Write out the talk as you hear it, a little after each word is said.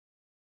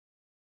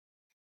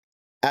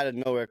out of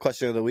nowhere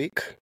question of the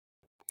week.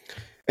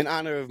 In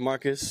honor of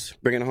Markus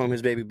bringing home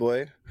his baby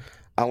boy,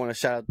 I want to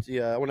shout out.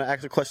 I want to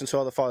ask a question to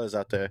all the fathers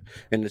out there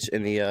in the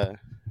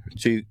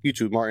to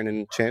YouTube, Martin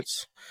and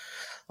Chance.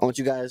 I want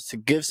you guys to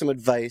give some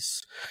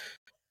advice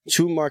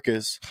to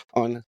Markus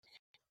on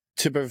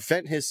to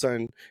prevent his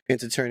son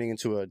into turning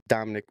into a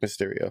Dominic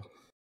Mysterio.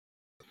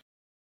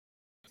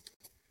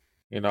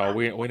 You know,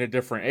 we're in a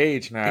different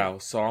age now,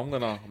 so I'm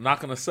not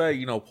gonna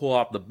say, pull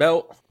out the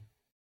belt.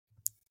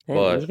 Hey,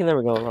 But you can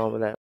never go wrong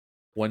with that.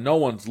 When no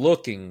one's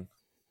looking,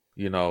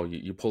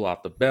 you pull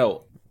out the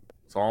belt.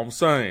 That's all I'm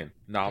saying.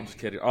 No, I'm just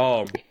kidding.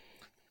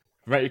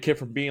 Prevent your kid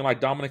from being like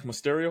Dominic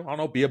Mysterio. I don't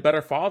know, be a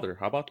better father.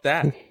 How about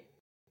that?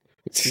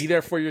 Be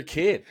there for your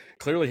kid.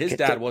 Clearly his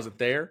dad wasn't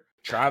there.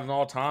 Traveling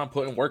all the time,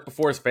 putting work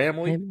before his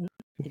family.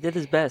 He did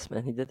his best,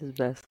 man. He did his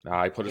best.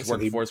 Nah, he put his work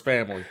before his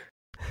family.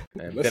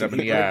 And Listen, bit him in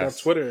he the bragged ass.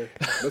 on Twitter.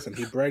 Listen,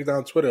 he bragged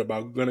on Twitter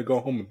about going to go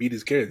home and beat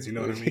his kids. You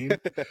know what I mean?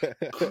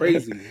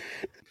 Crazy.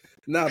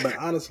 Nah, but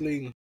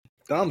honestly,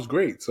 Dom's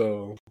great,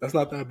 so that's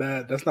not that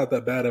bad. That's not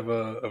that bad of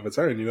a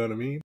turn. You know what I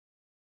mean?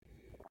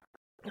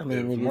 I mean,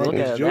 if if you look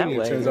Markus at it Jr. that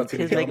way, turns out to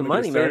be kids making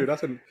money, Mysterio,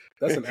 man.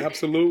 that's an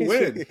absolute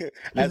win.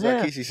 As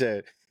Yeah. Rikishi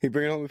said, he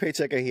bringing home a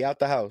paycheck and he out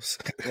the house.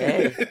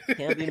 Hey,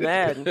 can't be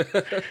mad.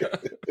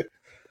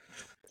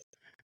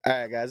 All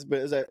right, guys,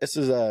 but this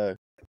is a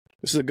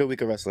good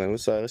week of wrestling.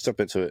 Let's jump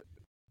into it.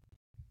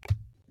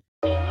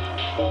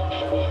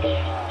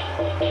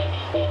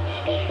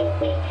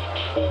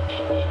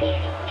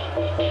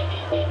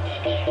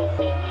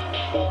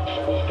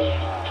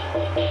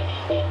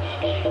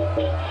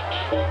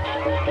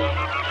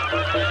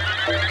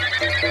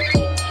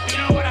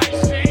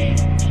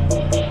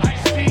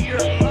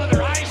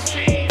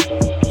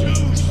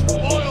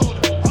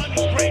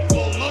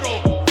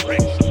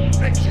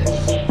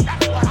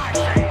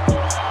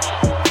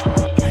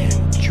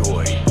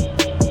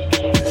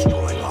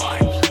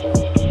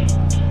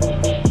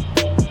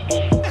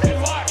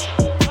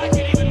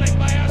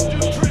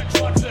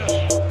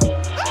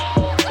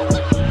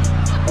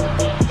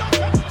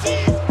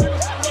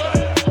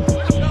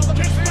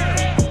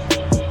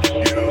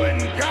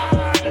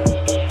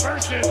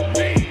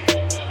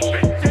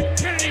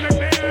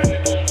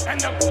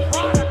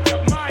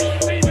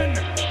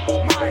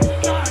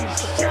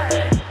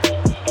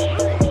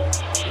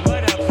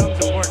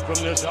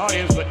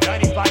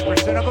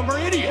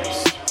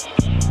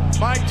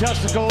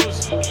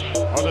 Testicles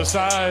are the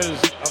size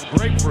of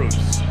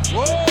grapefruits.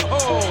 Whoa!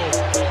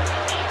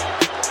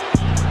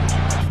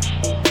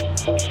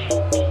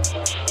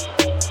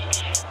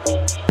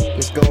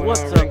 What's going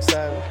What's on up?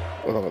 ringside?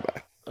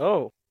 Bye.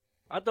 Oh,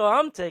 I thought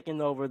I'm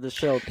taking over the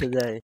show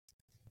today.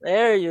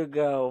 There you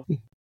go.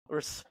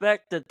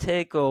 Respect the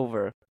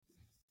takeover.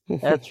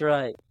 That's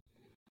right.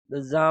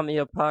 The zombie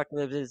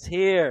apocalypse is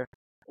here.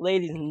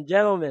 Ladies and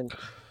gentlemen,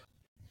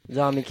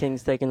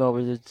 ZombiieKing's taking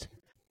over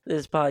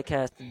this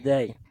podcast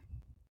today.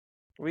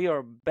 We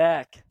are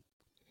back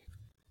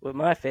with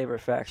my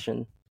favorite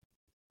faction.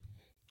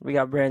 We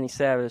got Brandy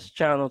Savage,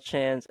 Channel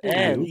Chance,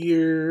 and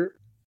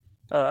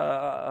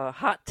a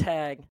hot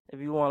tag,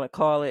 if you want to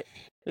call it.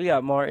 We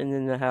got Martin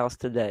in the house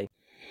today.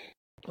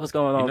 What's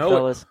going on,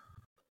 fellas?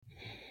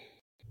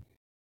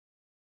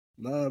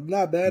 No,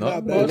 not bad,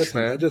 not bad.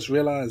 Listen, I just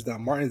realized that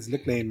Martin's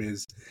nickname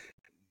is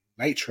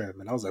Nitram,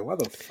 and I was like, why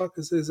the fuck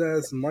is his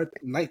ass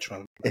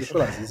Nitram? I just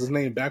realized it's his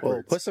name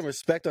backwards. Whoa, put some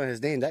respect on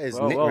his name. That is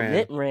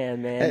Nitram. Nitram.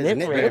 Man. That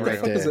is Nitram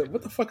right there.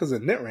 What the fuck is a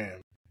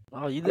Nitram?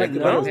 Oh, you like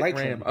didn't know?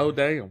 Nitram. Oh,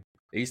 damn.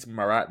 It used to be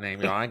my rat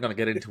name. I ain't going to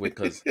get into it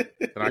because then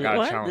I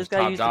got to challenge This guy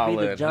Top used to be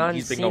Dollar. the John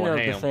He's been Cena going of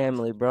the ham.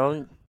 family,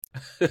 bro.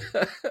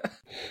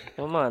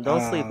 Come on,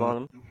 don't sleep on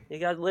him. He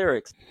got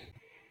lyrics.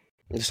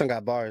 This one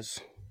got bars.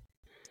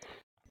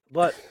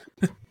 But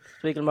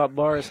speaking about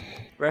bars,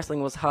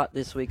 wrestling was hot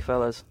this week,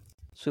 fellas.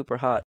 Super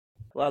hot.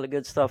 A lot of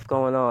good stuff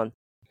going on.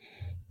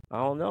 I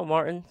don't know,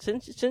 Martin.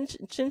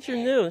 Since you're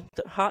new,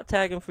 hot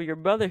tagging for your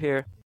brother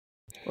here.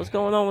 What's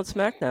going on with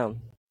SmackDown?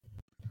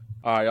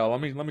 All right, y'all.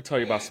 Let me tell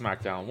you about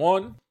SmackDown.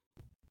 One,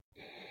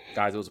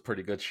 guys, it was a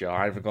pretty good show.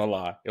 I ain't even gonna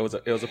lie. It was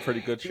a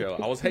pretty good show.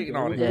 I was hating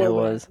on it. Yeah, it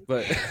was.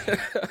 But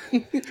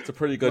it's a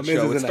pretty good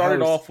show. It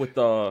started off with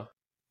the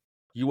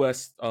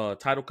U.S.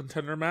 Title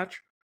contender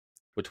match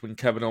between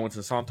Kevin Owens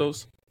and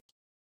Santos,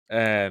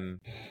 and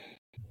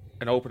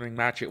an opening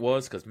match it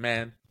was because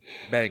man,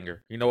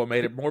 banger. You know what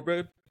made it more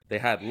good? They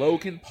had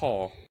Logan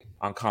Paul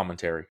on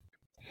commentary,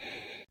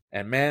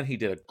 and man, he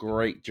did a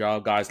great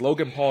job, guys.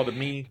 Logan Paul to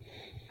me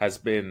has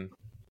been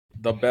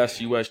the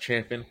best U.S.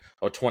 champion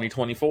of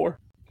 2024.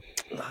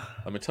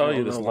 Let me tell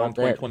you, this long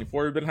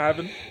 2024 we've been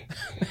having.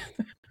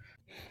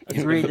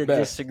 Agree to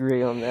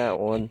disagree on that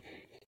one.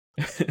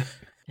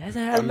 He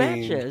hasn't had a match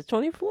yet. It's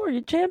 24.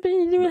 You're champion.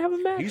 You didn't even have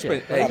a match He's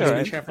yet.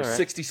 been champion for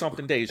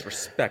 60-something days.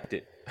 Respect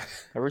it.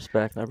 I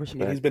respect. I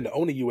mean, he's been the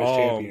only U.S.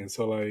 champion,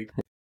 so like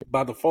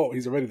by default,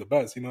 he's already the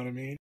best. You know what I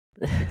mean?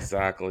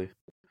 Exactly.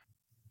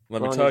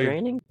 Let me tell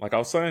you, like I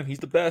was saying, he's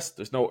the best.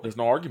 There's no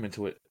argument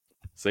to it.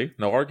 See,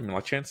 no argument.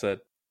 Like Chance said,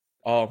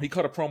 he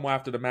cut a promo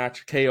after the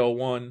match. KO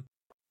won,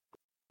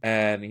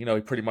 and he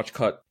pretty much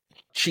cut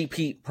cheap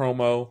heat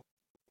promo.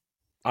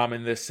 I'm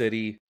in this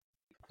city.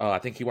 I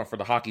think he went for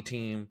the hockey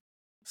team.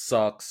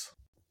 Sucks.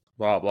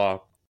 Blah, blah.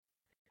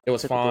 It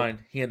was fine.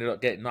 He ended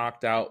up getting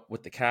knocked out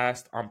with the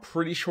cast. I'm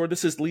pretty sure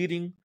this is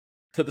leading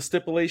to the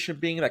stipulation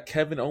being that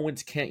Kevin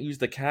Owens can't use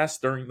the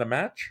cast during the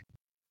match.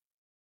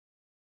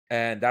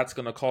 And that's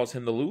going to cause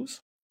him to lose.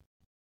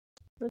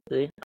 Let's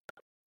see.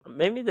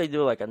 Maybe they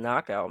do like a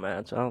knockout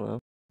match. I don't know.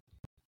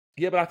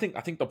 Yeah, but I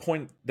think the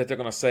point that they're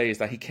going to say is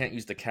that he can't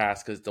use the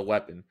cast because it's the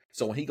weapon.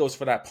 So when he goes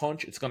for that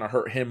punch, it's going to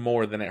hurt him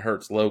more than it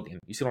hurts Logan.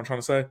 You see what I'm trying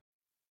to say?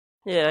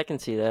 Yeah, I can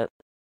see that.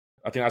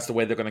 I think that's the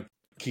way they're going to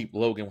keep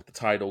Logan with the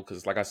title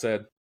because, like I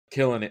said,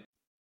 killing it.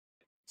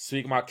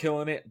 Speaking about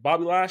killing it,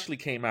 Bobby Lashley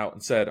came out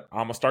and said, I'm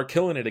going to start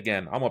killing it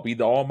again. I'm going to be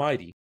the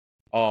almighty.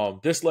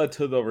 This led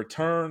to the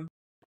return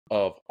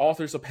of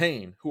Authors of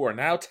Pain, who are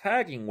now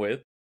tagging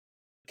with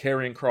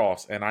Karrion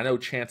Kross. And I know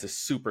Chance is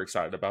super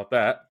excited about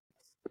that.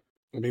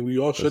 I mean, we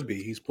all should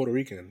be. He's Puerto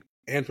Rican.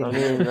 And from at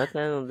the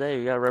end of the day,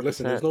 you got to represent.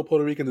 Listen, there's no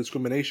Puerto Rican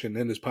discrimination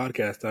in this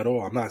podcast at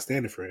all. I'm not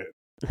standing for it.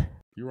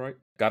 You're right.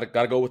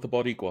 Gotta go with the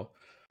Boricua.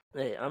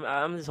 Hey,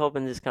 I'm just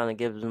hoping this kind of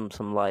gives him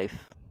some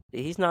life.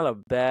 He's not a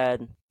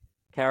bad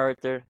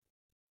character.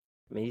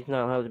 I mean, he's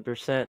not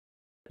 100%,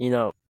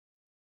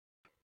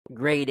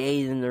 grade A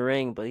in the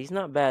ring, but he's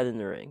not bad in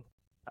the ring.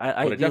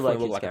 I do definitely like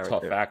look his like character. a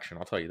tough action,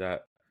 I'll tell you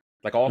that.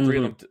 Like all three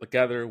of them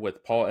together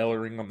with Paul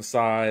Ellering on the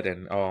side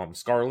and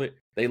Scarlett,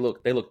 they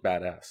look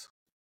badass.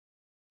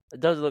 It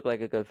does look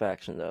like a good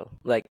faction though.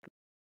 Like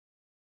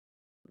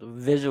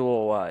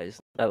visual wise,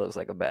 that looks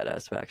like a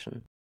badass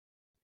faction.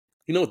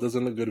 You know what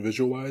doesn't look good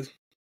visual wise?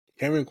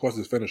 Karrion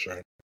Kross's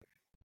finisher.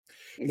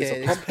 It's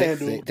a pump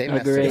handle.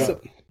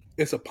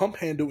 It's a pump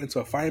handle into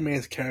a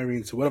fireman's carry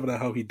into whatever the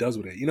hell he does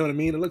with it. You know what I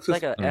mean? It looks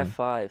like a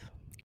F5.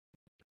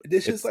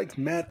 It's just like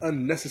mad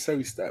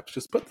unnecessary steps.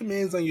 Just put the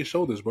mans on your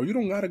shoulders, bro. You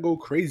don't gotta go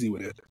crazy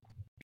with it.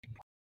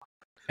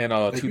 In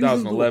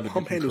 2011,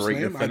 you can create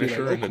your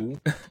finisher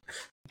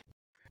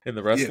in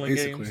the wrestling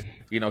games.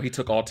 He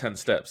took all 10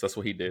 steps. That's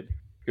what he did.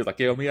 He was like,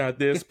 "Yo, me add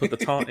this, put the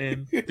taunt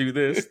in, do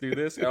this.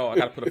 Oh, I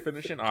gotta put a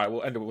finish in. All right,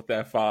 we'll end it with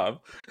that 5."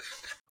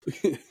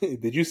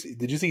 Did you see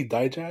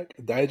Dijak?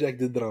 Dijak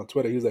did that on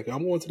Twitter. He was like,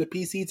 "I'm going to the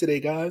PC today,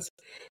 guys.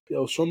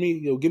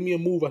 Give me a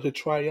move I should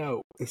try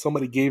out." And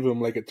somebody gave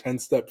him like a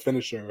 10-step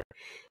finisher.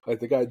 Like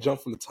the guy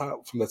jumped from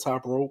the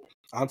top rope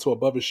onto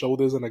above his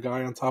shoulders, and the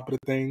guy on top of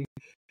the thing,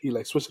 he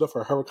like switched it up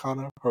for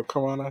Hurricane,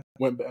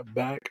 went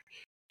back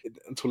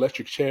into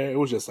electric chair. It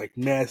was just like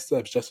mad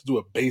steps just to do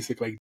a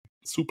basic like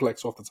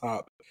suplex off the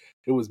top.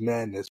 It was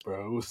madness,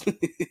 bro.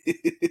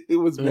 It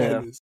was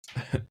madness.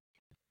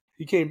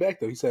 He came back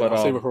though. He said,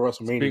 "I'll save it for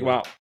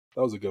WrestleMania."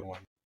 That was a good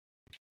one.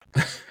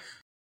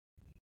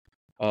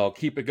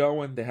 Keep it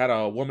going. They had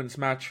a women's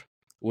match,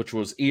 which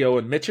was Iyo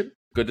and Michin.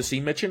 Good to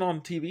see Michin on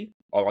TV.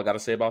 All I got to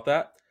say about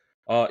that.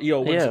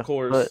 Iyo wins, of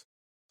course.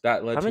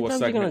 That led to a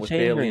segment with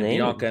Bayley and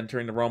Bianca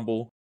entering the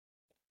Rumble.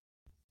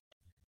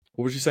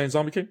 What was you saying,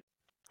 Zombie King?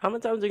 How many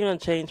times are they going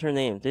to change her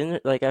name?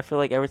 I feel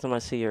like every time I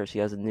see her, she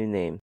has a new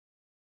name.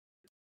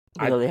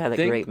 They had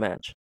a great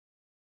match.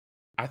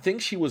 I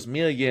think she was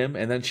Mia Yim,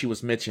 and then she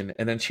was Michin,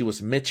 and then she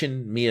was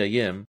Michin, Mia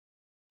Yim,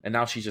 and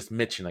now she's just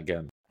Michin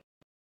again.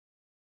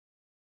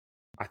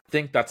 I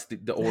think that's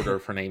the order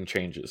of her name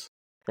changes.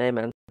 Hey,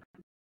 man.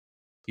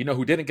 You know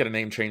who didn't get a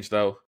name change,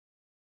 though,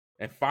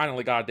 and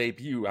finally got a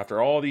debut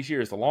after all these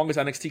years, the longest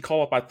NXT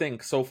call-up, I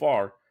think, so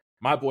far,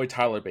 my boy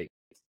Tyler Bate.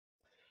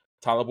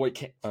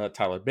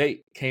 Tyler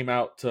Bate came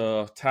out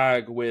to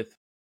tag with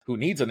who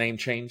needs a name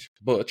change,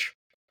 Butch.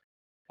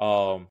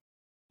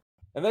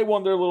 And they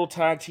won their little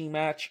tag team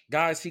match.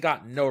 Guys, he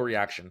got no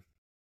reaction.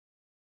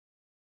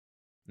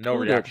 No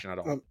reaction at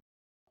all.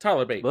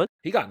 Tyler Bate. What?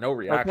 He got no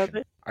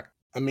reaction.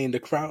 I mean, the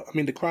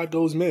crowd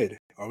goes mid.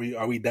 Are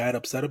we that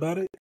upset about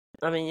it?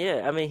 I mean,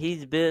 yeah. I mean,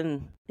 he's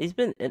been.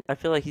 I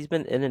feel like he's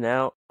been in and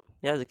out.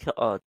 He has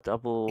a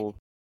double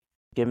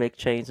gimmick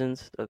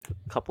changes a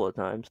couple of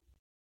times.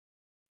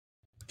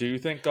 Do you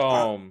think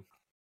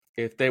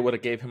if they would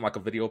have gave him like a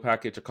video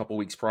package a couple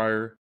weeks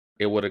prior,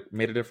 it would have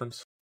made a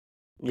difference?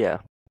 Yeah.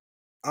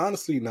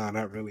 Honestly, nah,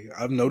 not really.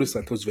 I've noticed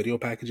that those video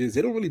packages,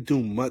 they don't really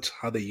do much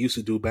how they used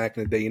to do back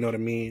in the day. You know what I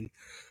mean?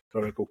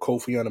 Like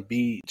Kofi on the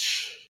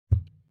beach,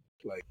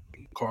 like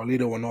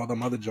Carlito and all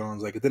them other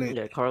Johns. Like it didn't.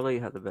 Yeah, Carly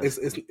had the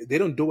best. They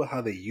don't do it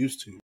how they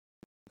used to.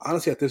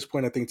 Honestly, at this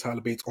point, I think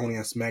Tyler Bates only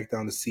on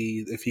SmackDown to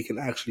see if he can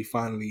actually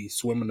finally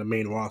swim in the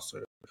main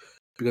roster.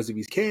 Because if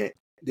he can't,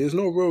 there's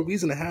no real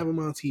reason to have him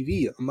on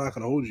TV. I'm not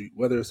gonna hold you.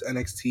 Whether it's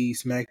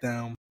NXT,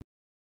 SmackDown.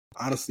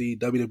 Honestly,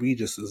 WWE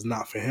just is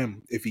not for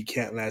him if he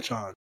can't latch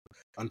on.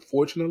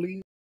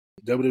 Unfortunately,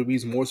 WWE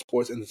is more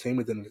sports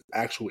entertainment than it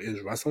actually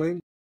is wrestling.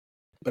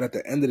 But at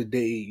the end of the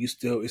day,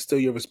 it's still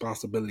your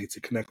responsibility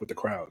to connect with the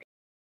crowd.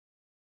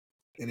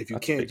 And if you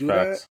can't do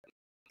that,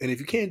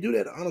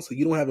 honestly,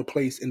 you don't have a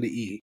place in the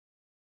E.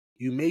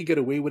 You may get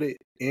away with it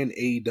in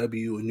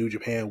AEW and New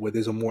Japan, where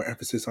there's a more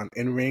emphasis on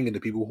in-ring, and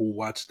the people who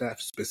watch that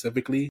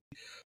specifically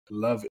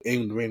love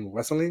in-ring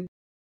wrestling.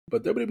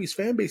 But WWE's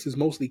fan base is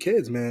mostly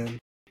kids, man.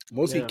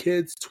 Mostly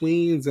kids,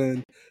 tweens,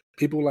 and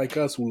people like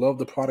us who love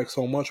the product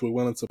so much, we're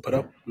willing to put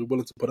up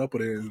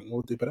with it and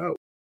what they put out.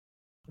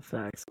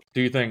 Facts.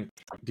 Do you think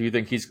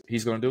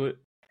he's going to do it?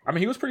 I mean,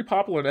 he was pretty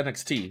popular at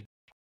NXT. Do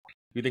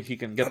you think he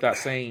can get that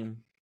same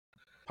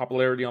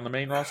popularity on the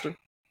main roster?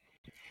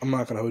 I'm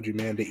not gonna hold you,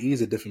 man. The E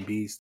is a different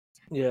beast.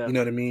 Yeah. You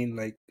know what I mean?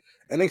 Like,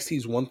 NXT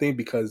is one thing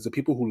because the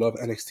people who love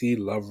NXT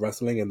love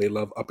wrestling and they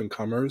love up and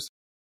comers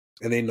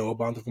and they know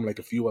about them from like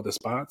a few other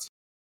spots.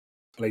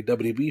 Like,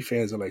 WWE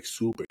fans are like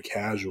super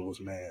casuals,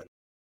 man.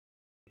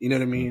 You know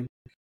what I mean?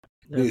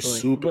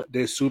 Definitely.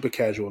 They're super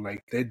casual.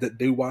 Like,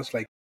 they watch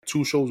like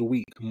 2 shows a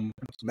week,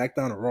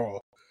 Smackdown or Raw.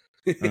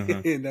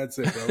 And that's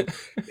it, bro.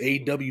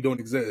 AEW don't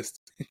exist.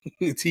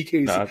 To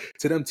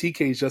them,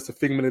 TK is just a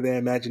figment of their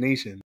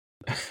imagination.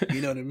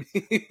 You know what I mean?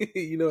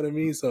 You know what I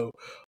mean? So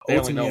they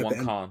only know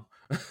one con.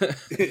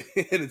 And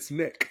it's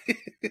Nick.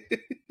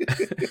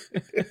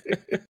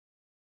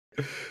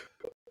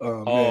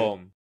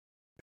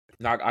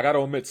 Now I got to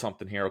omit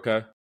something here,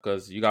 okay?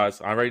 Because you guys,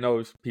 I already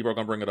know people are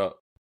gonna bring it up.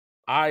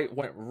 I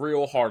went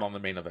real hard on the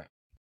main event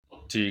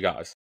to you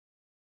guys.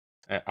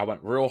 I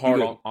went real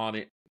hard on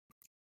it.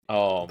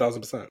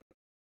 1,000%.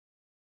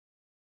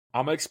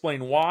 I'm gonna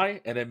explain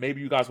why, and then maybe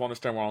you guys will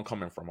understand where I'm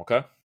coming from,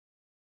 okay?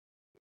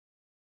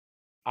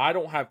 I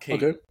don't have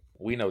cable. Okay.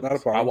 We know Not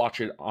this. a problem. I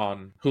watch it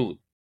on Hulu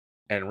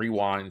and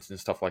rewinds and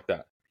stuff like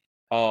that.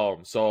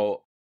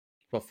 So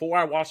before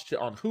I watched it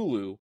on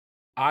Hulu,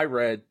 I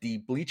read the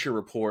Bleacher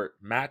Report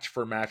match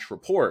for match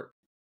report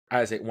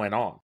as it went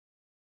on.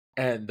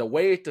 And the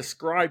way it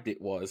described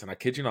it was, and I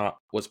kid you not,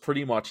 was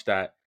pretty much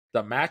that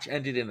the match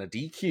ended in a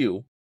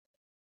DQ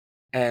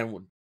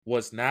and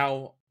was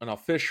now an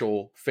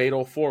official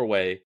fatal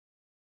 4-way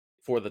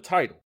for the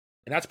title.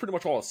 And that's pretty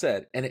much all it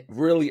said. And it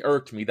really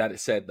irked me that it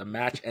said the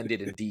match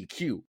ended in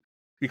DQ.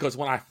 Because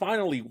when I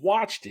finally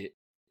watched it,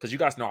 because you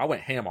guys know I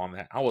went ham on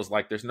that. I was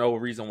like, there's no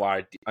reason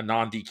why a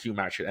non-DQ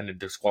match should end in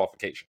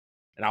disqualification.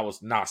 And I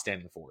was not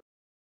standing for it.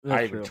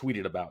 That's I even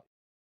tweeted about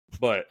it.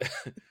 But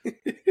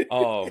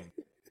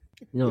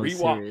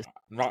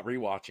not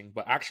rewatching,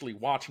 but actually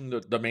watching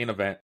the main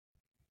event,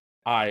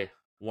 I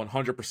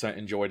 100%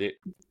 enjoyed it.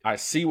 I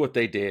see what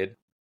they did.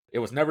 It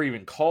was never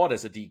even called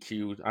as a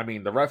DQ. I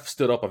mean, the ref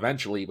stood up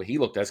eventually, but he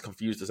looked as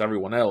confused as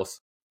everyone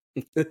else.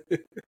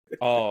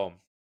 I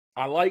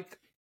like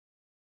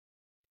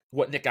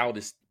what Nick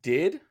Aldis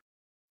did.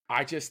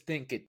 I just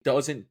think it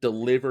doesn't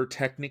deliver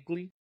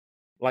technically.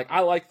 Like,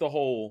 I like the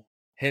whole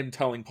him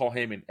telling Paul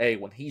Heyman, hey,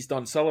 when he's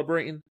done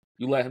celebrating,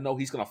 you let him know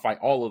he's going to fight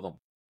all of them.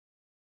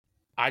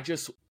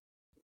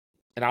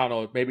 And I don't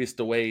know, maybe it's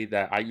the way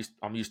that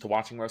I'm used to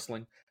watching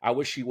wrestling. I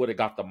wish he would have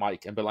got the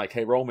mic and been like,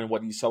 hey, Roman,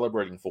 what are you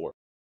celebrating for?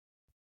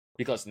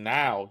 Because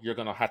now you're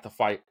going to have to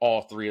fight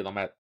all 3 of them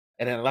and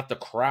then let the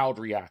crowd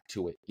react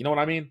to it. You know what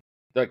I mean?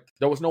 Like,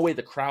 there was no way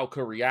the crowd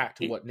could react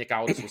to what Nick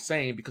Aldis was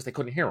saying because they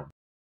couldn't hear him.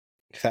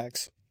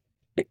 Facts.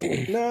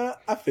 Nah,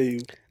 I feel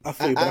you.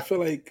 But I feel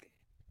like,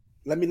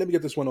 let me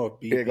get this one off.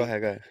 Yeah, go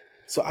ahead.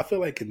 So I feel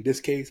like in this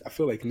case, I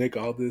feel like Nick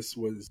Aldis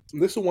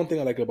this is one thing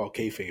I like about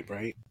kayfabe,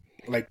 right?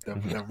 Like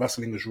the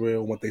wrestling is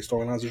real, what they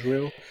storylines is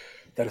real.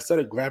 That instead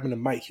of grabbing the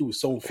mic, he was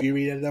so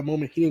infuriated at that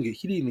moment. He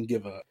didn't even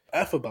give a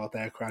F about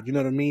that crowd. You know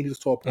what I mean? He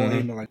just told Paul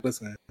Heyman, like,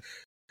 listen,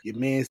 your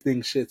man's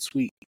thing shit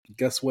sweet.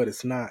 Guess what?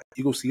 It's not.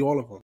 You go see all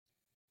of them.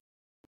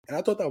 And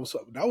I thought that was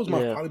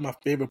probably my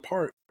favorite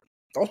part.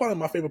 That was probably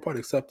my favorite part,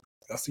 except,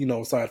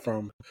 aside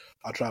from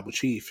our tribal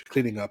chief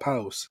cleaning up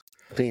house.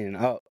 Cleaning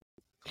up,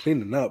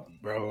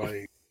 bro.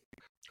 Like,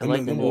 I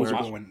like them boys were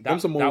going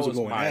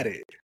at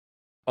it.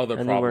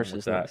 Other problem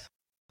with that.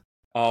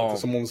 So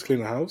someone was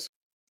cleaning the house?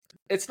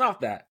 It's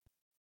not that.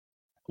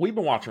 We've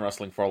been watching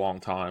wrestling for a long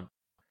time.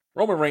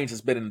 Roman Reigns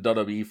has been in the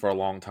WWE for a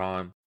long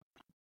time.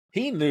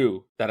 He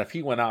knew that if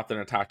he went out there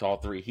and attacked all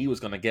 3, he was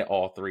going to get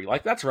all 3.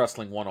 Like, that's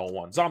wrestling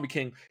 101.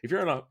 ZombiieKing, if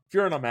you're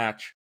in a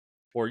match,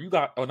 or you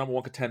got a number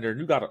 1 contender, and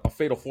you got a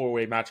fatal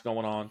 4-way match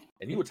going on,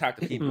 and you attack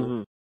the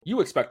people, you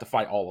expect to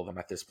fight all of them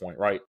at this point,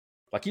 right?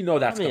 Like, you know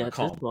that's going to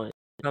come. This point,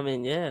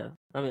 yeah.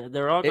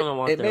 They're all going to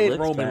want their licks It made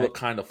Roman back. look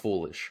kind of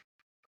foolish,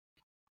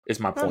 is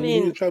my point.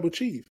 He's a tribal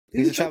chief.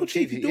 He's a tribal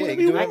chief. He can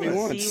do whatever he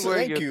wants. I see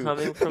where you're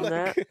coming from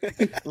that.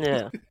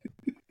 Yeah.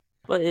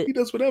 But he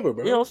does whatever,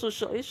 bro. It also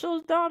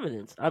shows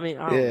dominance.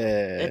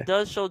 It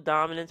does show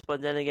dominance,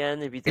 but then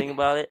again, if you think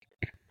about it,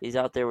 he's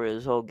out there with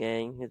his whole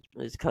gang,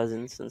 his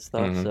cousins and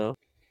stuff. So,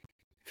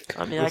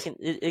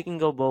 it can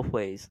go both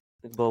ways.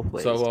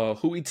 So,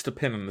 who eats the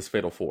pin in this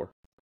Fatal 4?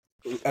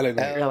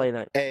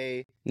 LA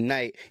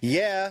Knight.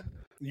 Yeah.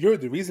 You're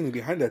the reasoning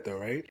behind that, though,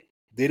 right?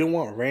 They didn't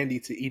want Randy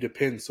to eat a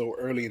pin so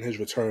early in his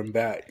return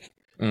back.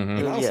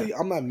 And honestly,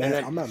 I'm not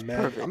mad. I'm not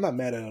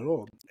mad at it at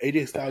all.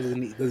 AJ Styles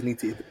doesn't need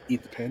to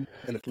eat the pin,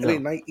 and if LA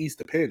Knight eats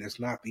the pin, it's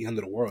not the end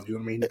of the world. You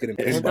know what I mean?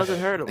 It doesn't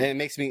hurt him.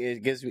 And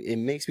it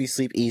makes me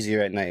sleep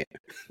easier at night.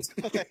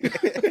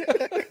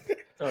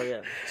 Oh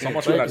yeah. So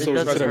much for that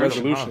social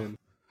resolution.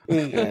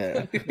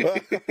 Yeah.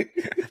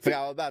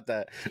 Forgot all about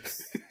that.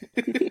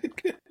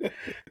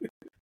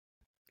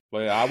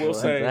 But yeah, I will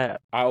say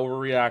I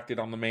overreacted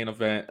on the main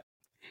event.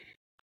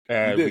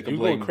 And we can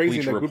blame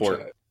Bleacher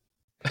Report.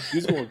 He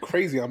was going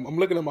crazy. I'm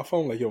looking at my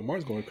phone like, yo,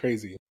 Mark's going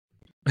crazy.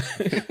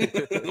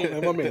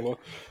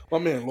 my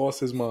man lost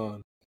his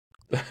mind.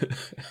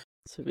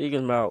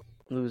 Speaking about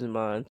losing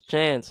mind,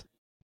 Chance.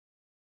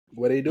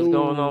 What they do? What's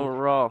going on with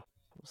Raw?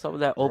 What's up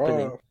with that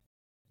opening? Raw,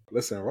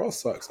 listen, Raw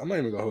sucks. I'm not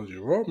even gonna hold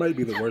you. Raw might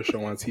be the worst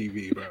show on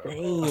TV, bro.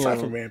 Damn. Aside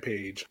from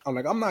Rampage, I'm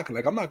not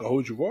gonna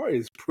hold you. Raw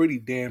is pretty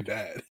damn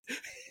bad.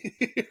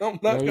 I'm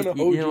not gonna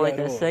hold you like at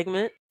that all.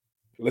 segment?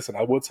 Listen,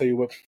 I will tell you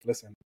what.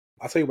 Listen,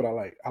 I'll tell you what I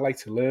like. I like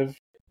to live.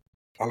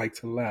 I like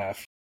to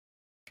laugh,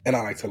 and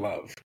I like to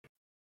love.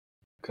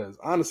 Because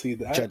honestly,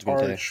 that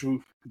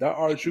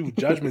R-Truth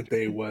Judgment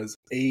Day was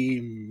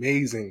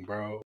amazing,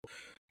 bro.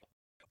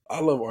 I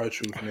love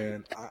R-Truth,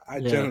 man.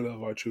 I genuinely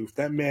love R-Truth.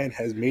 That man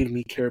has made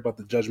me care about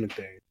the Judgment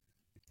Day.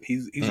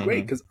 He's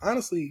great because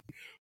honestly,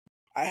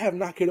 I have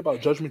not cared about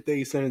Judgment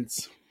Day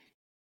since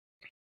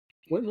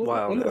when did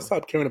I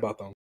stop caring about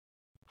them?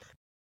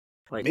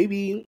 Like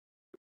maybe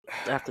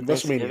after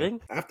Thanksgiving?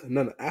 After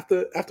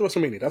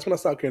WrestleMania. That's when I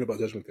stopped caring about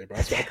Judgment Day, bro.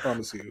 That's what I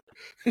promise you.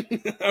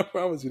 I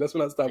promise you. That's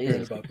when I stopped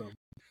caring about them.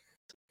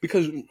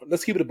 Because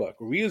let's keep it a buck.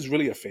 Rhea's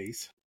really a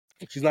face.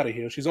 She's not a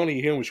heel. She's only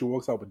a heel when she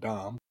walks out with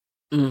Dom.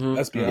 Mm-hmm.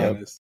 Let's be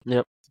honest.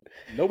 Yep.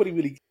 Nobody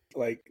really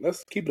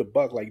let's keep it a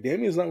buck. Like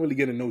Damien's not really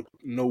getting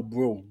no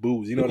real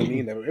boos. You know what I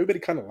mean? Everybody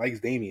kind of likes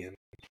Damien.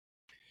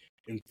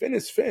 And Finn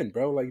is Finn,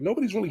 bro. Like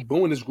nobody's really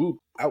booing this group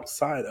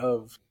outside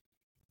of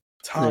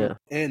Tom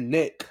and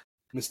Nick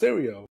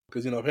Mysterio,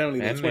 because apparently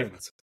they're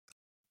twins.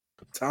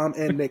 Tom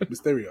and Nick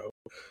Mysterio.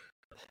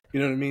 You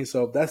know what I mean?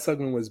 So that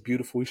segment was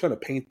beautiful. He's trying to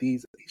paint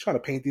these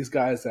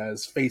guys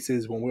as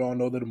faces when we all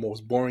know they're the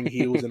most boring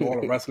heels in all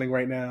of wrestling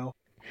right now.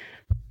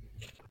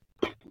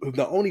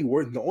 The only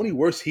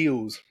worst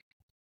heels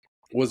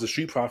was the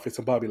Street Profits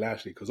and Bobby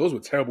Lashley, because those were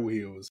terrible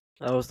heels.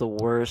 That was the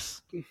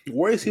worst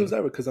heels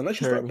ever. Because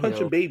unless you start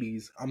punching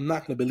babies, I'm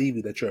not going to believe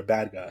you that you're a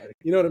bad guy.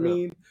 You know what I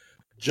mean?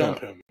 Jump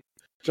him,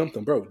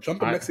 bro.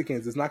 Jumping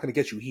Mexicans is not going to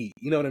get you heat.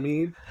 You know what I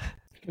mean?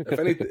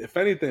 If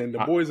anything, the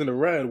boys in the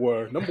red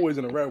were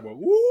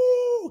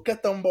woo,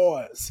 get them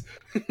boys.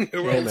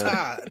 Roll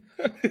Tide.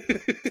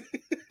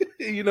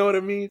 You know what I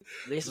mean?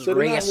 So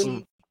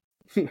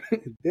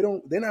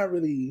they're not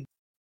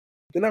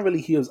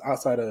really heels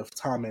outside of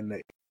Tom and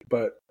Nick.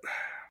 But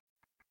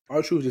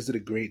R-Truth just did a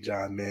great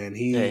job, man.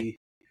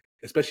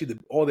 Especially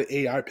all the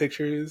AI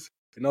pictures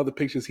and all the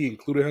pictures he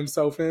included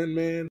himself in,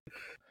 man.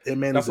 That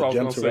man is a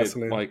gem to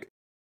wrestling. Like,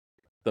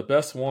 the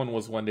best one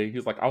was one day he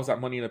was like, I was at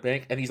Money in the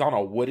Bank, and he's on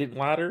a wooden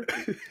ladder.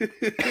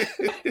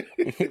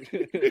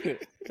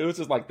 It was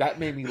just like, that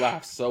made me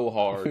laugh so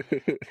hard.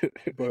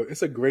 Bro, it's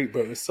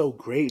so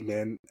great,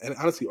 man. And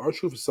honestly,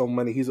 R-Truth is so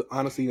money. He's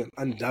honestly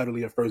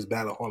undoubtedly a first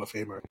ballot Hall of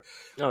Famer.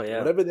 Oh, yeah.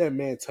 Whatever that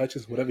man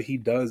touches, whatever he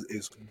does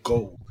is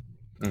gold.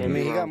 I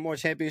mean, he got more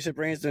championship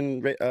reigns than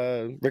Ric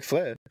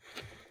Flair.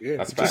 Yeah,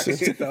 that's facts.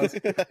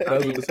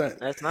 1,000%.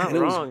 That's not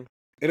wrong.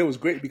 And it was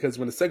great because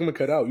when the segment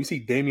cut out, you see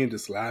Damien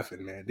just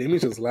laughing, man.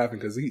 Damien's just laughing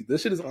because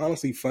this shit is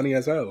honestly funny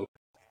as hell.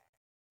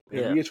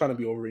 And we're trying to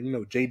be over it.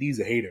 JD's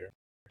a hater.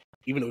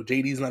 Even though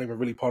JD's not even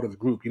really part of the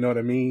group, you know what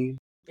I mean?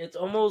 It's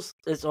almost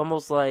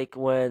like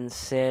when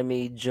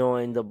Sammy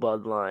joined the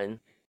Bloodline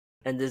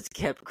and just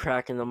kept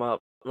cracking them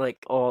up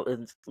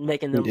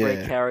making them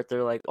break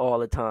character all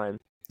the time.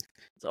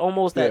 It's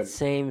almost that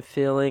same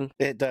feeling.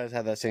 It does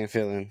have that same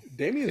feeling.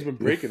 Damien's been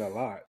breaking a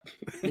lot.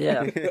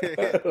 Yeah.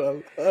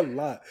 a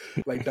lot.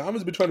 Like, Dom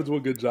has been trying to do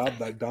a good job.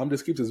 Like, Dom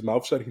just keeps his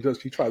mouth shut.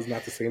 He tries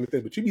not to say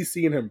anything. But you be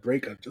seeing him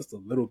break just a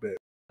little bit.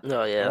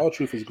 Oh, yeah.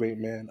 R-Truth is great,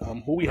 man.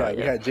 Who we had?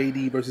 We had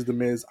JD versus The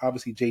Miz.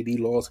 Obviously, JD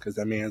lost because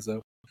that man's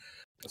a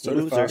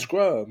certified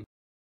scrub.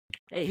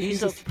 Hey,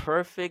 he's a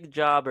perfect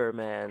jobber,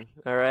 man.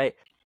 All right?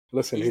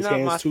 Listen, he's not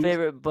my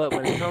favorite, but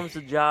when it comes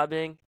to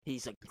jobbing,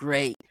 he's a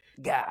great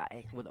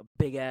guy with a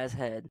big ass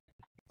head.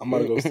 I'm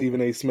gonna go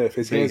Stephen A. Smith.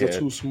 His hands are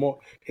too small.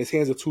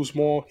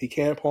 He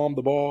can't palm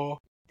the ball.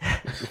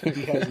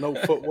 He has no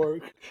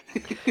footwork.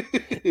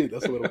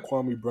 That's a little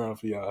Kwame Brown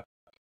for y'all.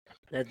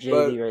 That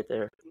JD right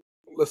there.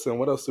 Listen,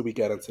 what else did we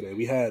get on today?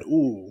 We had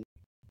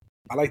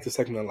I like this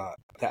segment a lot.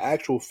 The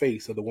actual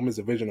face of the women's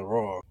division of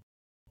Raw.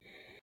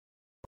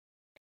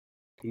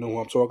 You know who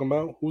I'm talking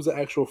about? Who's the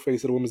actual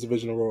face of the women's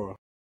division of Raw?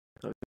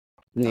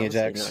 Nia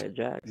Jax.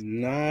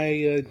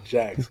 Nia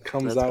Jax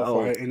comes out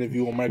for her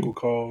interview with Michael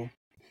Cole.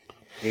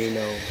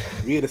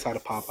 Rhea decided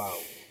to pop out.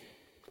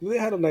 They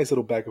had a nice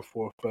little back and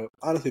forth, but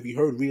honestly, if you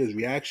heard Rhea's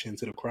reaction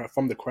to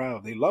from the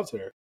crowd, they loved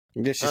her.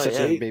 Yeah, she's such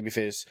a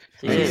babyface.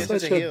 She's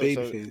such a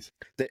babyface.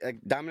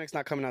 Dominic's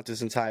not coming out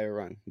this entire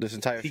run, this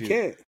entire feud. He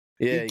can't.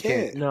 Yeah, he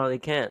can't. No, they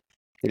can't.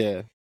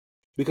 Yeah.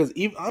 Because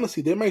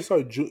honestly, they might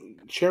start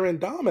cheering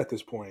Dom at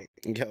this point.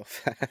 Yo,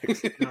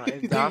 facts. No,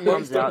 if Dom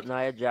comes out,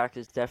 Nia Jax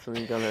is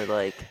definitely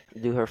gonna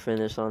do her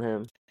finish on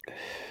him.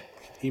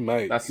 He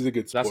might. He's a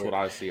good sport. That's what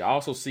I see. I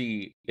also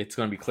see it's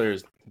gonna be clear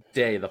as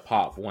day the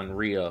pop when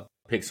Rhea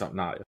picks up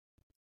Nia.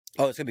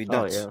 Oh, it's gonna be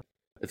nuts. Oh, yeah.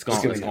 It's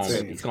gonna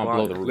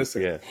blow the roof.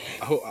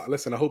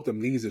 Listen, I hope them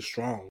knees are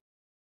strong.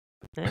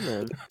 Hey,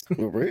 man.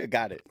 Rhea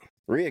got it.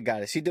 Rhea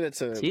got it. She did it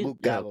to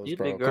Luke Gallows, she's a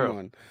bro. big girl. Come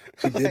on.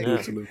 She did do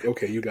it to Luke.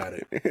 Okay, you got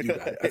it.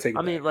 I take it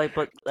I mean, back.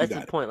 but that's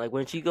the point. Like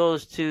when she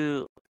goes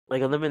to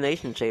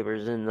elimination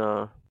chambers in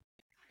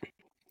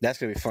that's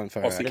gonna be fun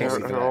for her. I in can't her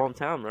wait for that.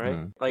 hometown, right?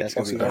 Mm. Like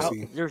That's gonna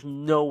be there's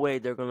no way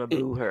they're gonna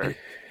boo her.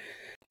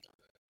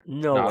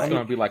 No, way. it's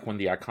gonna be like when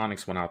the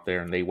Iconics went out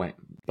there and they went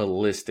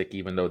ballistic,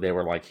 even though they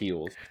were like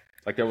heels.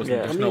 Like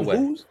there's no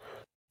way.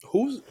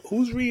 Who's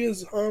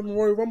Rhea's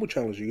Royal Rumble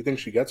challenger? You think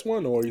she gets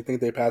one, or you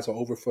think they pass her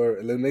over for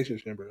elimination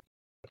chamber?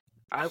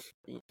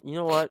 You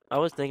know what? I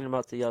was thinking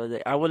about the other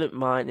day. I wouldn't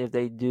mind if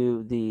they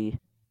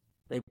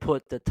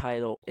put the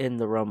title in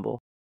the Rumble.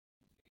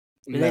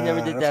 They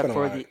never did that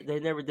for They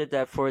never did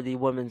that for the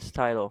women's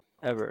title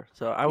ever.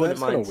 So I wouldn't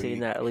mind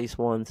seeing that at least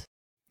once.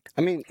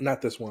 I mean,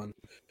 not this one,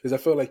 because I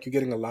feel like you're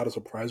getting a lot of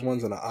surprise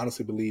ones, and I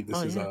honestly believe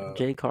this is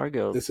Jade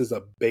Cargill. This is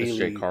a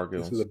Bailey.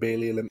 This is a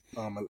Bailey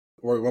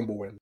Royal Rumble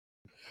win.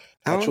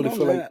 I truly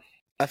feel like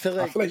I feel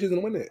like she's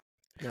gonna win it.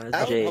 No,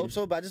 I don't hope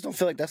so, but I just don't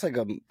feel like that's with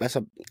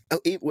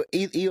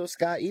Iyo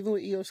Sky, even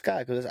with Iyo Sky,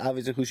 because that's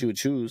obviously who she would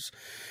choose.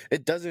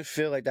 It doesn't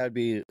feel like that would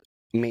be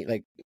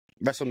like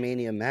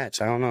WrestleMania match.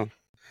 I don't know.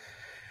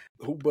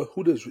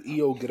 Who does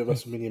Iyo get a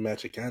WrestleMania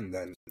match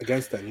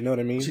against then? You know what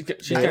I mean? She's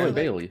getting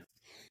Bailey.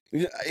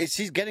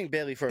 She's getting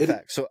Bailey for a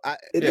fact. So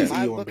it is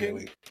Iyo and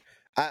Bailey.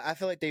 I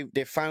feel like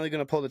they're finally going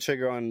to pull the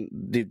trigger on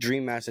the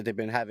dream match that they've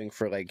been having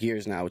for like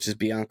years now, which is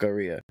Bianca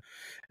Rhea.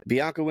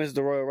 Bianca wins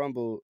the Royal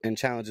Rumble and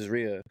challenges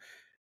Rhea.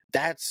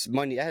 That's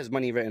money. That has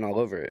money written all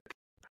over it.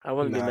 I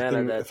wouldn't be mad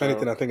at that. If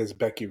anything, I think it's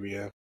Becky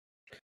Rhea.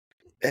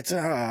 It's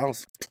or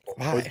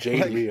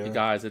Jade Rhea. You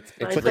guys, it's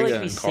I feel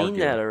like we've seen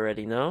that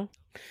already. No.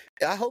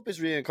 I hope it's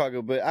Rhea and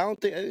Cargill, but I don't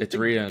think it's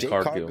Rhea and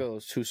Cargill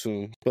is too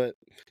soon. But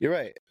you're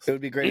right. It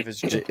would be great if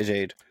it's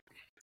Jade.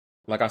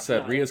 Like I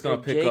said, Rhea's gonna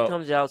pick Jade up.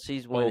 Comes out,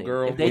 she's winning.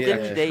 Girl, if they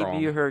didn't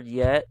debut her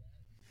yet,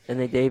 and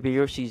they debut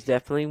her, she's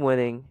definitely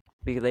winning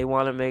because they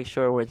want to make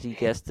sure when she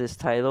gets this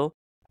title,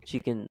 she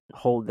can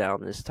hold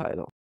down this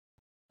title.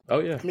 Oh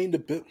yeah. I mean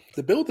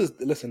the build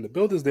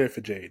is there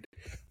for Jade,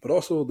 but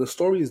also the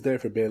story is there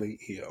for Bailey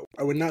Iyo.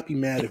 I would not be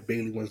mad if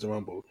Bailey wins the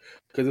Rumble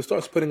because it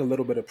starts putting a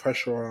little bit of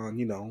pressure on.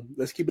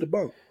 Let's keep it a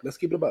buck.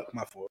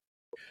 My fault.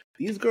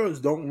 These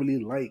girls don't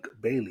really like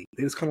Bailey.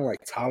 They just kind of like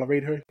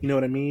tolerate her. You know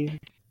what I mean?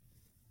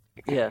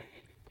 Yeah.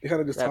 They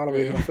kind of just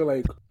tolerate her. I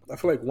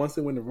feel like once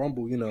they win the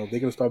Rumble, they're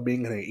gonna start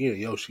being in her ear.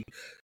 Yo,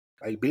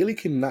 Bailey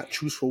cannot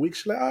choose for weeks.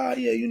 She's like,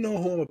 yeah, who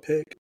I'm gonna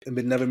pick, and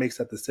then never makes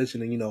that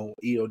decision. And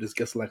Iyo just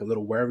gets like a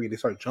little wary, and they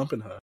start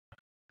jumping her.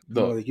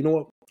 Like, you know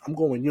what? I'm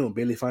going with you. And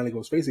Bailey finally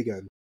goes face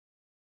again.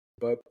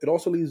 But it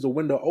also leaves the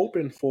window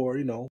open for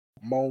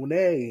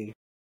Monet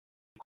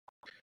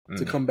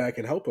to come back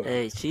and help her.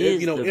 Hey,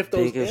 if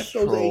those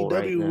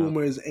AEW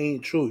rumors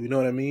ain't true, you know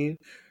what I mean?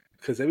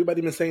 Because everybody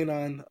been saying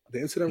on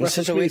the Incident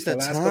Wrestling Wrestling Space the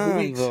last couple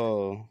weeks.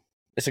 Though.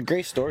 It's a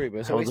great story,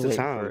 but it's a waste of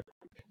time.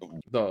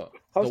 The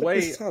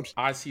way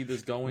I see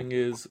this going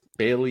is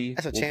Bailey.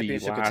 That's a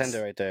championship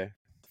contender right there.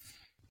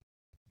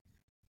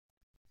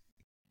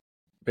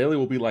 Bailey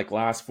will be like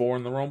last four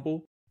in the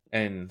Rumble,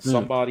 and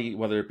somebody,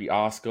 whether it be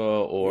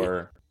Asuka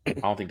or I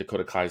don't think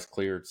Dakota Kai's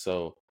cleared,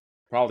 so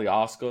probably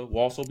Asuka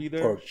will also be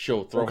there.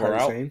 She'll throw her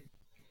out,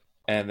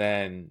 and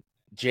then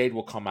Jade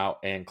will come out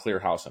and clear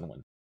house and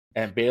win.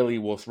 And Bailey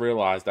will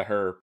realize that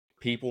her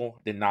people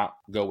did not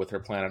go with her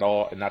plan at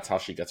all, and that's how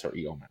she gets her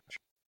Iyo match.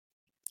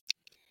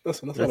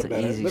 Listen, that's not a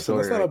bad idea.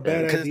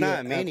 Because it's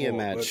not a Mania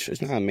match.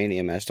 It's not a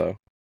Mania match, though.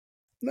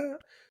 Nah,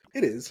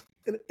 it is.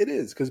 It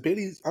is. Because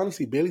Bailey's one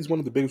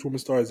of the biggest women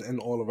stars in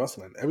all of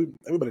wrestling.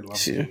 Everybody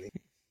loves Bailey.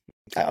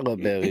 I love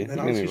Bailey. And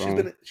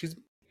honestly,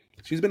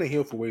 she's been a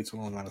heel for way too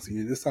long, honestly.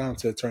 It's time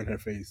to turn her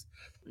face.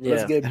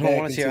 Yeah. I don't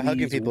want to see her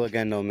hugging people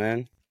again, though,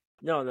 man.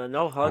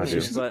 No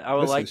hugging, but I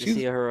would like to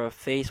see her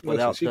face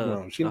without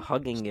the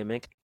hugging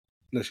gimmick.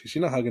 No, she's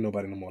not hugging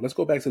nobody no more. Let's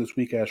go back to this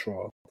weak-ass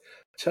Raw.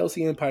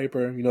 Chelsea and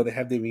Piper, they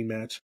have their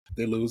rematch.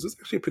 They lose. It's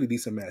actually a pretty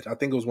decent match. I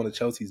think it was one of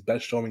Chelsea's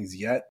best showings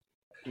yet.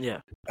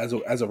 Yeah. As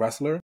a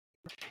wrestler.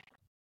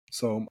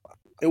 So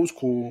it was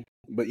cool,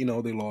 but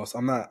they lost.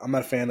 I'm not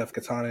a fan of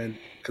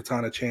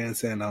Katana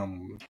Chance and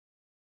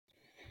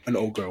an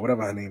old girl,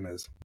 whatever her name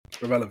is.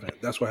 Irrelevant.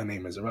 That's what her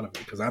name is. Irrelevant,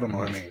 because I don't know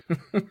her name.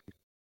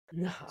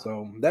 No.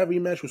 So that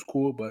rematch was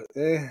cool, but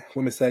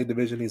women's tag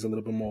division needs a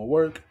little bit more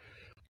work.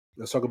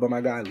 Let's talk about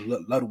my guy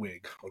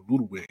Ludwig.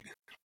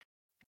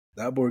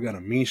 That boy got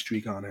a mean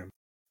streak on him.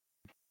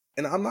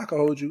 And I'm not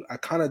gonna hold you, I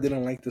kind of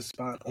didn't like this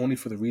spot only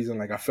for the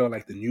reason I felt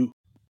like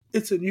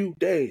it's a new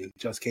day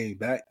just came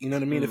back. You know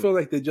what I mean? It feels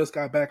like they just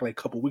got back like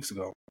a couple weeks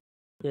ago.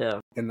 Yeah.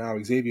 And now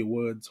Xavier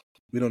Woods,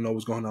 we don't know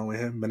what's going on with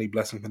him. Many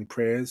blessings, many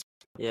prayers.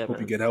 Yeah. Hope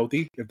you get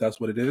healthy, if that's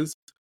what it is.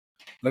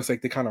 Looks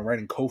like they're kind of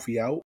writing Kofi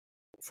out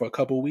for a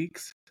couple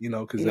weeks,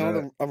 because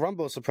a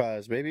Rumble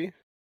surprise, baby.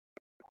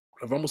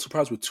 A Rumble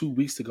surprise with 2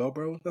 weeks to go,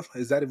 bro.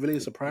 Is that really a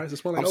surprise?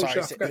 It's one like,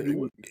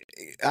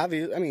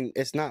 obviously, I mean,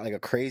 it's not like a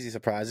crazy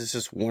surprise. It's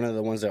just one of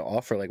the ones that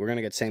offer. Like, we're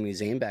gonna get Sami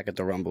Zayn back at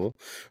the Rumble.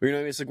 You know what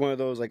I mean? It's like one of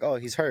those, like, oh,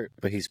 he's hurt,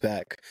 but he's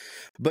back.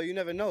 But you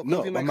never know.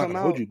 Kofi might come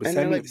out, and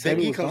then like Big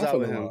E comes out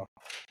with him.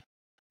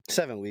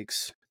 7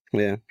 weeks.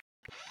 Yeah.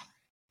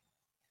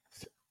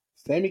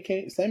 Sammy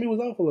was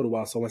out for a little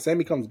while, so when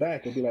Sammy comes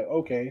back, it'll be like,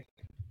 okay,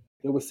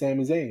 it was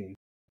Sami Zayn.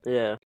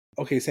 Yeah.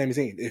 Okay, Sami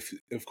Zayn.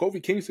 If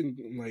Kofi Kingston,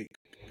 like,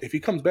 if he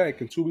comes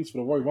back in 2 weeks for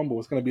the Royal Rumble,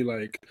 it's gonna be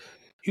like,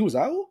 he was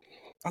out?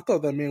 I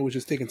thought that man was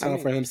just taking time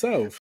for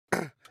himself.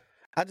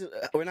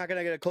 We're not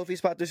gonna get a Kofi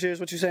spot this year, is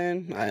what you're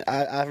saying?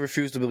 I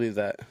refuse to believe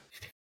that.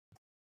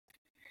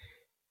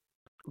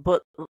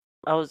 But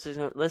I was just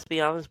gonna, let's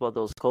be honest about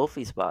those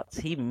Kofi spots.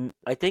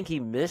 I think he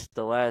missed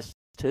the last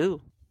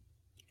 2.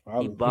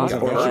 He botched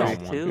the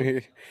last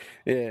 2.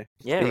 Yeah.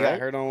 Yeah, he right? got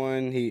hurt on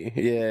one.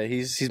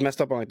 He's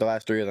messed up on like the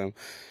last 3 of them.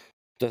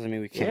 Doesn't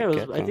mean we can't.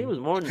 I think it was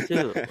more than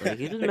 2. Like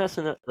he was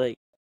messing up. Like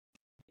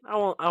I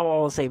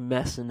won't say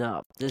messing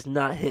up, just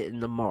not hitting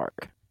the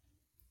mark.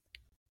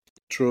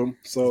 True.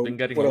 So been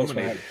getting what else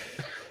eliminated.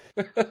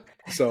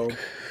 So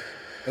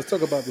let's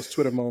talk about this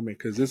Twitter moment,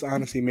 because this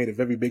honestly made a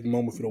very big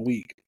moment for the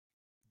week.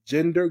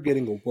 Jinder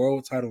getting a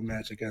world title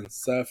match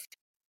against Seth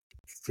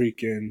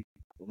freaking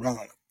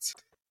Rollins.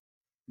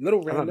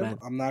 Little random.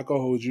 I'm not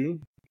gonna hold you.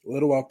 A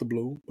little out the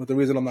blue, but the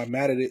reason I'm not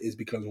mad at it is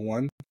because,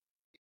 one,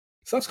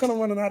 Seth's kind of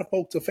running out of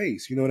folk to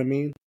face. You know what I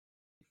mean?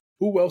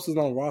 Who else is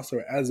on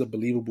roster as a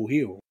believable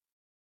heel?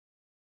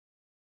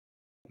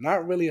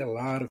 Not really a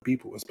lot of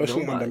people,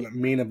 especially on the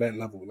main event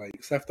level.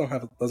 Like Seth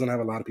doesn't have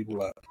a lot of people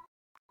left.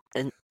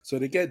 And so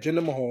they get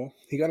Jinder Mahal.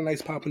 He got a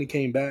nice pop when he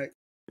came back.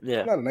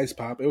 Yeah, not a nice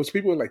pop. It was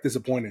people like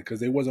disappointed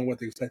because it wasn't what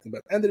they expected. But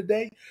at the end of the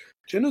day,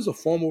 Jinder's a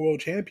former world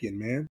champion,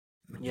 man.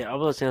 Yeah, I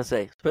was gonna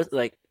say, put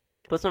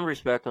some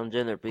respect on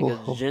Jinder, because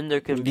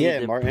Jinder can be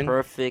the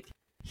perfect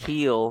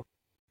heel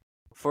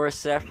for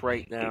Seth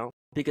right now,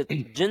 because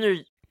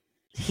Jinder's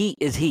heat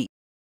is heat.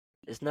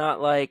 It's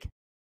not like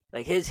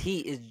his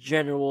heat is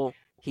general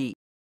heat,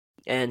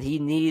 and he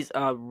needs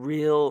a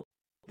real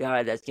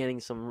guy that's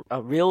getting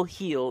a real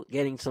heel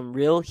getting some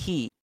real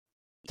heat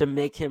to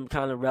make him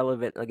kind of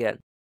relevant again.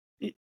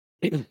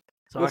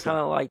 So listen, I kind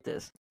of like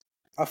this.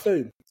 I feel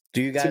you.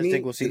 Do you guys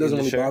think we'll see? It doesn't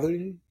really bother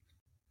you.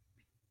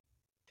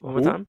 One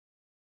more time.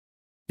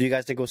 Do you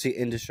guys think we'll see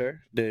Indusher,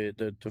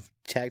 the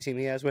tag team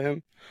he has with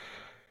him?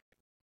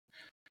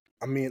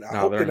 I mean, I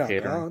hope they're not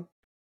gone.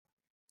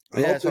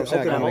 Yeah, that's what I'm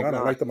saying. I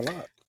like them a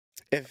lot.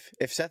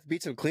 If Seth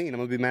beats him clean, I'm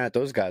gonna be mad at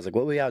those guys. Like,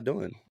 what were y'all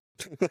doing?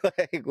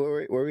 Like,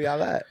 where were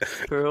y'all at?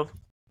 True.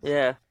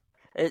 Yeah.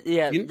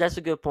 That's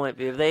a good point.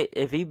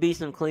 If he beats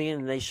them clean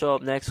and they show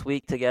up next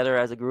week together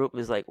as a group,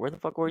 it's like, where the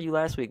fuck were you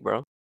last week,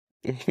 bro?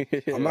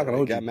 I'm not gonna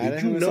hold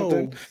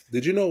you.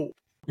 Did you know?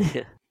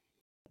 Yeah.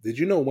 Did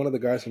you know one of the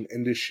guys from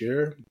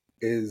Indusher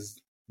is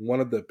one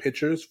of the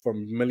pitchers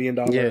from $1 Million?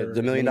 Yeah,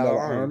 the $1 Million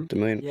Arm. The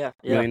 $1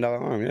 Million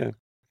Arm. Yeah.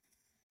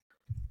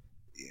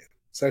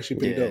 It's actually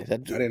pretty dope. I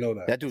didn't know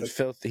that. That dude's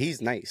filthy. He's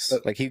nice.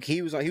 Like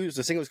he was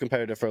a singles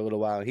competitor for a little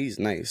while. He's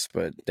nice,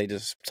 but they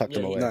just tucked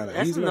him away.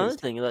 That's another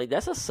thing. Like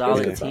that's a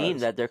solid team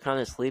that they're kind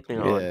of sleeping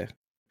on. Yeah.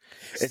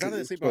 It's not that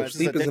they're sleeping on. It's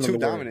just that they're too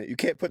dominant. You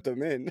can't put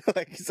them in.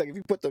 It's like if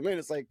you put them in,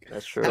 it's like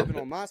that's true. Having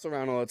Omos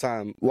around all the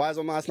time. Why is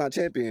Omos not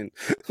champion?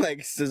 Like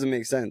it doesn't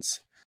make sense.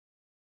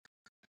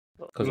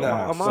 Because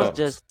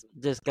Omos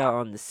just got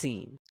on the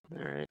scene.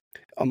 All right.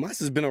 Omos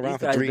has been around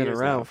for 3 years. He's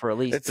been around for at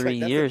least 3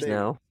 years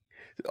now.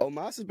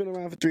 Omos has been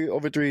around for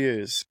over 3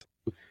 years.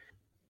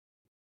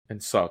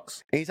 And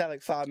sucks. And he's had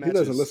like 5 matches. He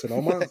doesn't listen.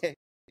 Omos,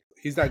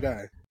 he's that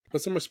guy.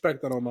 Put some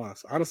respect on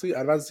Omos. Honestly,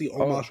 I'd rather see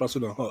Omos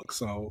wrestle than Hook.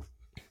 So,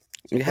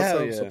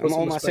 hell yeah. I'm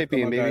Omos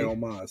Sapien, baby.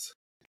 Omos.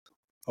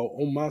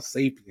 Omos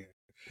Sapien.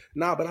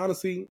 Nah, but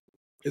honestly,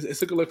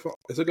 it's a good look for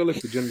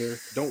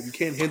Jinder. You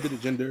can't hinder the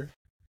Jinder.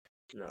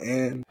 No,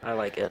 and I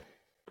like it.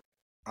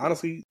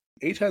 Honestly,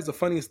 H has the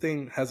funniest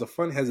thing. Has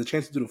a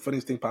chance to do the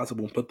funniest thing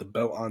possible and put the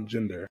belt on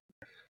Jinder,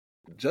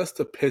 just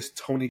to piss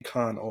Tony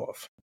Khan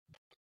off.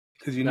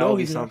 Because you know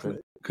he's not gonna.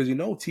 Because you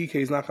know TK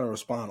is not going to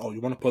respond. Oh,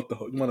 you want to put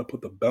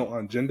the belt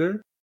on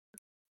Jinder?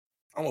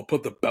 I'm gonna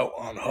put the belt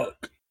on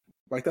Hook.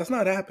 Like that's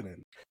not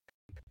happening.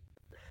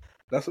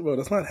 That's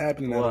not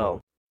happening at all.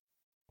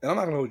 And I'm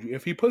not gonna hold you.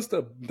 If he puts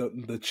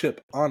the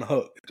chip on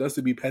Hook just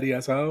to be petty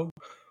as hell,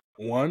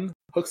 one,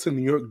 Hook's a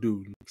New York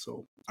dude,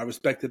 so I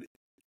respect it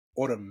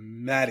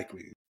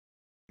automatically.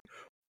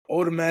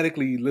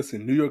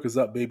 Listen, New York is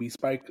up, baby.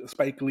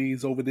 Spike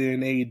Lee's over there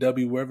in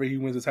AEW, wherever he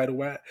wins the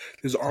title at.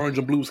 There's orange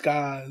and blue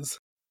skies.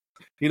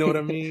 You know what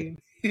I mean?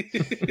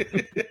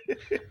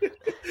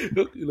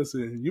 Hook,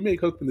 listen, you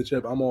make Hook from the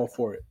chip, I'm all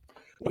for it.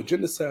 But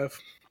Jinder Seth,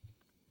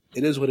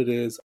 it is what it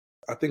is.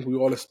 I think we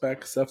all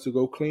expect Seth to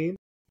go clean.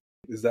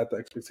 Is that the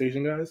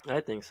expectation, guys?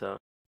 I think so.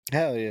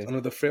 Hell yeah.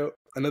 Another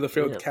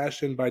failed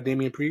cash in by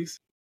Damian Priest.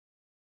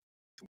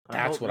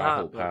 That's what I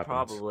hope happens.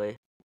 Probably.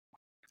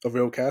 A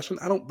real cash in?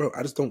 I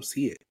just don't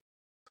see it.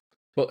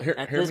 Well,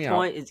 at this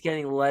point, it's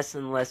getting less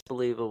and less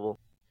believable.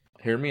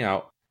 Hear me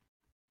out.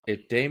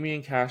 If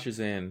Damien cashes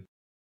in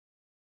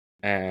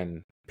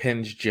and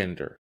pins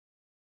Jinder,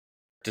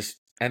 just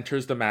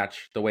enters the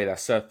match the way that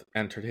Seth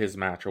entered his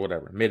match or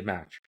whatever,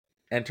 mid-match,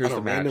 enters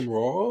the match, random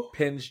Raw?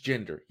 Pins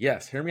Jinder.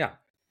 Yes, hear me out.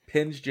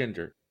 Pins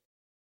Jinder.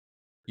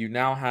 You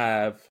now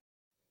have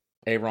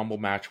a Rumble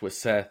match with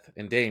Seth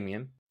and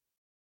Damien,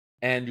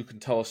 and you can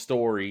tell a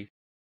story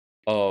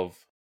of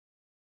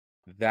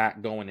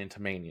that going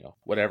into Mania,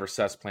 whatever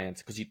Seth's plans,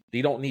 because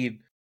you don't need.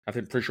 I'm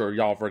pretty sure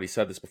y'all have already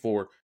said this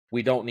before.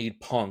 We don't need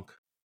Punk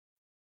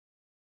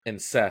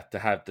and Seth to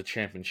have the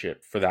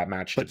championship for that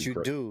match. But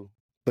you do.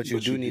 But you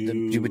do need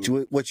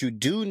the. What you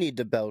do need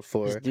the belt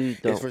for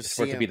is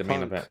for it to be the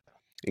main event.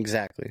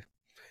 Exactly.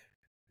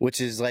 Which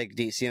is like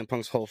the CM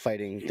Punk's whole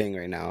fighting thing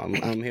right now.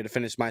 I'm here to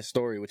finish my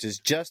story, which is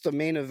just a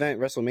main event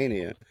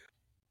WrestleMania.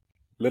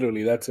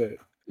 Literally, that's it.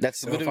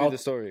 That's literally the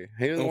story.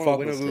 He doesn't want to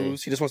win or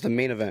lose. He just wants the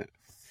main event.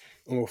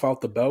 And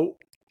without the belt,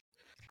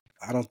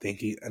 I don't think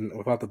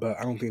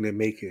they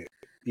make it.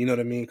 You know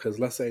what I mean? Because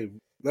let's say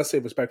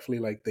respectfully,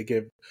 like they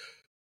give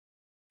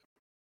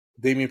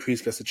Damian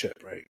Priest gets a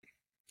chip, right?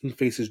 He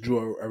faces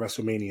Drew at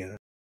WrestleMania.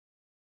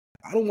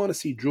 I don't want to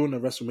see Drew in the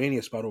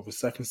WrestleMania spot over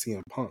Seth and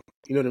CM Punk.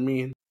 You know what I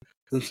mean?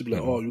 Them to be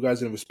like, oh, you guys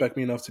didn't respect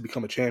me enough to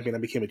become a champion. I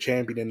became a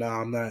champion, and now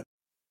I'm not.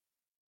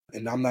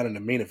 And I'm not in the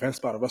main event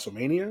spot of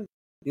WrestleMania.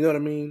 You know what I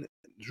mean?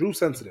 Drew's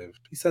sensitive.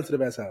 He's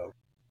sensitive as hell.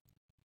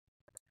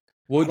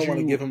 I don't want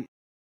to give him.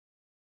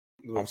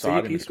 I'm sorry,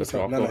 I didn't mean to cut you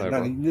off. Go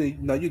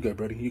ahead, no, you good,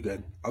 buddy. You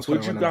good.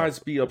 Would you guys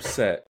be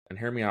upset? And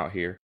hear me out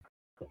here.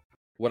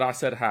 What I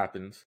said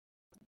happens.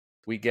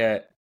 We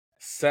get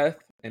Seth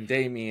and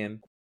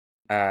Damien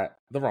at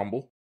the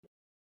Rumble.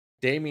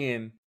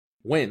 Damien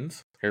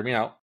wins. Hear me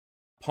out.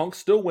 Punk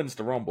still wins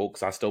the Rumble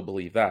because I still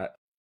believe that.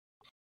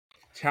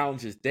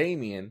 Challenges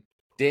Damien.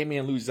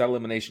 Damien loses that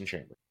Elimination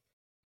Chamber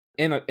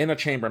in a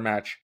chamber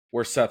match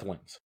where Seth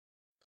wins.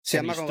 See,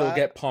 and you still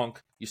get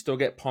Punk. You still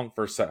get Punk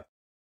versus Seth.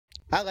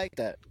 I like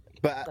that,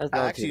 but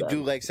I actually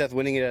do like Seth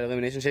winning it at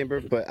Elimination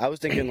Chamber. But I was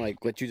thinking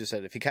like what you just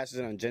said. If he catches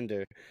it on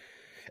Jinder,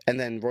 and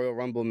then Royal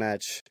Rumble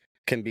match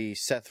can be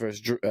Seth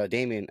versus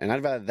Damien, and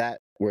I'd rather that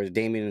where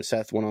Damien and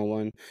Seth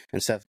 1-on-1,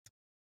 and Seth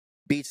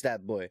beats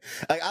that boy.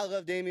 Like, I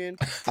love Damien.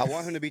 I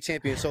want him to be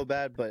champion so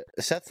bad, but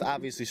Seth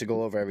obviously should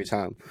go over every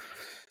time.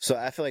 So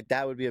I feel like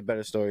that would be a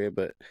better story.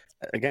 But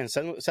again,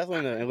 Seth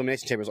winning the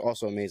Elimination Chamber is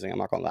also amazing. I'm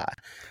not gonna lie.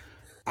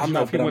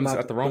 If he wins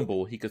at the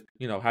Rumble, he could,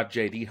 have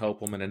JD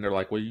help him, and then they're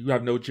like, "Well, you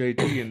have no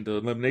JD in the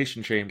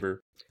Elimination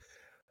Chamber."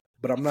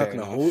 But I'm not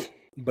gonna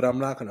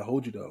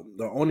hold you though.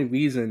 The only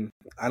reason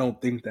I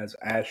don't think that's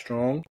as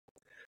strong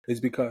is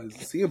because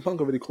CM Punk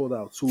already called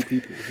out two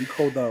people. He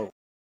called out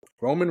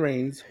Roman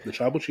Reigns, the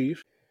Tribal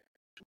Chief,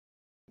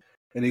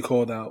 and he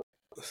called out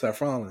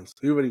Seth Rollins.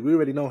 We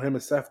already know him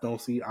and Seth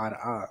don't see eye to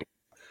eye.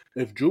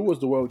 If Drew was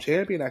the world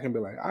champion, I can be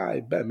like,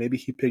 I bet maybe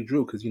he picked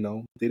Drew because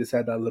they just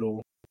had that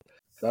little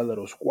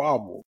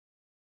squabble.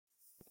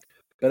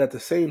 But at the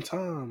same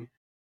time,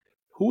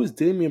 who is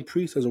Damian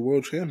Priest as a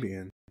world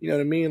champion? You know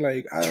what I mean?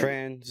 Like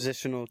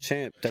transitional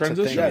champ. That's a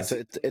thing. Yes.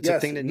 It's a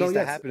thing that needs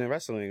to happen in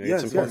wrestling.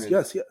 Yes.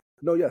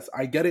 No, yes.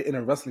 I get it in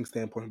a wrestling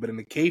standpoint, but in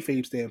a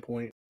kayfabe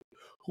standpoint,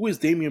 who is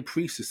Damian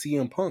Priest to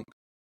CM Punk?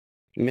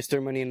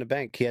 Mr. Money in the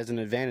Bank. He has an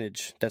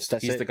advantage. He's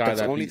it. The guy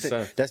that beats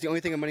Seth. That's the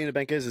only thing Money in the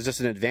Bank is just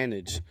an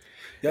advantage.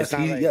 Yes,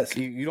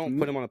 you don't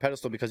put him on a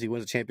pedestal because he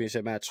wins a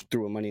championship match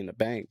through a Money in the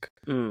Bank.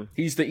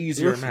 He's the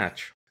easier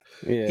match.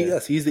 Yeah.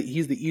 He's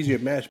the easier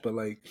match, but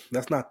like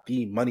that's not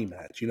the money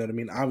match. You know what I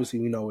mean? Obviously,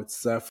 we know it's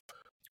Seth,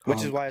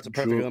 which is why it's a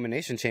perfect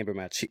elimination chamber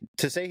match.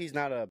 To say he's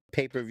not a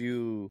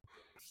pay-per-view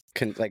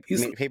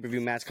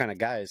pay-per-view match kind of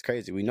guy is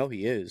crazy. We know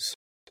he is.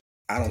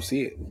 I don't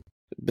see it,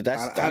 but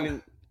that's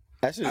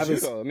that's just true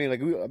though.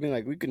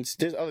 We can.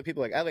 There's other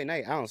people like LA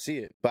Knight. I don't see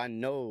it, but I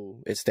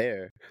know it's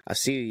there. I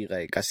see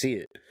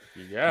it.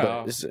 Yeah.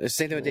 But it's the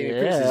same thing with Damian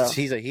Priest.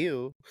 He's a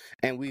heel,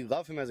 and we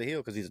love him as a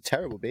heel because he's a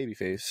terrible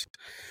babyface.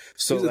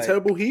 So he's a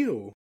terrible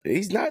heel.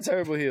 He's not a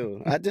terrible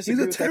heel. I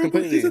disagree with that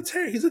completely.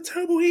 He's a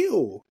terrible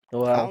heel.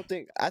 Wow.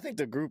 I think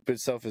the group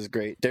itself is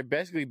great. They're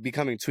basically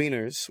becoming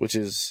tweeners, which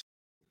is.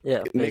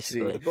 Yeah,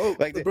 basically. Bro,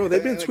 they've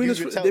been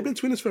tweeners. They've been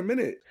tweeners for a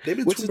minute.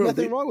 Which is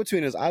nothing wrong with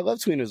tweeners. I love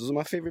tweeners. Those are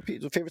my favorite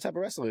type of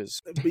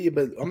wrestlers.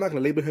 But I'm not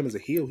gonna label him as a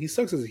heel. He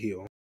sucks as a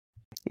heel.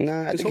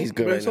 Nah, I think he's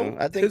good right now.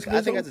 I think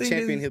as a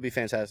champion he'll be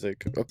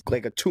fantastic.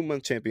 Like a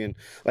 2-month champion.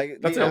 Like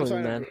that's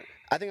man.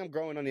 I think I'm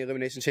growing on the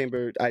Elimination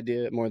Chamber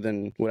idea more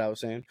than what I was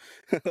saying.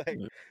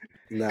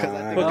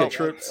 Nah, get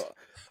trips.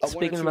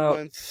 Speaking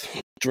about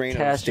drain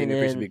cashing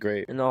in would be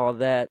great. and all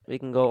that, we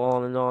can go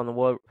on and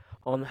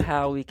on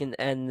how we can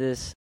end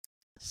this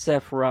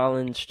Seth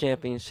Rollins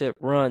championship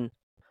run,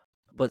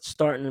 but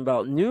starting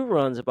about new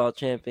runs about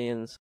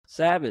champions.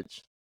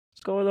 Savage,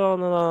 what's going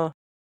on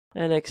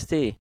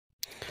NXT?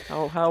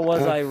 How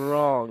was I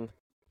wrong?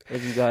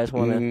 If you guys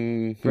want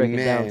to break it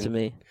down to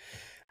me,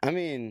 I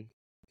mean,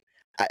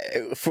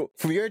 for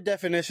your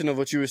definition of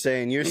what you were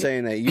saying, you're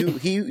saying that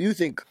you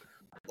think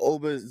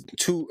Oba's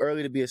too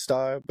early to be a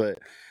star, but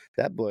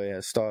that boy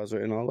has stars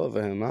written all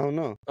over him. I don't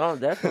know. Oh,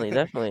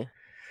 definitely.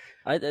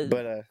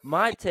 But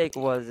my take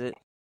was it.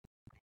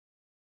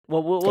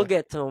 Well, we'll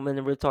get to him and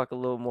then we'll talk a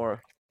little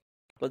more.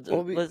 But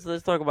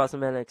let's talk about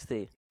some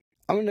NXT.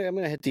 I'm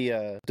gonna hit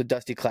the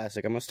Dusty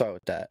Classic. I'm gonna start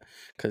with that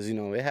because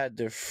it had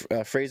the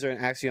Frazer and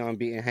Axiom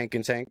beating Hank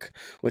and Tank,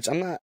 which I'm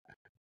not.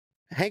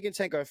 Hank and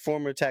Tank are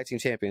former tag team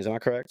champions. Am I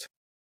correct?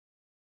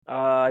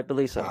 I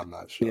believe so. I'm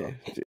not sure. Yeah.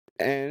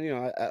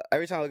 And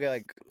every time I look at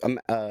like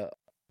a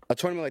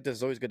tournament like this,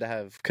 it's always good to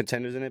have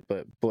contenders in it.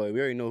 But boy, we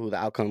already know who the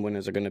outcome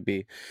winners are going to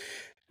be.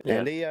 Yeah.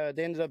 And they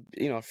ended up,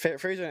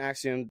 Frazer and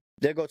Axiom,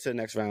 they'll go to the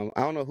next round.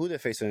 I don't know who they're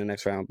facing in the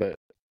next round, but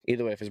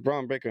either way, if it's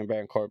Braun Breaker and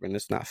Baron Corbin,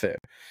 it's not fair.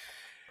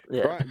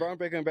 Yeah. Braun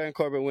Breaker and Baron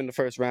Corbin win the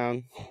first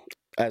round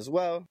as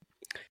well.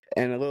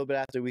 And a little bit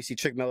after, we see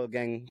Trick Mellow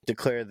Gang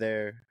declare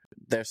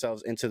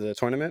themselves into the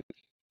tournament.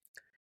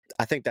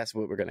 I think that's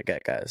what we're going to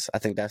get, guys. I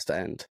think that's the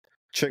end.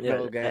 Trick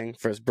Mellow Gang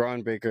versus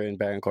Braun Breaker and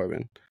Baron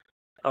Corbin.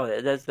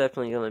 Oh, that's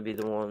definitely going to be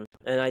the one.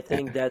 And I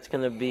think that's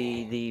going to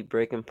be the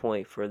breaking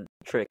point for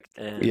Trick.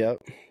 And yep.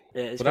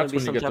 Yeah, it's But going that's to be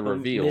when you some get the type of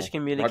reveal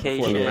miscommunication. right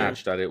before the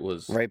match that it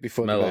was right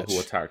before Melo the match who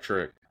attacked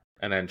Trick.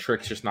 And then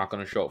Trick's just not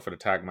going to show up for the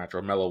tag match,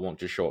 or Melo won't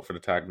just show up for the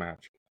tag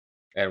match.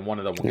 And one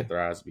of them will get their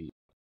ass beat.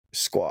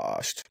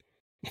 Squashed.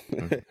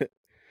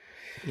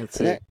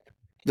 That's it.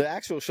 The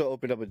actual show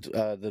opened up with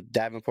the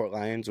Davenport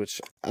Lyons,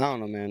 which I don't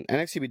know, man.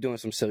 NXT be doing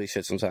some silly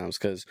shit sometimes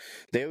because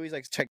they always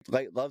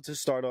love to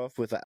start off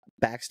with a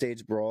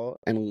backstage brawl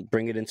and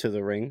bring it into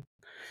the ring,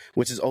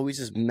 which is always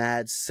just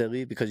mad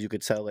silly because you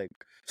could tell like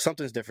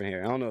something's different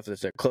here. I don't know if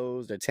it's their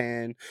clothes, their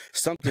tan,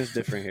 something's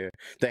different here.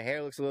 Their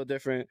hair looks a little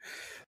different,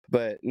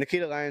 but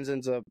Nikita Lyons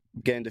ends up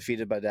getting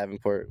defeated by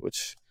Davenport,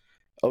 which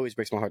always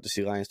breaks my heart to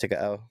see Lyons take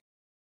a L.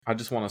 I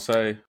just want to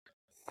say,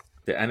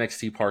 the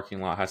NXT parking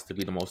lot has to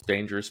be the most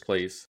dangerous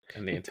place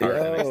in the entire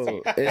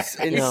NXT. It's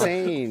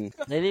insane.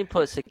 They need to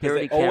put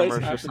security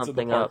cameras or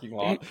something up.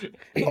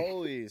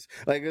 Always.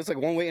 Like, it's like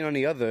one waiting on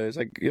the other. It's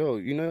like,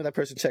 yo, that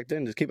person checked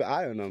in. Just keep an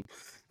eye on them.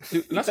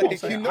 Dude, that's what I'm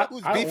saying. I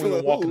don't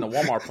even walk in the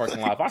Walmart parking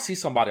lot. If I see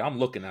somebody, I'm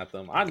looking at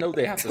them. I know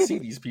they have to see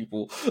these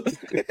people.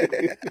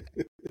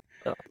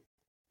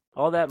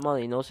 All that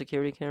money, no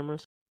security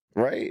cameras?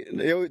 Right?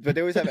 But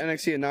they always have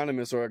NXT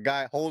Anonymous or a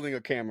guy holding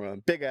a camera, a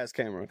big-ass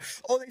camera.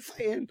 Oh, they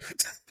fighting.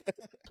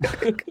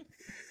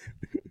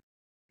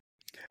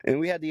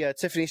 And we had the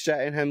Tiffany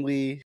Stratton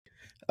Hemley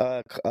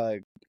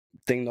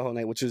thing the whole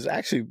night, which was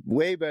actually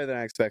way better than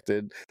I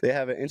expected. They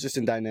have an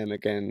interesting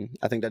dynamic, and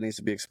I think that needs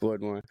to be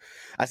explored more.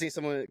 I seen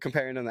someone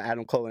comparing them to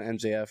Adam Cole and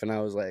MJF, and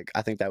I was like,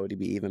 I think that would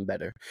be even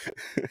better.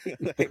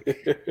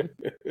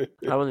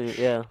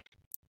 Yeah.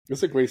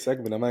 It's a great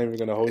segment. I'm not even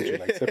gonna hold you.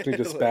 Like Tiffany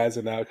just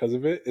spazzing out because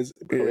of it.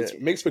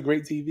 It makes for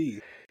great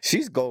TV.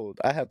 She's gold.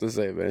 I have to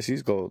say, man,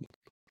 she's gold.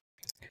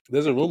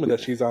 There's a rumor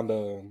that she's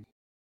gonna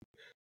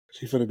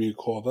be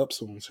called up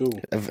soon too.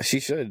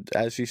 She should,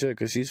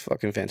 because she's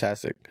fucking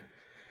fantastic.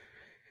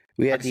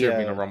 We had being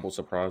a Rumble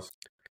surprise.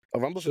 A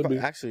Rumble surprise.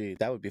 Actually,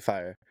 that would be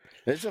fire.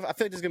 I feel like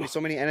there's gonna be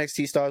so many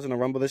NXT stars in the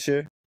Rumble this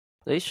year.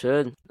 They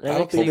should.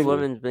 NXT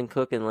women's been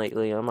cooking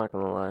lately. I'm not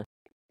gonna lie.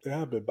 They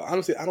have been, but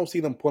honestly, I don't see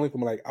them pulling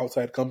from like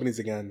outside companies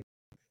again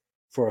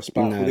for a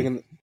spot.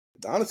 No.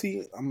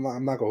 Honestly, I'm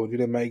not gonna hold you.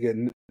 They might get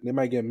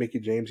Mickie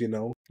James.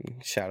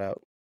 Shout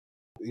out.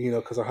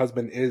 Because her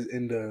husband is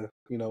in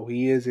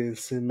he is in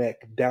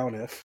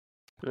Smackdown.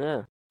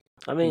 Yeah,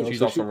 I mean,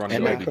 she's also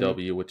running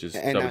AEW, which is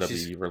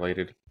WWE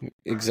related.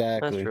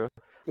 Exactly. That's true.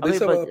 If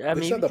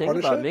you think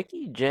about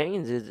Mickie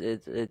James,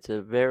 it's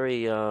a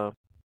very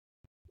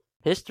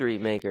history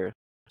maker.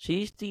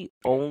 She's the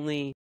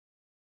only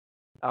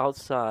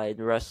outside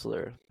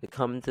wrestler to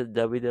come into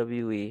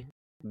WWE,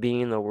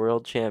 being a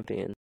world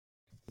champion,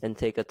 and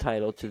take a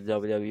title to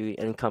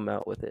WWE and come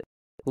out with it.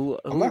 Who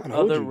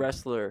other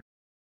wrestler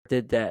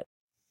did that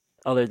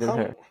other than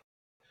her?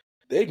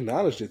 They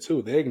acknowledged it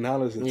too. They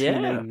acknowledged the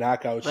TNA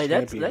knockout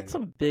champion. That's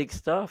some big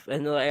stuff,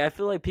 and I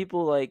feel like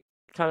people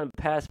kind of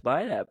pass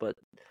by that, but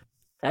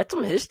that's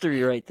some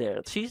history right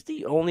there. She's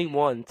the only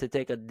one to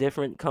take a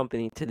different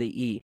company to the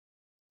E.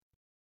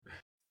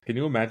 Can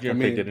you imagine if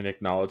they didn't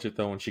acknowledge it,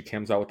 though, when she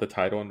comes out with the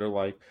title and they're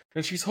like,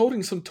 and she's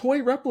holding some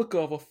toy replica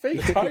of a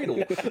fake title?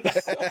 Man,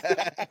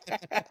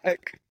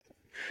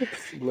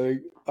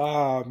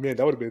 that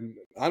would have been,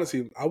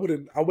 honestly, I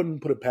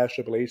wouldn't put it past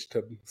Triple H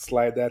to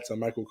slide that to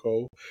Michael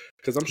Cole,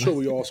 because I'm sure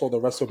we all saw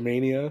the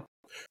WrestleMania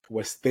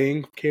where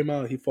Sting came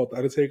out and he fought the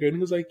Undertaker, and he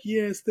was like,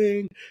 yeah,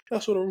 Sting,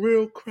 that's what a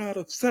real crowd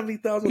of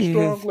 70,000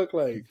 strong look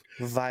like.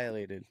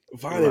 Violated.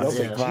 I was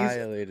like,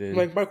 violated. I'm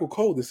like, Michael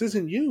Cole, this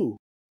isn't you.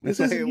 This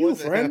isn't you,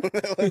 friend.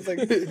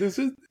 This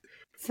is,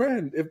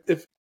 friend.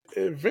 If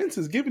Vince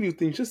is giving you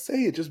things, just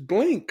say it. Just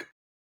blink.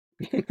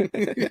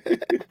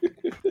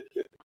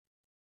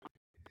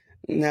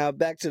 Now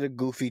back to the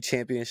goofy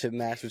championship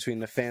match between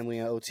the family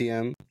and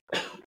OTM.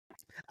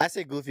 I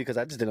say goofy because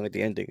I just didn't like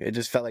the ending. It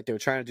just felt like they were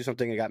trying to do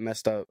something and got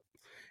messed up,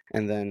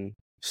 and then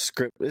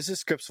this is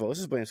Scripps' fault. This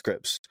is blame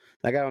Scripps.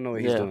 Like, I don't know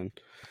what he's doing.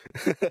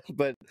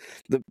 But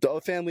the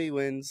family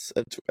wins,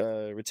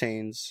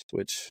 retains,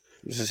 which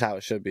this is how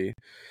it should be.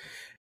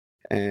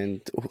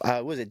 And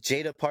was it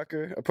Jada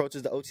Parker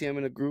approaches the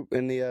OTM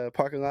in the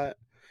parking lot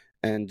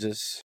and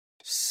just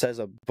says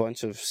a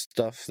bunch of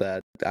stuff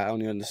that I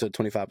only understood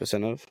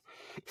 25% of.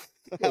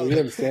 Yo, you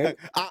understand?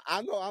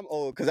 I know I'm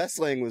old because that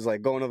slang was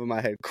like going over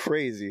my head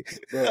crazy.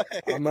 Bro,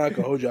 I'm not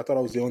gonna hold you. I thought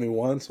I was the only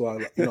one, so I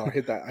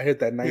hit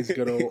that nice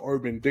good old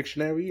Urban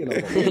Dictionary, and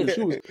I was like,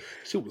 man,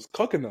 she was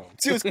cooking them.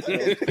 She was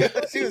cooking.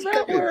 She was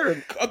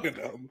cooking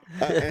them.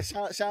 And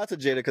shout out to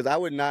Jada because I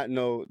would not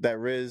know that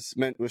Riz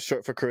was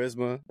short for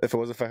charisma if it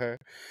wasn't for her.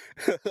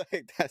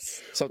 Like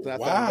that's something I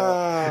found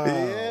out.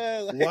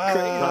 Yeah, like,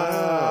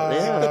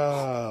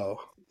 wow.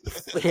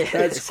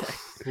 That's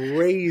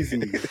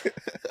crazy.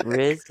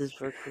 Riz is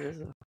for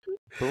charisma.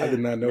 I did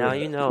not know. Now that.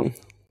 you know.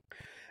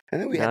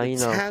 And then we now had you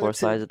know, four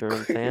sides of the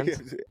ring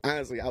fans.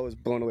 Honestly, I was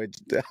blown away.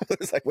 I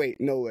was like, wait,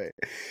 no way.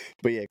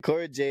 But yeah,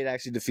 Cora Jade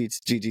actually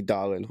defeats Gigi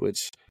DolinDragon,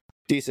 which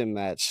decent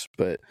match.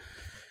 But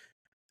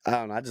I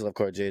don't know. I just love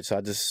Cora Jade, so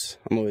I'm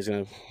always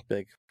gonna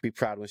be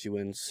proud when she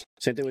wins.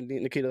 Same thing with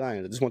Nikita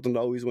Lyons. I just want them to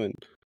always win.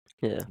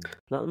 Yeah,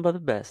 nothing but the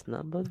best.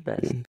 Nothing but the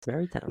best.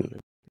 Very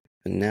talented.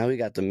 And now we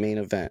got the main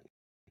event: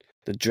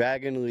 the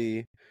Dragon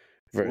Lee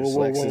versus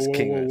Lexis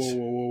King match.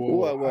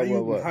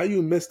 Whoa. How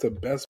you missed the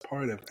best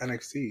part of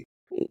NXT?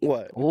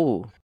 What?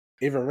 Ooh.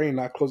 Ava Rain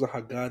not closing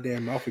her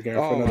goddamn mouth again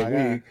for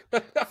another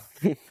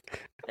week.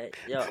 Hey,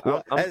 yo,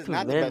 Well, I'm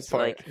convinced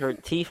like her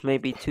teeth may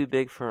be too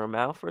big for her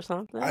mouth or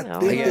something. I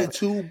think they're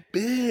too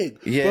big.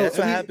 Yeah, bro, that's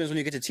what happens when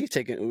you get your teeth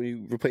taken, when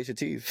you replace your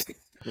teeth.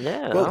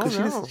 Yeah, Bro, I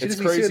don't know.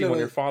 It's crazy when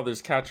your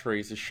father's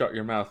catchphrase is "shut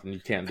your mouth" and you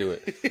can't do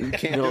it. You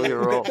can't No, do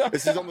you're it. wrong.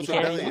 This is almost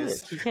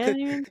rebellious. You can't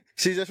even.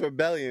 She's just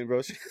rebellion,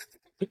 bro.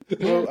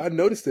 Bro, I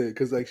noticed it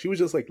because like she was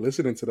just like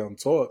listening to them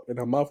talk, and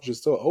her mouth was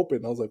just still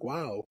open. I was like,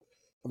 wow.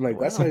 I'm like,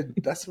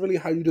 that's really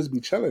how you just be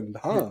chilling,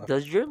 huh?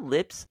 Does your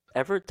lips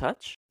ever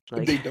touch?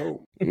 Like, They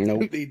don't.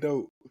 Nope. They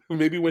don't.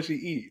 Maybe when she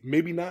eat.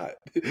 Maybe not.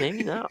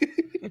 Maybe not.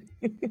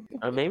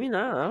 Or maybe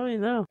not. I don't even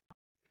know.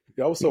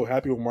 Yeah, I was so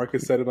happy when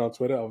Markus said it on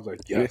Twitter. I was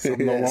like, yes,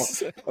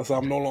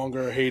 I'm no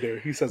longer a hater.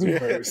 He says it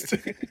first.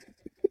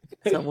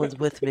 Someone's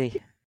with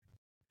me.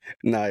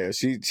 Nah, yeah,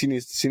 she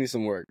needs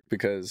some work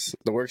because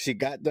the work she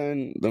got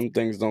done, them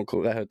things don't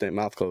close. Let her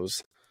mouth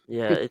close.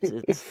 Yeah,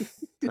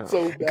 it's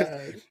so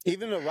bad.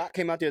 Even The Rock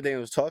came out the other day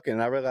and was talking,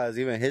 and I realized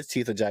even his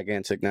teeth are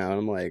gigantic now. And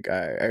I'm like, all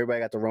right,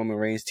 everybody got the Roman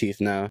Reigns teeth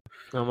now.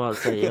 I'm about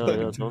to say,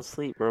 yo, don't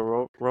sleep,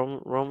 bro.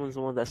 Roman's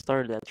the one that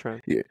started that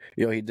trend. Yeah,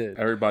 yo, he did.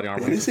 Everybody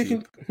on At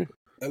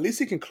least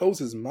he can close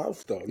his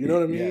mouth though. You know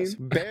what I mean? Yes,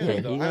 barely.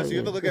 Yeah, though. Honestly,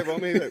 you ever look at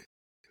Roman?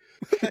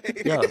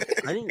 Like, Yo,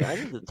 I need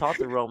to talk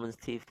to Roman's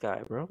teeth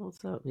guy, bro.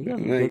 What's up? He got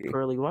some big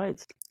pearly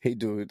whites. He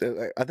do.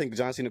 I think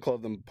John Cena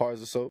called them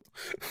bars of soap.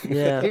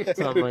 Yeah,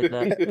 something like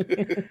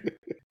that.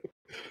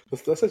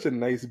 That's such a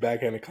nice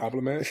backhanded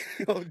compliment.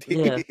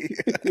 Yeah.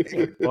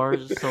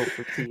 Bars of soap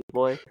for teeth,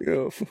 boy.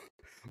 Yo,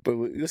 but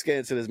let's get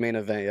into this main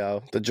event,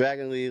 y'all. The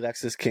Dragon Lee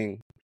Lexis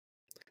King.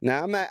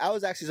 Now I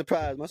was actually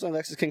surprised. My son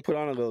Lexis King put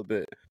on a little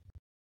bit.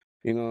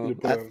 You know, he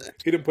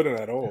didn't put in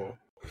at all.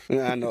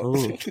 I know.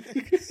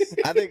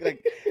 I think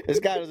like this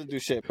guy doesn't do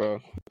shit, bro.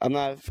 And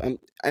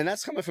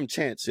that's coming from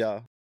Chance,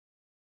 y'all.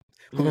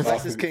 Who's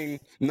Lexis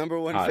King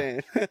 #1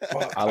 fan?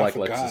 I like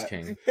Lexis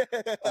King.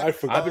 I've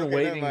been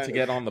waiting to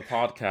get on the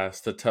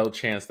podcast to tell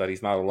Chance that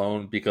he's not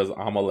alone because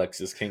I'm a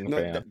Lexis King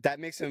fan.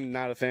 That makes him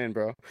not a fan,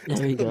 bro.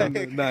 There you go.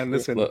 Nah,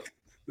 listen. If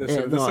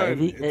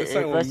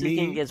Lexis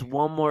King gets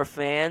one more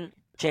fan,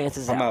 Chance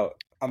is out.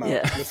 I'm out.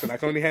 Yeah. Listen, I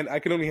can only hand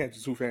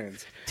you 2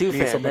 fans. 2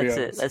 fans. That's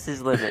it. That's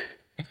his limit.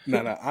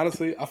 No.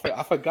 Honestly,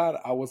 I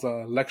forgot I was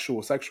a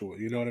lectual sexual.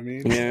 You know what I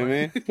mean? You know what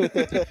I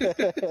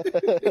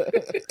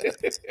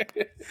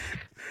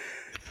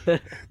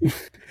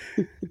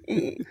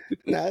mean?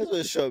 Nah, this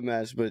was a short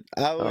match, but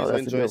I always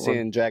enjoy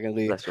seeing Dragon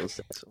Lee.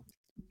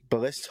 But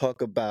let's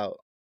talk about.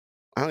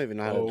 I don't even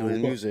know how to do the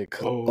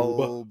music.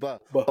 Oba.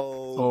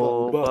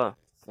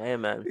 Hey,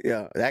 man.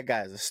 Yeah, that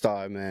guy's a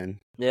star,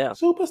 man. Yeah.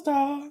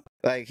 Superstar.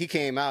 Like, he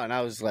came out and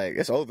I was like,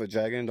 it's over,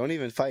 Dragon. Don't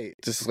even fight.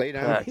 Just lay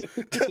down.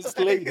 Just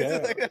lay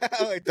down.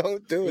 Like,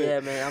 don't do it.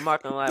 Yeah, man. I'm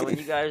not going to lie. When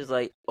you guys,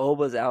 like,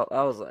 Oba's out,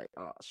 I was like,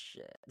 oh,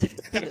 shit.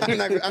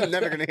 I'm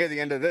never going to hear the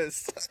end of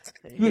this.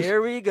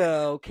 Here we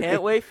go.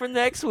 Can't wait for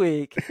next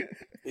week.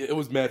 It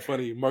was mad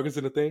funny. Markus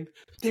in the thing.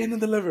 Stand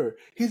and deliver.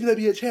 He's going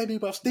to be a champion,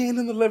 but stand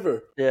and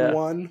deliver. Yeah.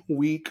 1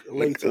 week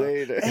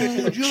later.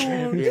 And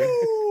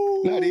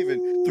you. Not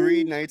even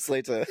 3 nights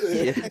later.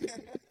 Yeah.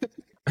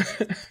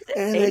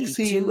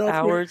 82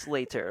 hours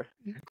later.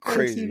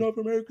 Crazy. North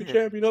American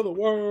champion of the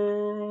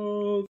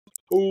world.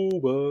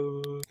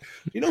 Oba.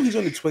 You know he's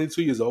only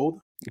 22 years old?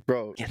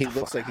 Bro, he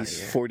looks like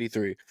he's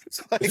 43.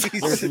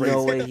 There's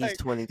no way he's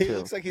 22. He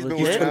looks like he's been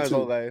working out his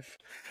whole life.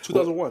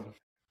 2001.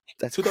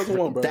 That's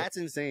 2001, bro. That's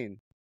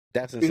insane.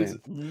 That's insane.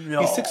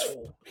 No.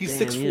 He's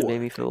 6'4". Made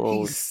me feel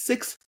old.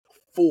 He's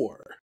 6'4".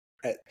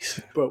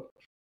 Bro,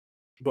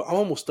 I'm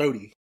almost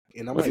 30.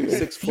 And I'm like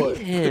 6 foot.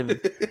 Him.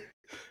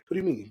 What do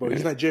you mean, bro?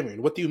 He's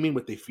Nigerian. What do you mean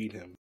what they feed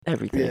him?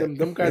 Everything.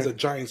 Them guys are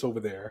giants over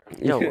there.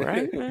 Yo,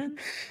 right, man?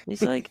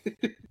 He's like,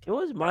 he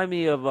always remind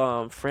me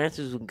of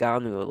Francis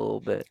Ngannou a little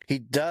bit. He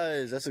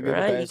does. That's a good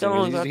right? He's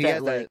always got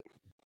that, like,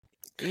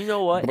 you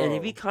know what? Bro, and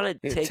if he kind of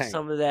takes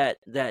some of that,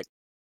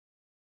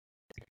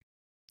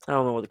 I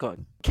don't know what to call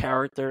it,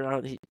 character.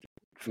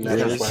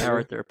 His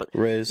character, but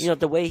Riz. you know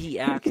the way he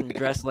acts and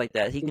dressed like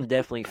that, he can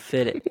definitely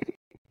fit it.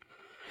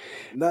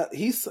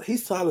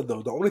 He's solid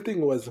though. The only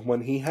thing was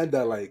when he had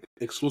that like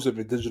exclusive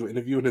and digital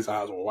interview and his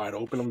eyes were wide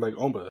open. I'm like,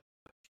 Omba,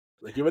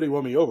 like you already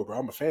won me over, bro.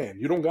 I'm a fan.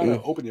 You don't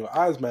gotta open your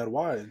eyes mad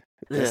wide.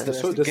 That's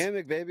the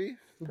gimmick, baby.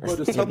 Bro,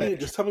 just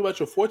tell me about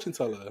your fortune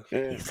teller.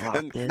 Yeah.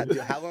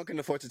 How long can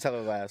the fortune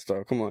teller last,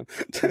 though? Come on.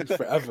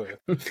 Forever.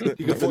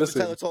 The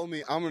fortune teller told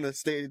me I'm gonna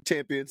stay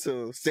champion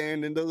till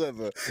stand and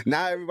deliver.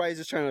 Now everybody's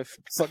just trying to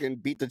fucking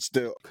beat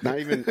the not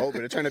even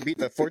open. They're trying to beat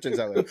the fortune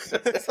teller.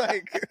 It's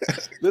like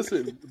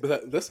listen.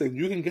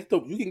 You can get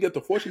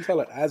the fortune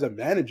teller as a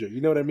manager.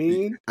 You know what I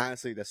mean?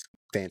 Honestly, that's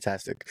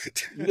fantastic.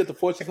 You get the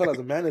fortune teller as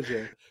a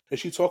manager, and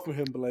she talk to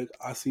him, but like,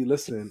 I see.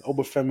 Listen,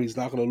 Obafemi's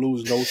not gonna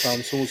lose no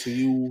time soon. So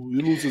you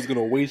lose is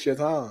gonna waste your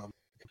time.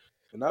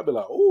 And I'd be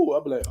like,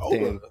 Oba.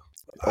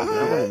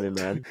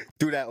 Man.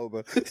 Do that,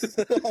 Oba.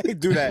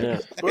 Do that. Yeah.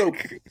 Bro.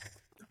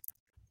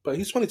 But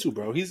he's 22,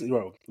 bro.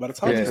 By the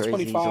time he's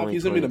 25,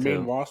 he's gonna be the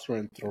main roster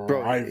and thriving.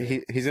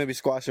 Bro, he's gonna be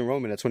squashing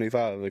Roman at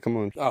 25. Like, come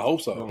on. I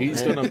hope so.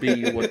 He's gonna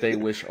be what they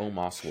wish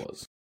Omos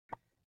was.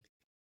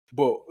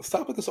 But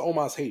stop with this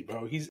Omos hate,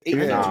 bro. He's 8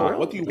 feet tall.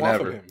 What do you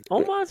want from him?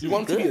 Omos, you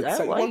want him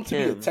to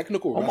be a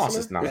technical wrestler? Omos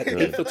is not at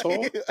good. 8 foot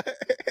tall?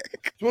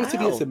 You want him to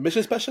be a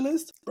submission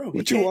specialist? Bro,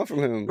 what you want from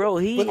him? Bro,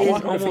 I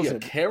want him to be a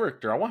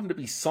character. I want him to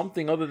be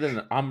something other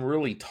than I'm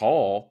really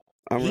tall.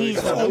 He's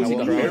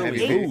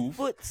 8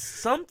 foot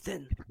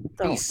something.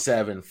 He's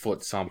 7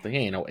 foot something. He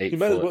ain't no 8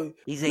 foot. Well,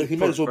 he's 8 he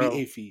might as well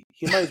be 8 feet.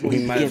 He might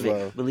as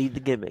well. Believe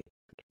the gimmick.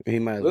 He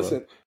might as well.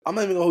 Listen, I'm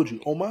not even gonna hold you.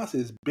 Omos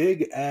is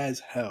big as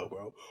hell,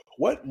 bro.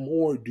 What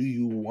more do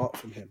you want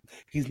from him?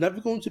 He's never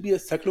going to be a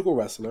technical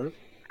wrestler.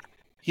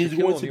 He's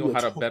going to know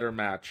how to better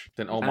match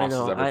than Omos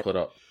has ever put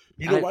up.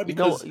 You know why?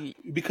 Because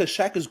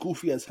Shaq is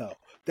goofy as hell.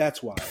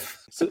 That's why.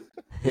 So,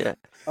 yeah.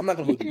 I'm not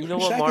gonna hold you. You know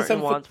what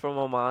Martin wants from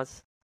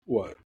Omos?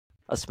 What?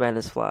 A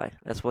Spanish fly.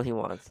 That's what he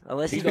wants.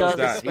 Unless he does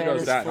a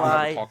Spanish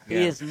fly, he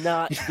is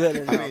not good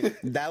enough. I mean,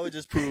 that would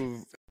just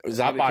prove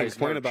ZombiieKing's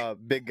point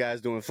about big guys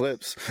doing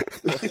flips.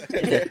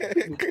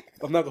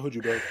 I'm not gonna hold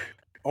you, bro.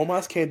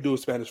 Omos can't do a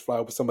Spanish fly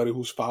with somebody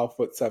who's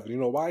 5'7". You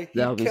know why?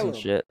 That would be some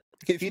shit.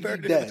 He'd be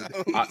dead.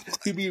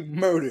 He'd be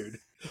murdered.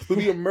 He'd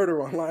be a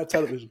murderer on live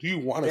television. Do you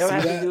want to see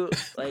that? To do,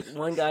 like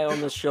one guy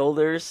on the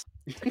shoulders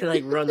can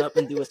like run up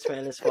and do a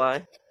Spanish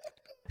fly.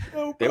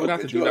 No, they would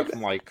have to do that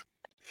from like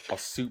a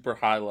super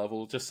high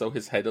level, just so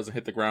his head doesn't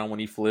hit the ground when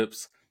he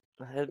flips.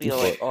 That'd be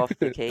like off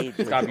the cage.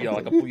 It's gotta be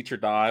like a bleacher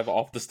dive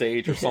off the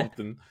stage or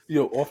something.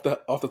 Yo, off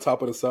the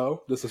top of the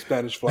cell, just a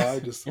Spanish fly,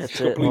 just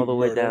that's it, all the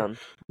way down.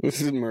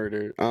 This is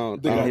murder.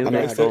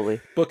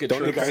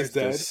 The guy's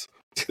dead.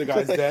 The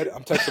guy's dead.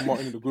 I'm texting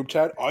Martin in the group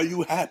chat. Are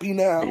you happy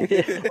now? Are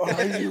you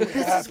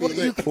happy?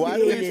 Why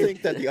do you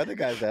think that the other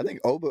guy's dead? I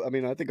think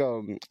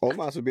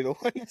Omos would be the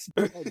one that's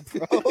dead,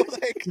 bro.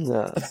 Like,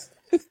 nah.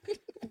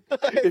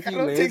 If he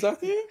lands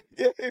out here?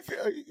 Yeah,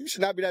 you should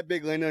not be that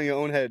big landing on your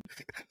own head.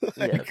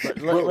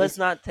 Let's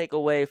not take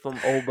away from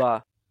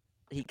Oba.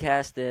 He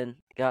cast in,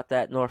 got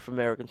that North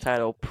American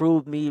title.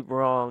 Proved me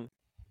wrong.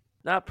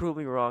 Not prove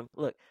me wrong.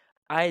 Look,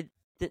 I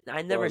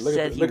never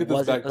said he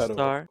wasn't a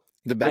star.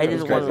 I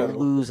didn't want to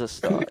lose a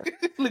star.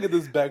 Look at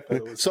this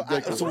backpedal.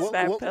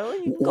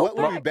 What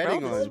were we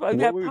betting on?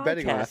 What were we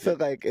betting on? I feel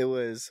like it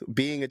was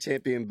being a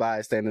champion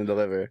by stand and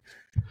deliver.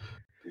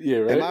 Yeah,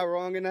 right. Am I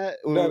wrong in that?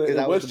 No,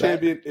 it was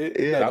champion.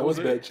 That was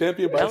bad.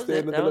 Champion by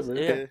stand and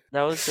deliver.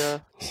 That was.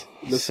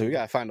 Listen, we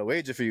gotta find a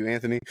wager for you,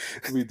 Anthony.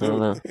 We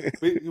do.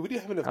 We didn't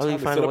have enough time to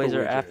find a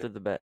wager after the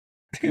bet.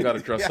 You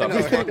gotta dress up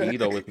as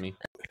Magneto with me.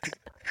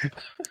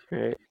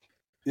 Right.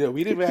 Yeah,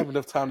 we didn't even have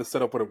enough time to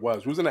set up what it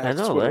was. We was gonna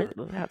ask Twitter.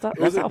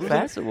 That's how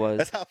fast it was.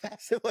 That's how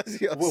fast it was.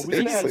 Yo, well, we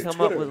didn't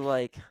come up with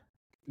like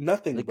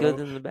nothing. The good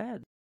and the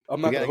bad. I'm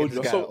not gonna hold you.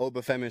 I saw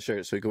Oba Femin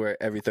shirt so we can wear it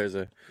every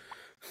Thursday.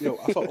 Yo,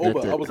 I saw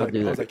Oba. I was like,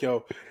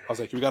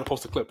 we gotta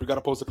post a clip.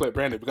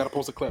 Brandon, we gotta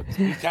post a clip.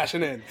 He's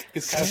cashing in.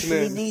 He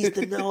needs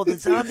to know. The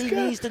zombie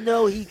needs to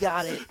know he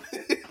got it.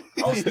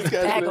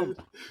 Tag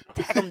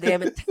him,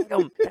 damn it.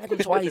 Tag him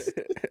twice.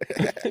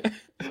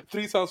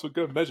 3 times for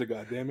good measure,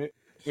 goddammit.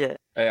 Yeah.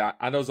 Hey,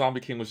 I know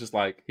ZombiieKing was just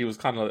like, he was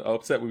kind of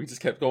upset when we just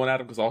kept going at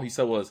him because all he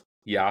said was,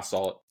 yeah, I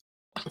saw it.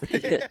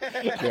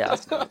 Yeah, I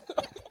saw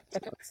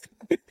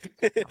it.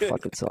 I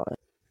fucking saw it.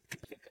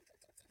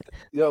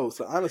 Yo,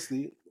 so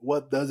honestly,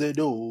 what does it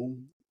do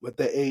with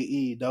the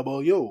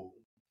AEW?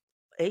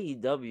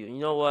 AEW, you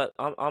know what?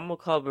 I'm gonna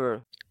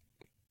cover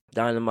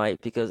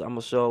Dynamite because I'm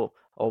gonna show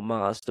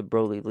homage to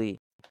Brody Lee.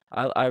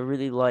 I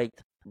really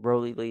liked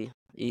Brody Lee.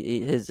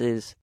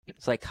 His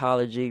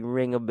psychology,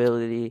 ring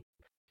ability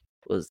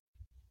was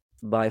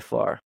by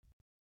far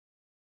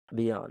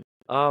beyond.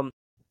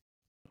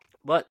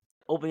 But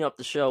opening up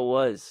the show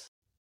was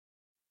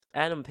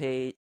Adam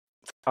Page.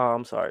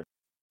 I'm sorry,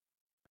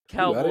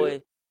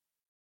 Cowboy,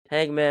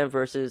 Hangman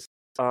versus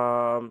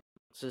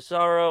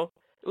Cesaro.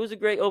 It was a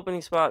great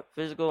opening spot.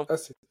 Physical.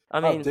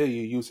 How dare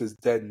you use his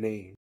dead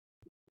name?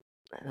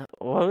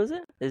 What was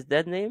it? His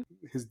dead name?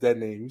 His dead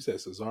name. You said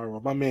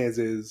Cesaro. My man's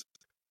is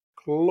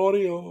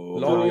Claudio.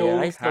 Oh, yeah,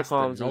 I still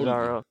call him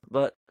Cesaro.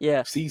 But,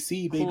 yeah.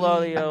 CC, baby.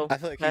 Claudio, I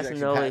feel like he's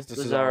actually past the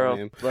Cesaro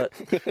name. But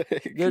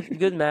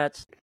good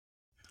match.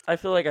 I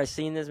feel like I've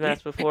seen this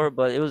match before,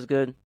 but it was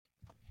good.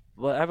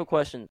 But I have a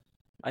question.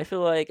 I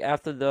feel like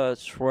after the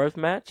Swerve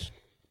match,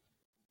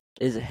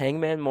 is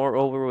Hangman more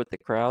over with the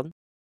crowd?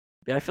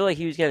 I feel like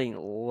he was getting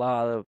a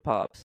lot of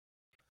pops.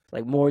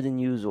 Like, more than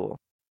usual.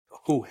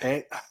 Who,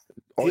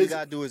 All you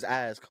gotta do is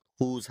ask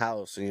whose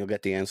house, and you'll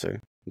get the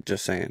answer.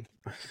 Just saying.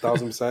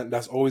 1,000%.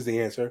 That's always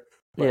the answer.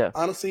 But yeah.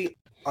 Honestly,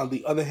 on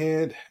the other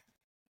hand,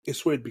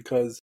 it's weird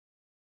because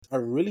I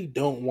really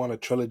don't want a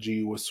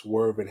trilogy with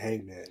Swerve and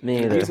Hangman. Me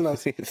and either. the reason I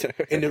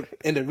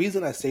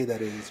say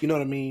that is, you know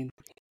what I mean?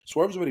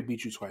 Swerve's already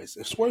beat you twice.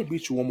 If Swerve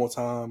beats you one more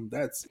time,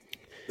 that's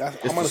I'm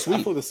gonna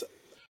sweep.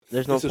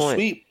 There's no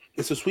point.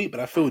 It's a sweep, but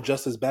I feel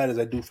just as bad as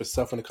I do for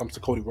stuff when it comes to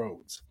Cody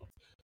Rhodes.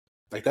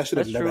 Like that should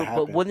have never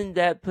happened. But wouldn't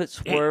that put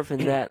Swerve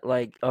in that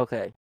like,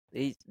 okay,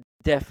 he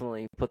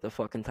definitely put the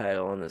fucking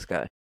title on this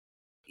guy.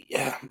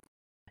 Yeah.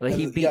 Like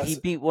he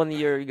beat one of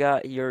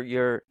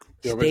your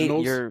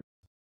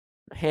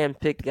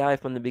hand-picked guy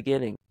from the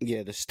beginning.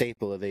 Yeah, the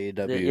staple of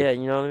AEW. Yeah,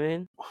 you know what I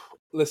mean?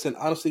 Listen,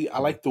 honestly, I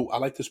like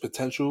this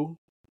potential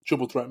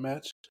triple threat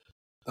match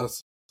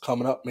that's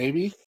coming up,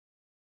 maybe.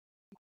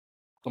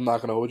 I'm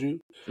not gonna hold you.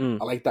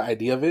 I like the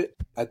idea of it.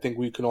 I think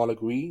we can all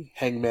agree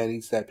Hangman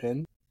eats that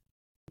pin.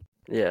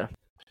 Yeah.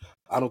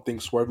 I don't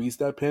think Swerve eats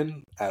that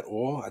pin at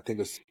all. I think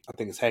it's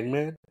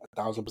Hangman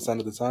 1,000%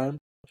 of the time.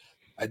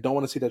 I don't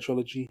want to see that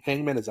trilogy.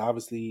 Hangman is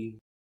obviously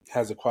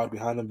has a crowd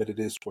behind him, but it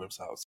is Swerve's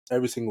house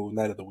every single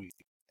night of the week.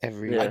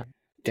 Every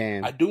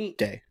damn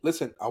day.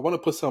 Listen, I want to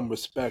put some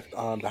respect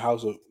on the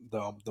house of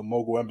the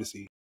Mogul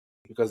Embassy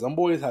because them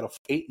boys had a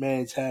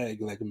 8-man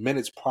tag like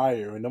minutes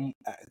prior, and them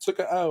took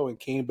an L and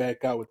came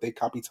back out with their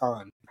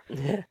Capitan.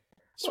 Yeah.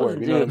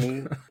 Swerve, you know what I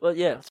mean? Well,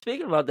 yeah.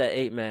 Speaking about that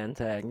 8-man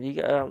tag,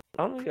 you got,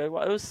 it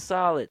was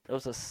solid. It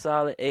was a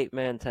solid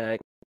 8-man tag.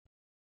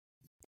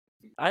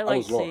 I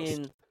like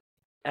seeing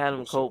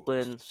Adam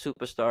Copeland,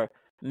 superstar,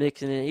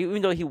 mixing it.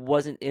 Even though he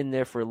wasn't in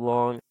there for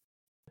long,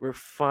 we're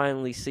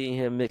finally seeing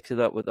him mix it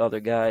up with other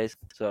guys.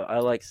 So I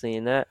like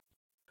seeing that.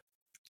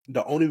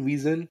 The only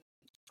reason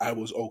I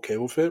was okay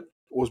with it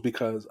was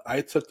because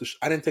I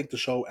didn't take the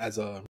show as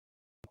a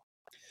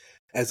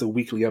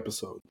weekly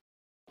episode,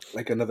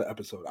 like another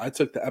episode. I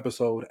took the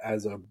episode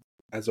as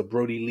a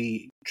Brody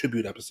Lee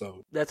tribute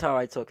episode. That's how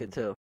I took it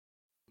too.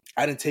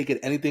 I didn't take it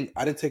anything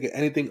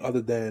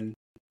other than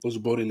it was a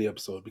Brody Lee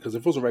episode, because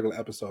if it was a regular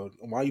episode,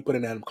 why are you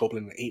putting Adam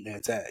Copeland in an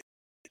 8-man tag?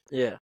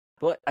 Yeah,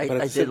 but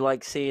I did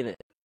like seeing it.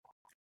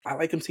 I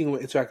like him seeing him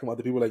interacting with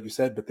other people, like you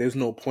said, but there's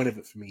no point of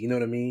it for me. You know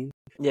what I mean?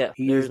 Yeah,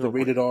 he is the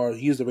rated R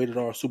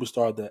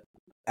superstar, the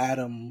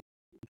Adam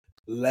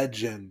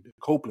legend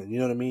Copeland. You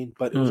know what I mean?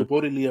 But it was a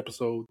Brody Lee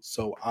episode,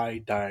 so I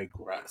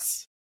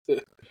digress.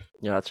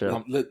 Gotcha.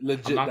 I'm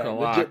not gonna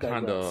lie,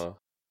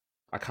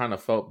 I kind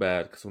of felt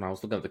bad because when I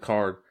was looking at the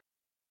card,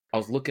 I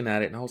was looking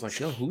at it and I was like,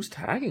 yo, who's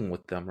tagging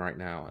with them right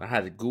now? And I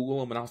had to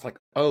Google him and I was like,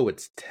 oh,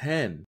 it's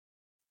 10.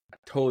 I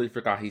totally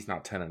forgot he's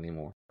not 10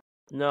 anymore.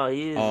 No,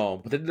 he is.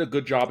 But they did a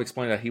good job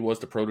explaining that he was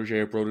the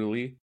protege of Brody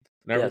Lee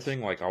and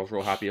everything. Yes. Like, I was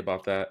real happy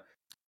about that.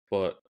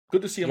 But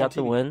good to see him on TV.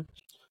 The win.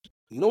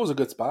 You know, it was a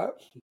good spot.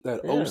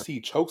 That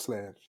OC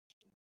chokeslam.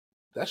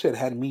 That shit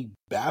had me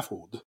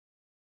baffled.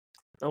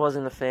 I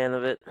wasn't a fan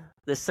of it. I'm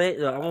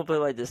gonna put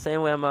it like the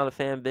same way I'm not a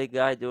fan of big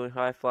guy doing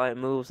high flying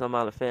moves. I'm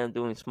not a fan of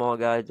doing small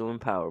guy doing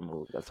power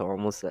moves. That's all I'm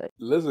gonna say.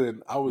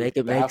 Listen, I was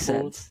make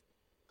sense.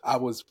 I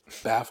was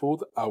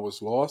baffled. I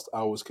was lost.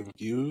 I was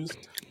confused.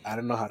 I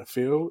didn't know how to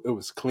feel. It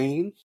was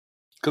clean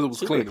because it was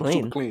clean. It was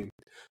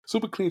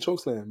super clean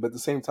chokeslam. But at the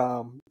same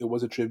time, it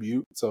was a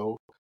tribute. So,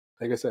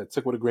 like I said,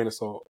 took with a grain of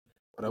salt.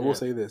 But I will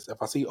say this: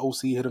 if I see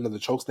OC hit another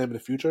chokeslam in the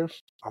future,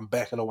 I'm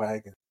back in the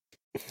wagon.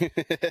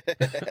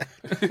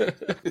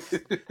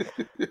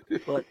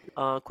 But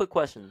quick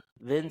question: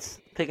 Vince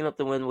picking up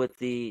the win with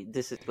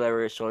this is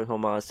hilarious, showing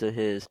homage to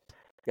his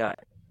guy.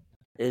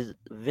 Is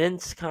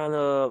Vince kind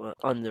of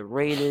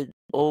underrated,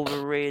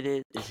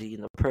 overrated? Is he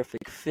in the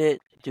perfect fit?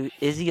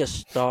 Is he a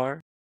star?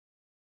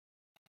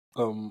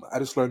 I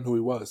just learned who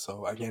he was,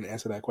 so I can't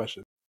answer that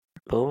question.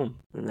 Boom,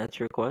 and that's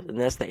your question, and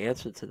that's the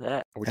answer to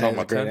that. Are we talking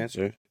about 10?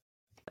 Answer.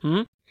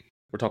 We're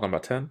talking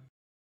about 10.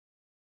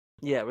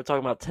 Yeah, we're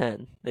talking about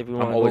 10. If you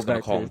want, I'm always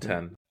gonna call him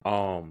 10.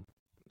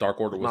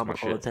 Dark Order was my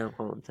shit. 10.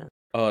 10.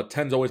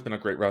 10's always been a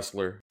great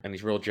wrestler, and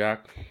he's real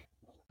jacked.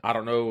 I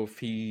don't know if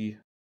he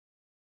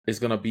is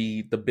gonna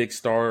be the big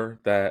star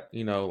that,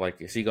 you know,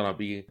 like, is he gonna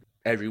be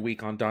every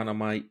week on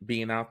Dynamite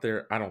being out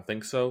there? I don't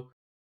think so.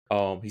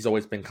 He's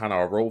always been kind of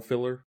a role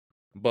filler,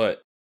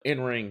 but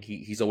in ring,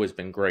 he's always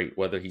been great,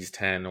 whether he's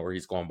 10 or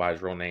he's going by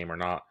his real name or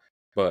not.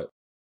 But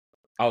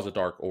I was a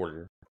Dark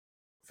Order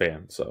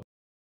fan, so.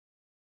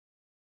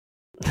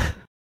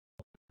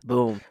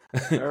 Boom.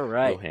 All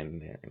right. Go hand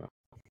in hand, you know.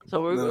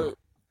 So we're going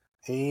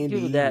to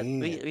do that.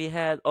 We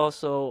had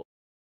also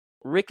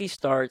Ricky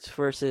Starks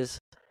versus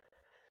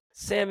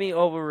Sammy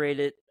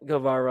Overrated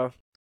Guevara.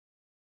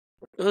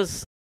 It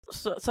was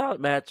a solid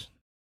match.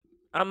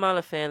 I'm not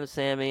a fan of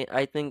Sammy.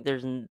 I think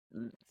there's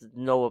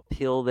no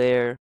appeal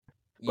there.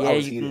 But Yeah,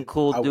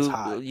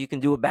 you can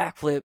do a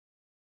backflip.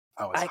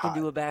 I can hot.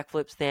 do a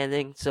backflip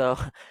standing. So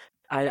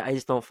I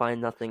just don't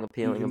find nothing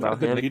appealing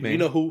about him. You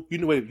know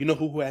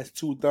who has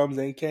 2 thumbs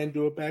and can't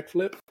do a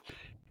backflip?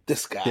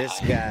 This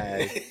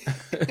guy.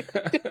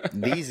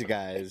 These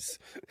guys.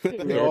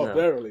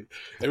 Verily.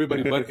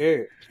 Everybody but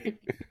Ed.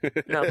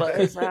 No, but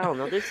I don't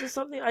know. This is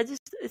something I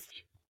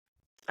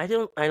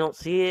don't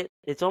see it.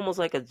 It's almost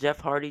like a Jeff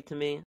Hardy to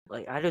me.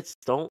 Like, I just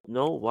don't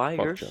know why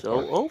you're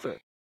so over.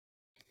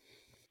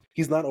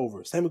 He's not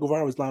over. Sammy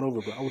Guevara is not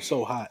over, bro. I was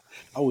so hot.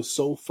 I was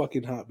so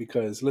fucking hot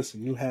because,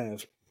 listen, you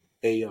have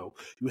you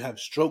have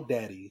Stroke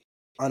Daddy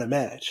on a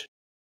match.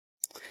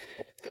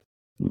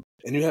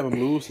 And you have him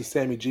lose to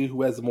Sammy G,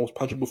 who has the most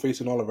punchable face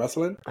in all of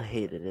wrestling. I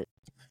hated it.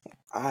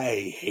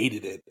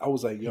 I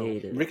was like, yo,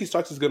 Ricky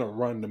Starks is going to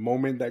run the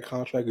moment that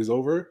contract is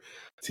over.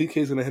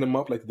 TK's going to hit him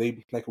up like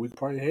a week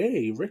prior.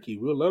 Hey, Ricky,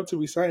 we'd love to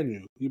resign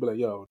you. He'd be like,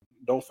 yo,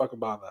 don't fucking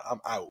bother.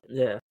 I'm out.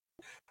 Yeah.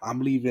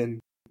 I'm leaving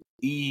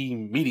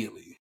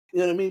immediately. You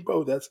know what I mean,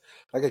 bro? That's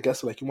like, I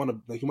guess, like you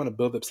want to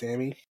build up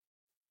Sammy,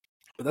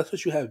 but that's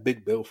what you have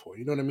Big Bill for.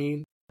 You know what I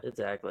mean?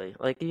 Exactly.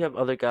 Like, you have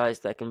other guys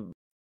that can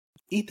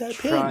eat that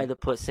try to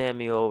put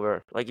Sammy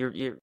over. Like, you're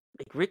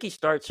like, Ricky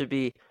Starks should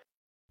be.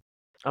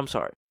 I'm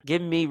sorry.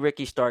 Give me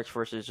Ricky Starks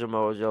versus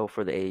Samoa Joe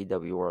for the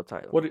AEW World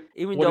Title.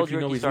 Even though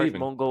Ricky Starks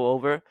won't go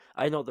over,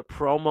 I know the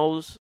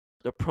promos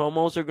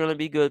are going to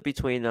be good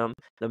between them.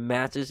 The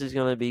matches is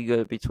going to be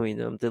good between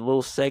them. The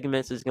little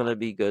segments is going to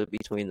be good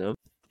between them.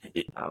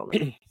 I don't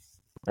know.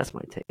 That's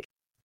my take.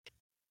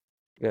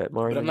 Good,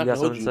 Mario, you got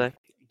something to say?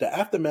 The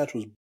aftermatch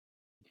was.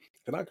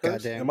 Can I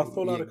curse? Am I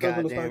still allowed to curse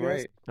on this podcast?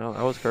 Right. No,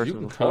 I was cursing You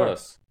can before.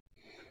 curse.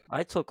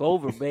 I took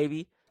over,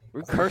 baby.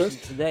 We're cursing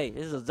today.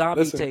 This is a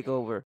zombie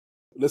takeover.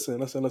 Listen.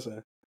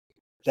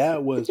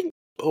 That was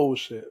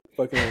bullshit.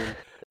 Fucking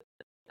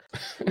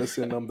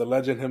listen, the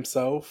legend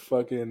himself,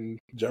 fucking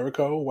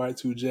Jericho,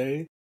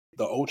 Y2J,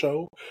 the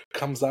Ocho,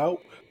 comes out.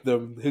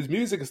 His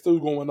music is still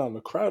going on. The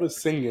crowd is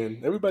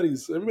singing.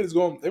 Everybody's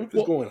going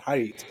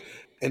hyped.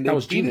 And that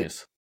was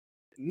genius.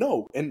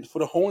 No, and for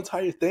the whole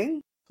entire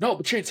thing? No,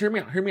 but Chance, hear me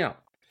out.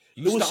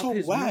 You stop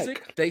his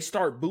music, they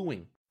start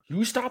booing.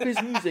 You stop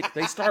his music,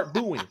 they start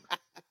booing.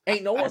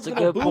 Ain't no one's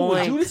gonna boo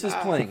when Judas is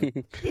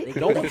playing.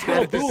 No one's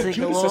gonna boo when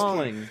Judas is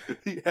playing.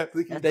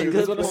 They're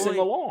gonna sing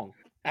along.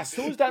 As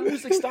soon as that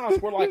music stops,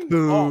 we're like,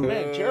 oh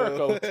man,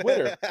 Jericho,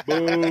 Twitter,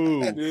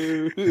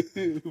 boo.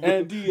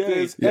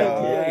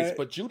 NDAs.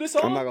 But Judas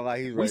on? I'm not gonna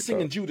lie, he's right. We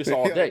singing Judas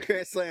all day.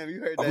 Chris Slam, you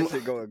heard that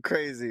shit going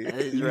crazy. That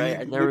is right.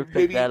 I never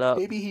picked that up.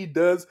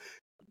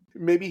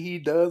 Maybe he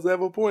does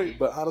have a point,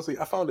 but honestly,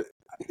 I found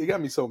it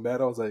got me so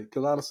mad. I was like,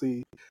 because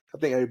honestly, I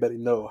think everybody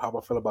know how I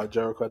feel about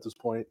Jericho at this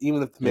point.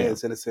 Even if the man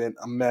is innocent,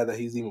 I'm mad that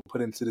he's even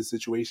put into this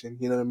situation.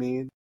 You know what I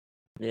mean?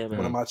 Yeah, man.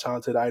 One of my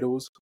childhood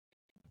idols.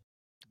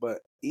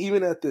 But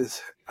even at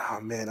this,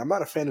 man, I'm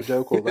not a fan of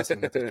Jericho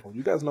wrestling at this point.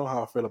 You guys know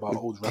how I feel about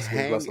old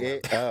wrestling.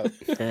 It up.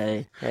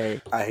 Hey.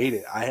 I hate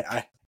it.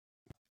 I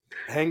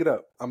hang it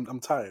up. I'm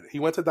tired. He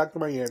went to Dr.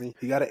 Miami.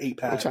 He got an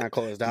 8-pack. I'm trying to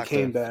call his doctor. He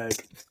came back.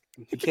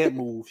 He can't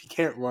move. He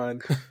can't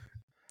run.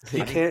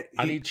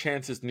 I need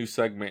Chance's new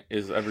segment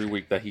is every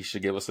week that he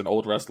should give us an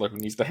old wrestler who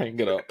needs to hang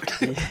it up.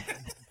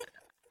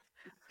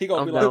 He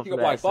gonna be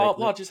like, blah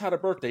blah just had a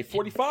birthday,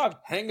 45,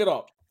 hang it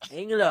up.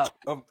 Hang it up.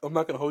 I'm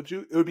not gonna hold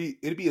you. It'd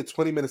be a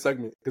 20-minute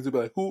segment because it'd be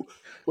like,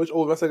 which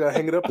old wrestler got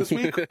hang it up this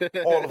week?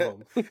 All of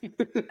them.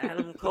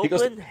 Adam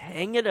Copeland,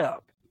 hang it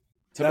up.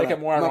 To make it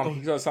more ironic,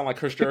 he's gonna sound like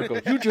Chris Jericho.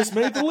 You just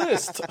made the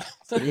list.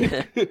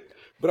 Yeah.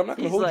 But I'm not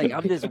gonna hold you.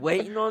 I'm just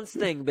waiting on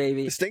Sting,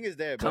 baby. Sting is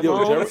there, Come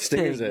on,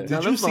 Sting is there.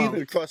 Did you see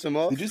the cross him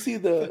off? Did you see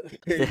the?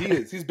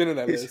 He's been in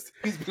that list.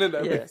 He's been in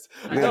that list.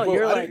 No,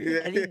 you're like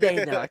any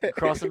day now. I can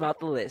cross him out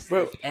the list.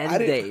 Bro,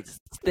 any days.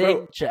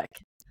 Sting, check.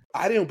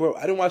 I didn't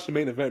watch the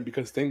main event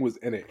because Sting was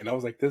in it, and I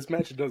was like, this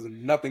match does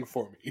nothing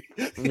for me.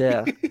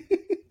 Yeah,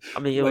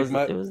 I mean, it was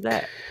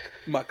that.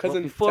 My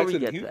cousin before we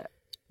get that.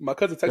 My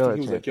cousin texted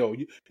me. He was like, "Yo,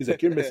 he's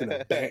like, you're missing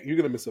a bang. You're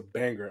gonna miss a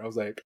banger." I was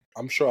like,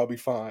 "I'm sure I'll be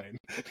fine.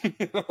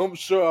 I'm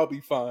sure I'll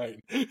be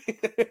fine."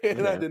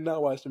 And I did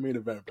not watch the main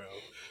event, bro,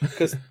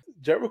 because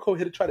Jericho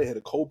tried to hit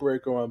a cold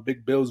breaker on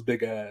Big Bill's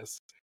big ass,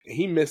 and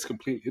he missed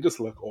completely. It just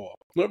looked off.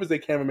 Whoever's their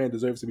cameraman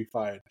deserves to be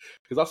fired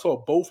because I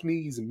saw both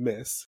knees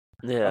miss.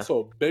 Yeah, I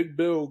saw Big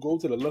Bill go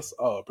to the left.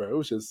 Oh, bro, it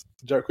was just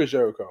Chris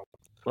Jericho.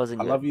 Wasn't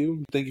I love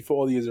you. Thank you for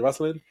all the years of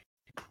wrestling.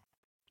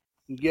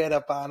 Get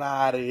up on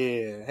out of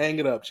here. Hang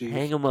it up, Chief.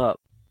 Hang him up.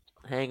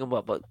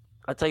 But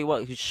I tell you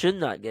what, you should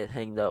not get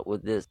hanged up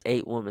with this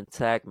 8-woman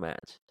tag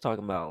match.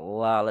 Talking about a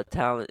lot of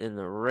talent in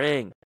the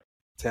ring.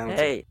 Talented.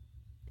 Hey,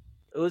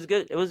 it was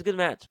good. It was a good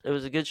match. It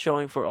was a good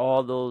showing for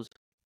all those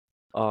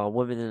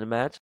women in the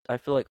match. I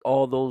feel like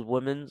all those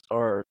women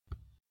are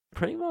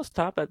pretty much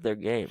top at their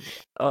game.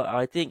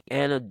 I think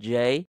Anna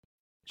Jay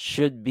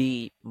should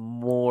be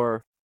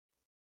more.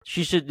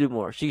 She should do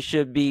more. She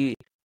should be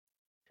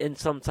in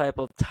some type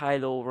of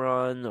title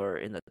run or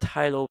in a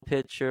title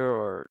picture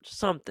or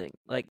something.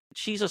 Like,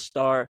 she's a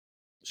star.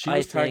 She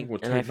was tagging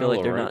with and I feel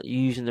like they're not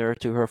using her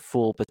to her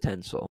full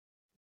potential.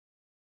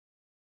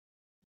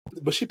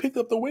 But she picked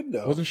up the win,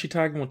 though. Wasn't she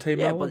tagging with Tay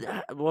Yeah, Melo?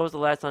 but what was the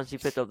last time she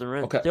picked up the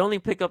win? Okay. They only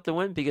picked up the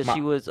win because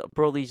she was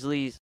Brody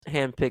Lee's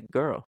handpicked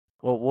girl.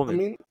 Well,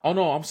 woman.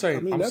 I'm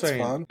saying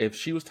fine. if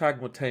she was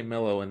tagging with Tay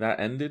Melo and that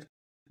ended,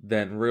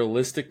 then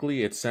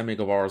realistically, it's Sammy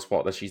Guevara's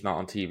fault that she's not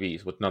on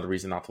TV. With another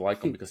reason not to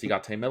like him because he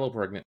got Tay Melo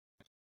pregnant.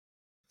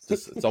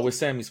 It's always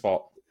Sammy's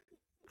fault.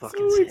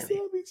 Fucking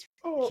Sammy.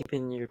 Keep it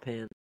in your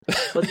pants.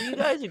 But do you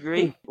guys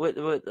agree with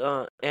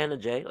Anna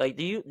Jay? Like,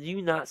 do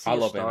you not see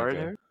a star in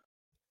her?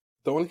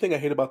 The only thing I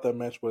hate about that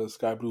match was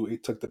Sky Blue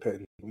took the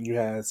pin when you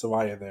had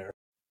Soraya there.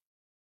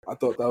 I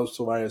thought that was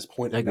Soraya's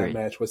point in that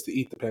match was to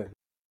eat the pin.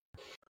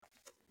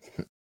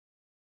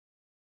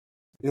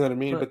 You know what I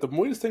mean? But the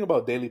weirdest thing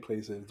about daily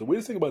places, is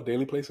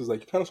like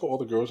you kind of saw all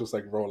the girls just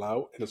like roll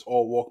out and just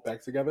all walk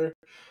back together,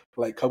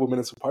 like a couple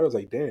minutes apart. I was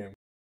like, damn.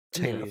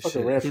 Tiny as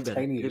fucking ref,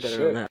 tiny as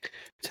shit.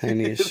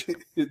 Tiny as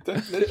shit.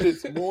 That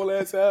shit's small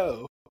as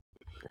hell.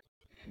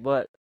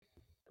 But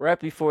right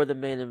before the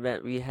main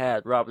event, we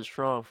had Robert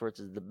Strong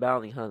versus the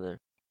Bounty Hunter.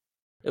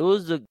 It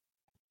was a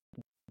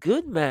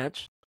good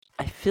match.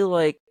 I feel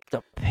like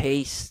the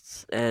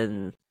pace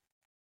and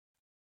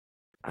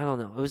I don't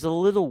know. It was a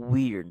little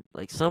weird.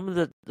 Like some of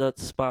the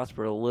spots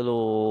were a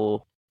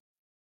little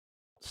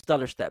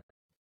stutter step.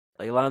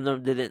 Like a lot of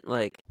them didn't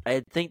like.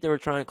 I think they were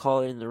trying to call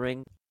it in the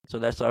ring, so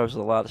that's why there was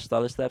a lot of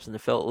stutter steps, and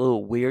it felt a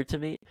little weird to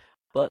me.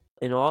 But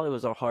in all, it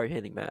was a hard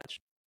hitting match.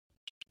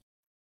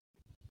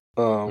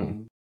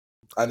 I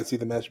didn't see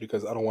the match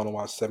because I don't want to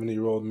watch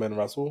 70-year-old men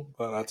wrestle,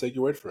 but I'll take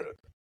your word for it.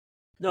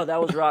 No,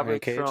 that was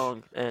Robert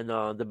Strong and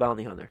the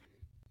Bounty Hunter.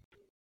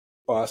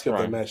 Oh, I skipped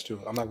that match too.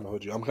 I'm not gonna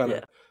hold you. I'm kind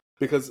of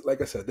because, like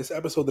I said, this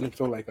episode didn't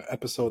feel like an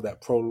episode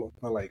that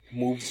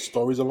moves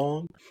stories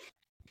along.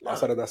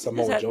 Outside of that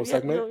Samoa Joe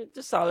segment,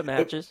 just solid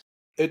matches.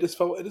 It just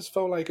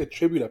felt like a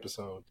tribute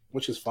episode,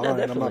 which is fine.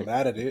 I'm not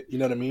mad at it. You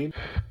know what I mean?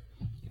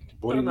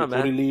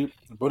 Brody Lee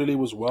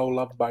was well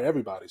loved by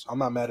everybody, so I'm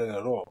not mad at it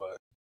at all. But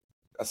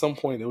at some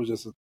point, it was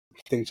just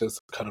things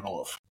just cut it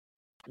off.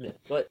 Yeah,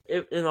 but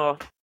in all,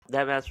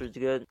 that match was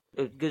good.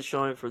 It was a good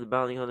showing for the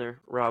Bounty Hunter,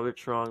 Robert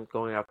Strong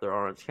going after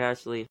Orange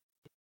Cassidy.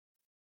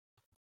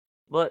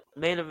 But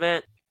main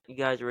event, you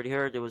guys already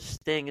heard, it was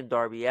Sting and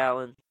Darby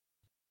Allin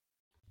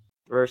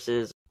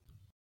versus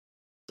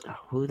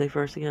who were they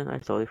first again? I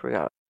totally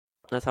forgot.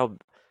 That's how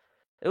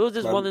it was.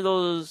 Just one of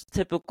those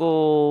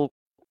typical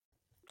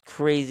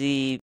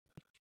crazy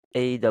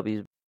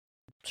AEW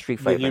street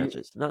fight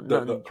matches.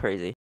 Nothing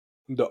crazy.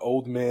 The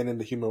old man and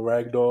the human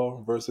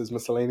ragdoll versus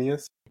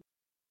miscellaneous.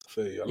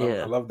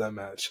 I love that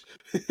match.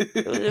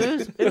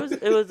 It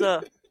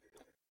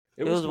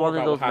was one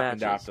of those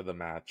matches after the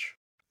match.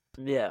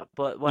 Yeah,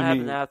 but what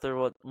happened after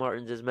what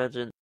Martin just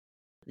mentioned?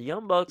 The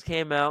Young Bucks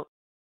came out.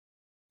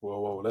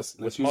 Whoa! Let's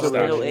use the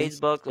real age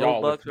Bucks,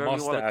 old Bucks, whatever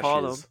you want to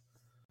call them.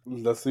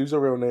 Let's use a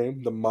real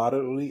name: the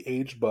moderately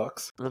aged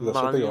Bucks. The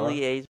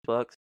moderately aged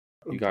Bucks.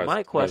 You guys,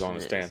 my question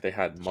understand is, they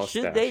had mustaches.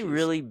 Should they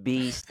really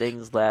be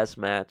Sting's last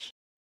match?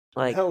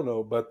 Like, hell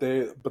no, but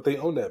they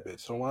own that bitch,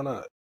 so why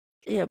not?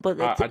 Yeah,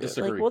 but I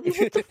disagree. Like, what the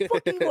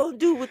fuck are you gonna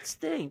do with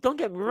Sting? Don't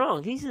get me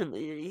wrong, he's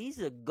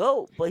a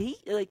GOAT, but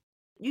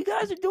you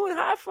guys are doing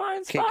high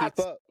flying spots. Can't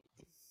keep up.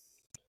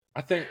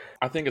 I think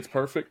it's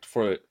perfect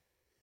for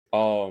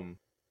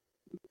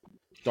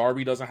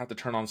Darby doesn't have to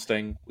turn on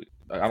Sting.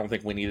 I don't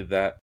think we needed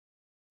that.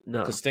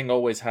 No, because Sting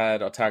always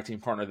had a tag team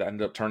partner that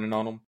ended up turning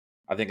on him.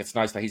 I think it's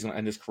nice that he's going to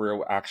end his career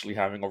with actually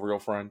having a real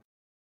friend.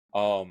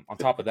 On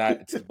top of that,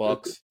 it's the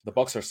Bucks. The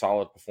Bucks are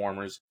solid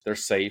performers. They're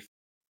safe.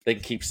 They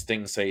can keep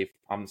Sting safe.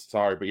 I'm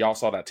sorry, but y'all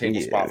saw that table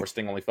spot where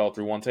Sting only fell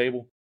through one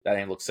table. That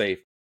ain't look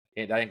safe.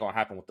 That ain't going to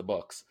happen with the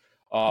Bucks.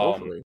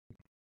 Hopefully.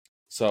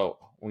 So,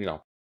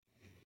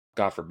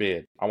 God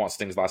forbid. I want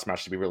Sting's last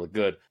match to be really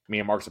good. Me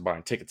and Markus are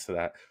buying tickets to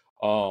that.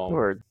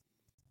 Word.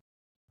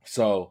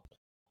 So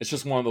it's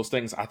just one of those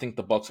things. I think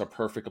the Bucks are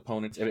perfect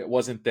opponents. If it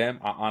wasn't them,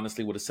 I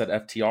honestly would have said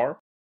FTR.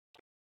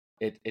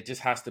 It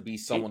just has to be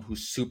someone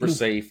who's super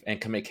safe and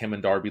can make him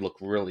and Darby look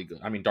really good.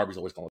 I mean, Darby's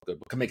always going to look good,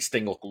 but can make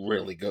Sting look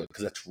really good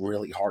because that's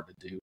really hard to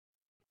do.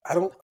 I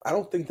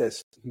don't think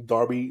that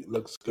Darby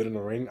looks good in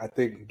the ring. I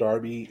think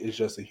Darby is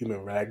just a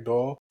human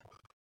ragdoll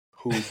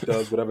who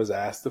does whatever's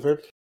asked of him.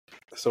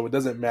 So it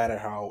doesn't matter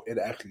how it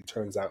actually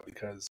turns out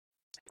because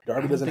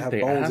Darby doesn't have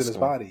bones in his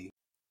body.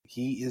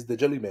 He is the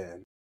jelly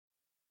man.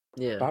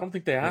 Yeah, but I don't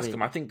think they asked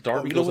him. I think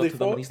Darby goes up to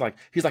them and he's like,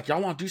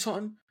 y'all want to do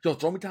something? Yo,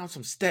 throw me down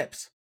some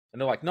steps. And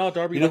they're like, no,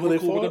 Darby, we're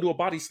cool. We're gonna do a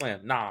body slam.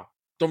 Nah,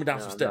 throw me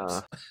down some steps.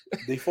 Nah.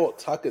 They fought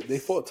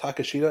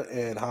Takeshita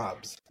and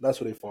Hobbs.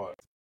 That's what they fought.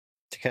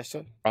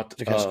 Takeshita and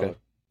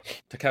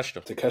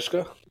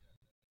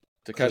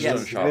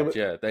Hobbs.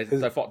 Yeah,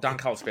 they fought Don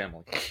Callis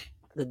family.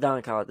 The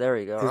Don Callis. There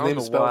you go. His name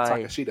is spelled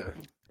Takeshita.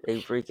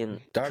 They freaking.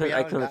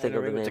 I couldn't think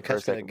of the name for a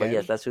second, but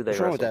yes, that's who they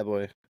wrestled. What's wrong with that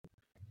boy?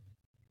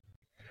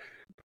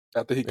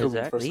 After he killed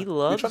him first, he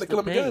loves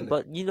the pain.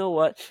 But you know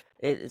what?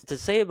 To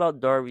say about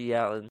Darby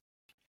Allin,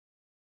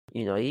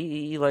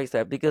 he likes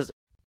that because,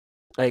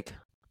 like,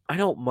 I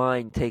don't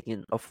mind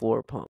taking a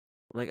floor pump.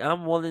 Like,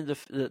 I'm one of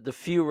the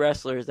few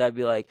wrestlers that'd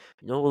be like,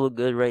 you know what will look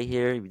good right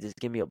here? You just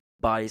give me a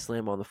body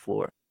slam on the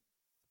floor.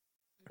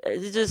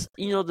 It's just,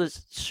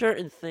 there's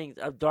certain things.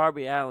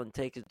 Darby Allin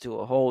takes it to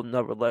a whole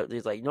nother level.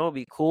 He's like, it'd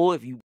be cool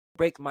if you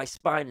break my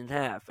spine in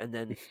half and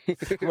then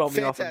throw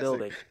me off a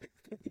building.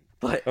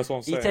 But that's what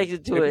I'm saying. He takes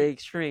it to an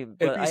extreme.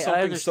 But it'd be something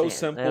I understand. so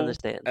simple. I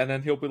understand. And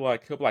then he'll be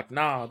like,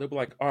 nah. They'll be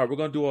like, all right, we're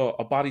gonna do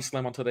a body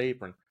slam onto the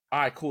apron. All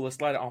right, cool. Let's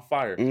light it on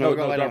fire. No,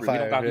 Darby, we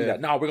don't gotta do that.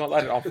 No, we're gonna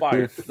light it on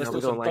fire. Let's do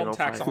some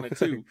thumbtacks on it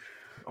too.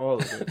 All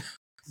of it.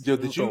 Yo,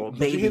 did you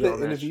hear the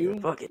interview?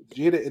 Did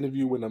you hear the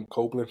interview when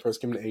Copeland first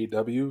came to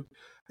AEW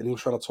and he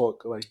was trying to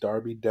talk like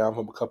Darby down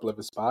from a couple of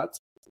his spots?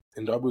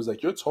 And Darby was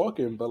like, "You're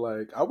talking, but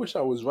like, I wish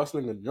I was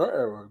wrestling in your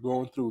era,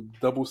 going through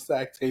double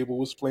stack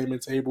tables, flaming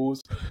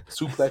tables,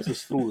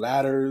 suplexes through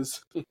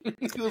ladders."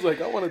 He was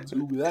like, "I want to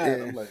do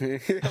that." I'm like,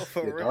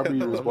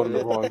 Darby was born in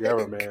the wrong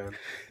era, man.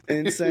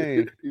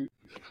 Insane.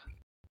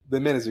 The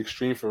man is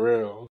extreme for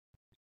real.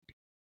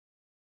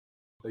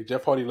 Like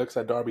Jeff Hardy looks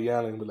at Darby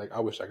Allin and be like,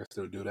 "I wish I could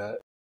still do that."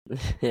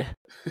 Yeah.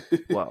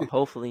 Well,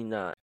 hopefully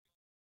not.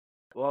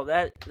 Well,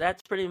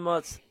 that's pretty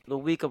much the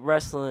week of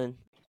wrestling.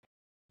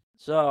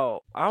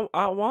 So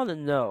I want to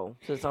know,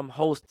 since I'm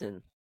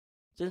hosting,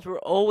 since we're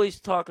always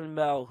talking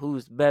about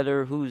who's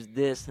better, who's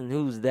this, and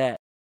who's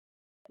that,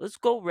 let's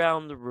go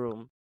around the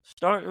room,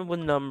 starting with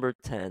number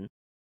 10,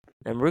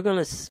 and we're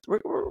gonna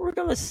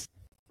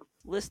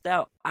list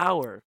out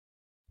our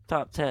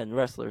top 10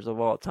 wrestlers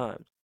of all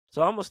time.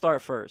 So I'm gonna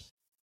start first.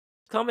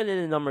 Coming in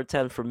at number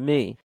 10 for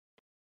me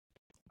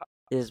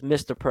is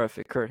Mr.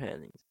 Perfect, Curt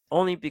Hennig.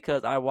 Only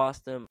because I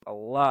watched him a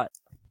lot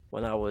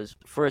when I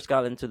first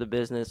got into the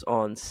business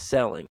on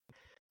selling.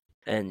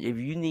 And if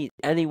you need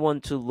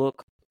anyone to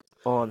look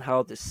on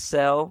how to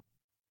sell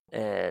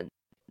and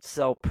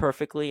sell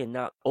perfectly and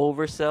not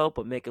oversell,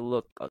 but make it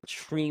look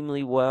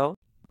extremely well,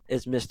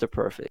 is Mr.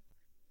 Perfect.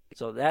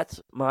 So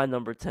that's my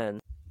number 10.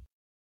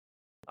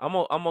 I'm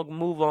gonna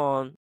move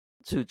on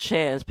to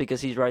Chance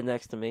because he's right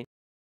next to me.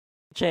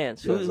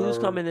 Chance, who's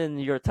coming in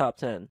your top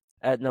 10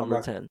 at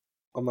number 10?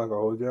 I'm not gonna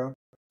hold y'all.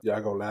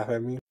 Y'all gonna laugh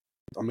at me.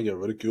 I'm gonna get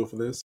ridiculed for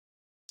this.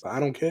 But I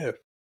don't care.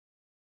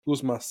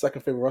 Who's my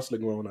second favorite wrestler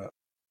growing up?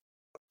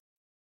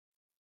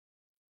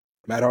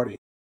 Matt Hardy.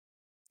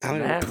 I don't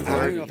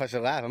know if I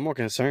should laugh. I'm more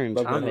concerned.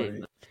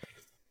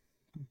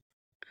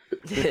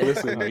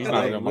 Listen, he's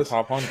not even in my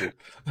top 100.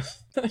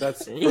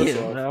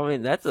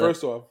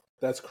 First off,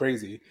 that's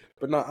crazy.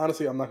 But no,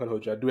 honestly, I'm not gonna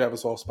hold you. I do have a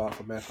soft spot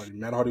for Matt Hardy.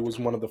 Matt Hardy was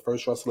one of the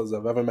first wrestlers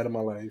I've ever met in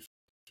my life.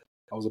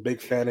 I was a big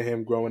fan of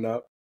him growing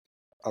up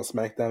on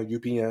SmackDown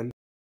UPN,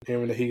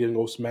 hearing that he can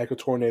go smack a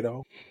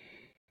tornado.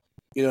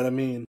 You know what I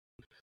mean?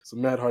 So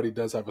Matt Hardy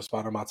does have a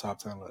spot on my top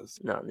 10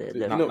 list. No,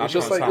 it's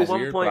just like at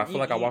one point, I feel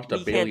like I watched a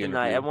Bailey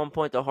interview. At one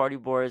point, the Hardy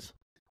Boys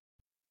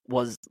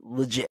was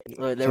legit.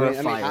 They were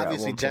fire.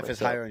 Obviously, Jeff is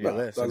higher on your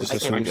list. I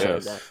can't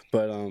that.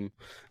 But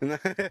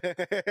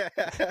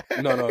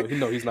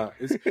no, he's not.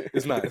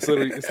 It's not. It's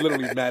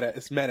literally Matt at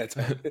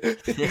time.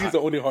 He's the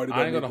only Hardy.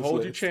 I ain't gonna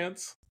hold you,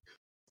 Chance.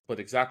 But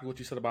exactly what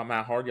you said about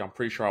Matt Hardy, I'm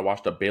pretty sure I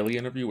watched a Bailey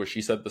interview where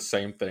she said the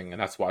same thing,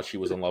 and that's why she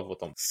was in love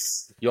with him.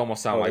 You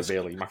almost sound like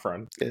Bailey, my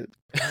friend.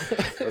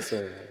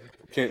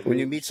 When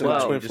you meet someone,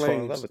 twin you just fall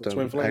in love with them.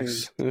 Twin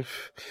flames. You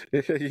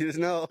just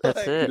know.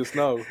 That's it. You just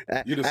know.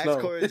 Ask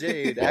Cora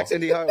Jade. Ask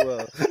Indy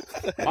Hartwell.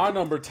 My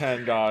number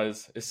 10,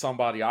 guys, is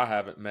somebody I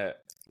haven't met.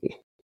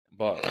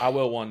 But I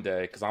will one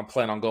day, because I'm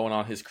planning on going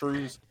on his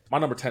cruise. My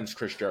number 10 is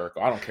Chris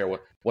Jericho. I don't care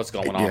what's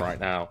going on right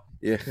now.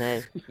 Yeah.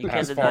 Hey,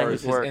 as far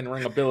as his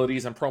in-ring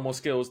abilities and promo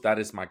skills, that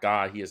is my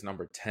guy. He is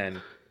number 10.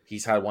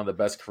 He's had one of the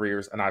best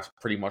careers, and I've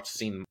pretty much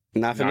seen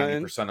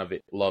 90% of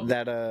it. Love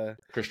that.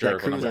 Chris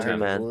Jericho number 10.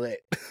 Man.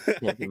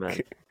 Yeah, man.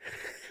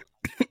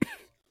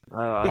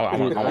 I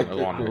want to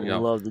go on. I would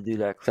love to do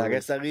that. So I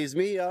guess that leaves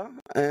me, y'all.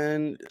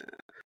 And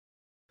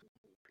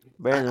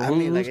Brandon,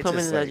 who's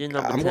coming in as your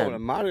number 10? I'm going a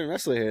modern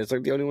wrestler here. It's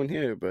like the only one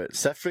here, but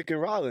Seth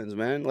freaking Rollins,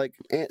 man. Like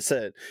Ant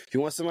said, if you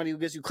want somebody who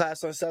gets you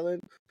class on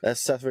selling,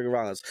 that's Seth freaking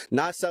Rollins.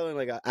 Not selling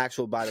like an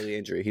actual bodily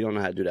injury. He don't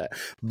know how to do that.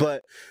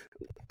 But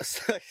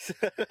like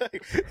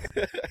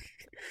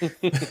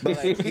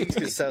he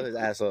can sell his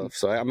ass off.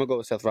 So I'm gonna go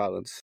with Seth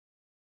Rollins.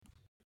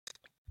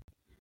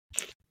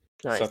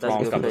 Nice, Seth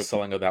Rollins got the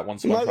selling of that one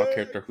SpongeBob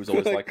character who's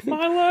always like,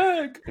 my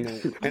leg! And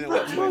it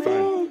was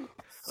fine.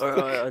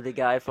 Or the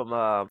guy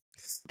from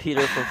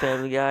Peter from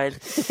Family Guy.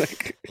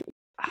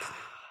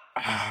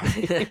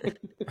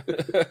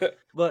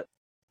 But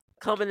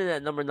coming in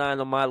at number 9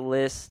 on my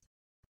list,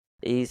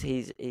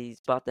 he's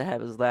about to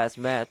have his last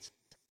match.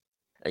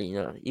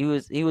 He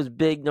was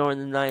big during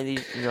the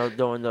 90s.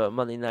 During the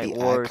Monday Night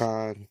Wars.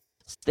 Icon.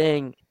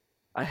 Sting,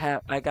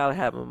 I gotta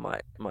have him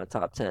in my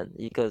top 10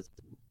 because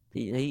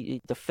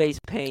he the face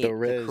paint, the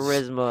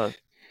charisma,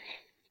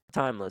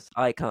 timeless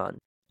icon.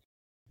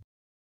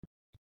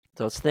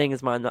 So Sting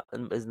is my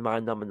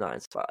number 9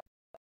 spot.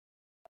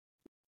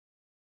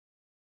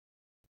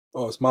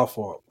 Oh, it's my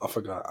fault. I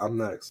forgot. I'm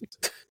next.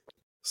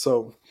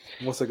 So,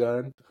 once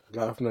again,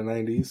 guy from the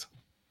 90s.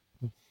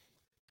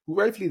 who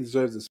rightfully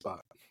deserves this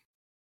spot.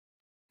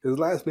 His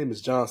last name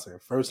is Johnson.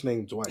 First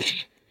name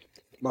Dwight.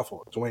 My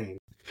fault, Dwayne.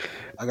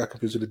 I got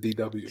confused with the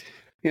DW.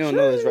 You don't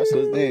know his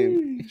wrestler's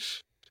name.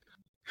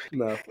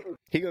 Nah.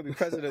 He gonna be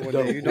president one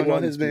day. You don't know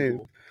his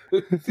name.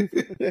 You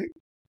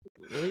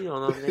don't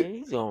know his name.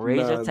 He's gonna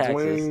raise your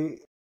taxes.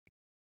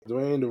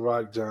 Dwayne The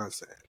Rock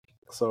Johnson.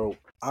 So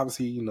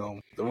obviously, you know,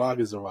 The Rock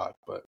is The Rock,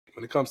 but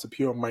when it comes to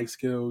pure mic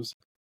skills,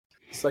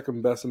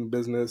 second best in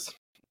business,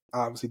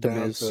 obviously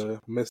down to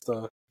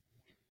Mr.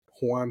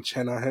 Juan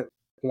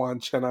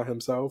Chena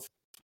himself.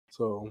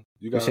 So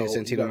you got saying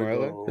Santino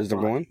Marella is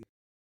number one?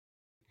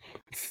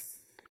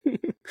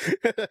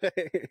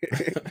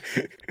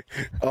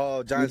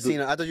 Oh, John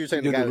Cena. I thought you were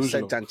saying the guy who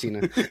said John Cena.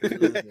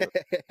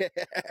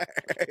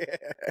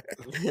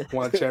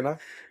 Juan Chena?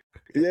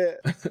 Yeah.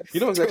 You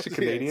know he's actually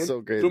Canadian?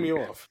 So threw me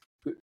off.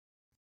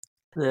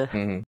 Yeah.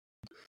 Mm-hmm.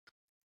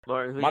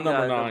 Martin, my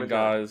number 9,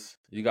 guys,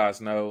 you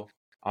guys know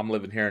I'm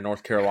living here in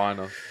North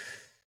Carolina.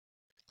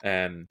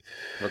 And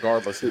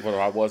regardless of whether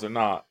I was or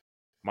not,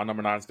 my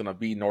number 9 is going to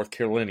be North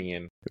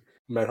Carolinian,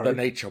 the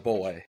Nature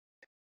Boy,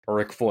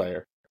 Ric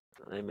Flair.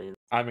 I mean,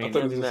 I thought he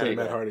was going to say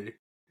Matt Hardy.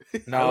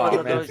 No,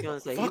 I man. was gonna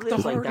say, Fuck he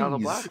lives the like down the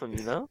Hardys. block from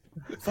you, know?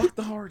 Fuck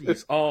the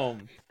Hardys.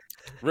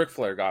 Ric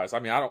Flair, guys. I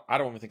mean, I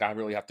don't even think I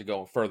really have to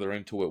go further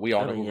into it. We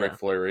all know who Ric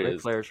Flair is.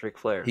 Ric Flair's Ric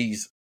Flair.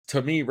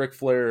 To me, Ric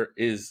Flair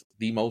is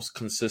the most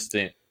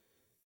consistent.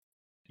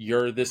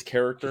 You're this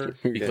character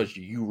because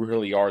you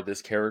really are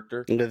this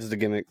character. That's the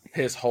gimmick.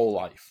 His whole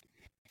life.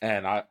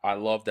 And I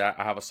love that.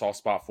 I have a soft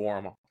spot for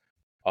him.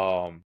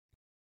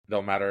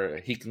 No matter,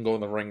 he can go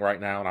in the ring right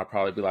now, and I'd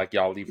probably be like,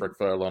 y'all leave Ric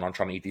Flair alone. I'm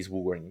trying to eat these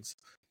woo rings.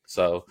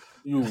 So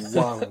you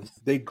wildin'.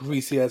 They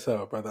greasy as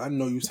hell, brother. I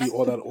know you see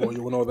all that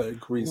oil and all that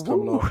grease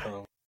coming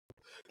off.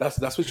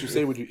 That's what you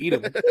say when you eat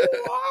them.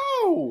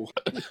 Wow!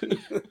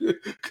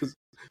 Because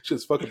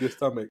just fuck up your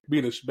stomach. Be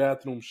in the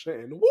bathroom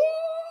shitting. Woo!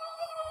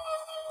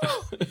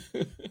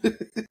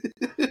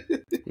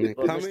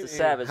 Well, Mr.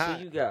 Savage,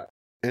 who you got?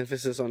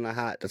 Emphasis on the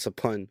hot. That's a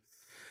pun.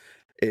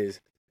 Is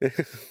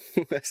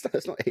that's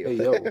not AOP. Hey,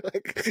 yo.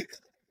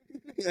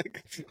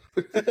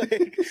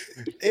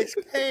 It's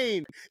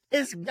Kane.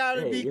 It's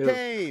gotta be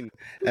Kane.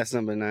 That's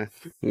number 9.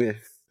 Yeah.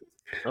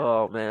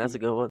 Oh man, that's a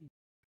good one.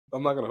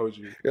 I'm not gonna hold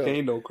you.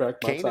 Kane don't crack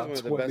my Kane top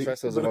is 20. one of the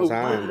best wrestlers of all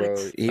time, bro.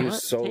 He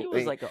was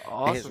like an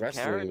awesome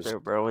character,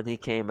 bro, when he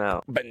came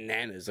out.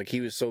 Bananas. Like, he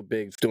was so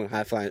big, doing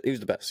high flying. He was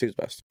the best.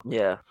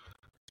 Yeah.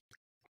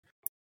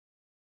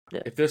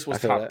 If this was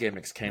top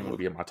gimmicks, Kane would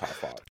be in my top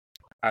 5.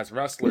 As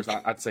wrestlers,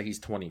 I'd say he's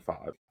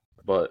 25,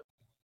 but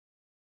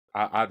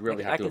I'd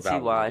really have to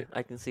evaluate.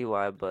 I can see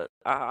why, but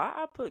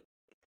I put.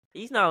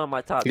 He's not on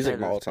my top 10. He's like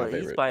my all-time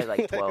favorite. He's probably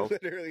like 12.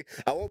 Literally,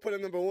 I won't put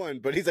him number 1,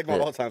 but he's like my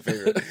all-time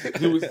favorite.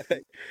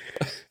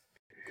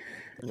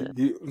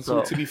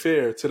 So to be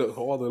fair to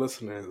all the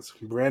listeners,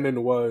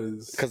 Brandon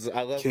was because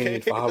I love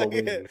Kane for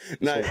Halloween.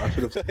 No, so I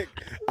should have.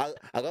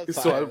 I love Fire.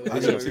 So I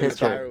should have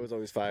Fire was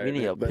always fire. We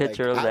need a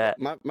picture of that.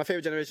 My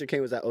favorite generation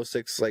Kane was that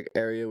 06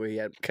 area where he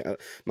had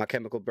My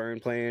Chemical Burn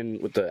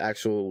playing with the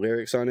actual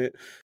lyrics on it,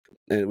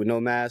 and with no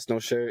mask, no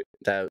shirt.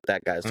 That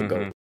guy's the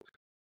GOAT.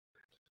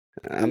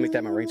 I'll make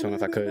that my ringtone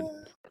if I could.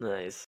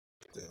 Nice.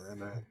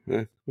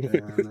 Damn.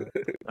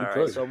 All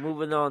right, so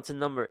moving on to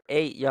number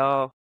 8,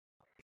 y'all.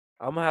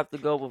 I'm gonna have to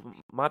go with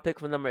my pick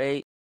for number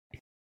 8.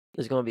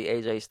 It's gonna be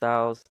AJ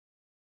Styles.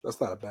 That's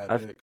not a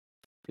bad pick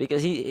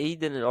because he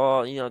did it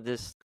all. You know,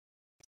 this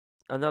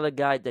another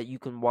guy that you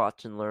can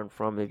watch and learn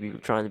from if you're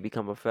trying to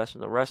become a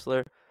professional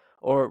wrestler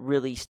or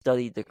really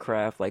study the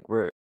craft like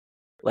we're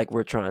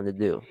trying to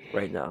do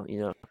right now. You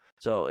know,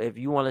 so if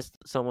you want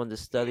someone to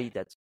study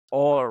that's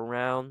all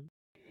around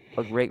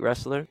a great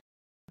wrestler,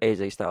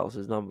 AJ Styles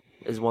is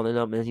one of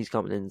them, and he's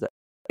coming in at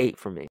 8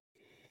 for me.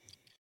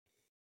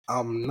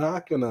 I'm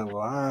not gonna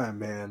lie,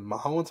 man. My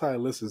whole entire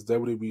list is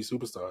WWE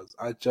superstars.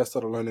 I just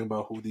started learning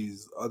about who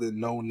these other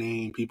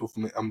no-name people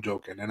from. I'm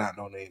joking, they're not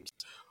no names.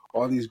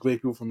 All these great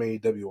people from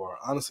AEW are.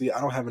 Honestly,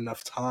 I don't have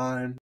enough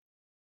time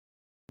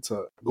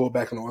to go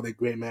back on all their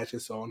great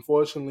matches. So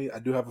unfortunately, I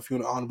do have a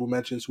few honorable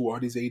mentions. Who are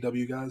these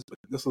AEW guys? But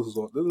this is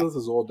all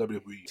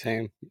WWE.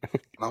 Same.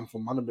 And I'm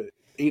from my number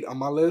 8 on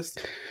my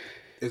list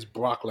is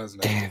Brock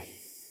Lesnar. Damn.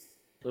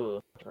 Ooh,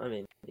 I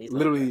mean,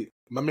 literally,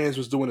 my man's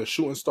was doing a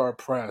shooting star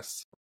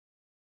press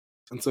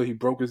until he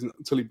broke his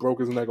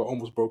neck or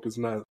almost broke his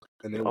neck,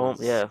 and it was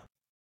that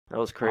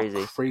was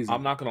crazy.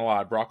 I'm not gonna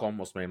lie, Brock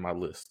almost made my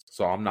list,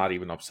 so I'm not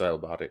even upset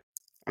about it.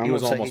 He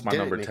was almost my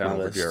number 10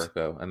 over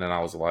Jericho, and then I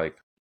was like,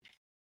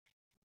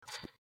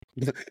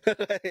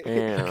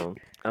 damn.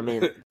 I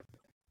mean,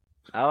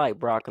 I like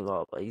Brock a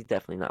lot, but he's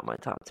definitely not my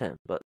top 10.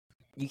 But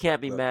you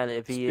can't be mad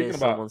if he is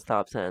someone's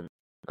top 10.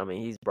 I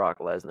mean, he's Brock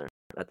Lesnar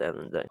at the end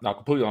of the day. Now,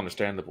 completely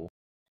understandable.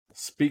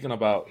 Speaking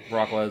about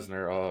Brock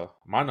Lesnar,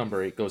 my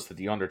number 8 goes to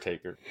The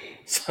Undertaker.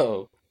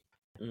 So,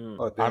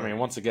 I mean,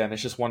 once again,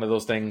 it's just one of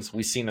those things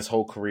we've seen his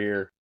whole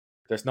career.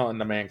 There's nothing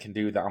the man can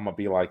do that I'm going to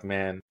be like,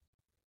 man,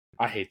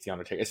 I hate The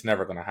Undertaker. It's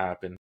never going to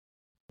happen.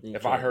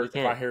 If I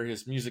hear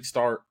his music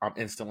start, I'm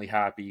instantly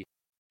happy.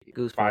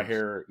 Goosebumps. If I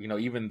hear,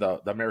 even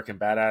the American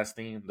Badass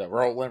theme, the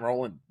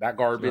rolling, that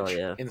garbage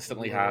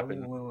instantly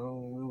happened.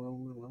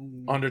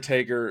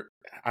 Undertaker,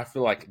 I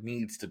feel like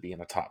needs to be in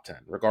the top 10,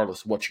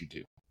 regardless of what you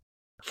do.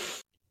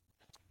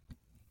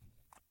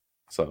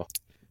 So,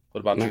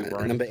 what about you,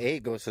 Brian? Number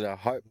 8 goes to the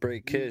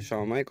Heartbreak Kid,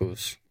 Shawn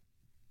Michaels.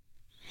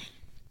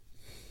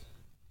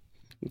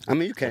 I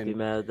mean, you Can't be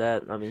mad at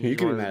that. I mean,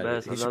 he's one of the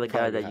best. Another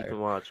guy that you can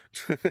watch.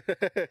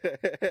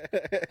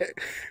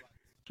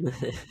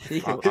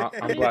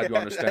 I'm glad you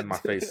understand my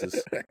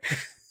faces.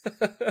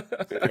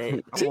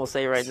 Hey, I'm gonna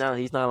say right now,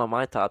 he's not on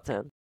my top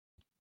 10.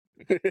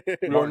 We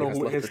don't know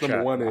who his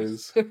number 1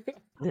 is.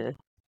 Yeah.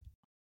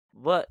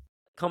 But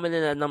coming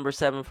in at number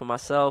 7 for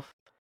myself,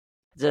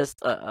 just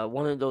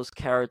one of those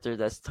characters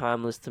that's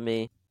timeless to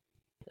me.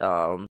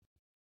 One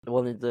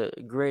of the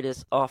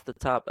greatest off the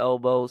top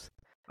elbows.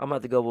 I'm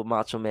about to go with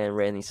Macho Man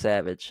Randy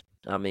Savage.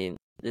 I mean,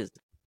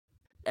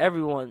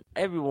 everyone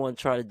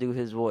try to do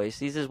his voice.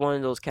 He's just one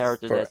of those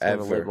characters that's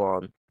gonna live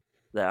on.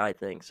 That I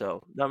think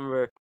so.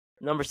 Number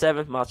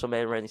 7, Macho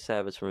Man Randy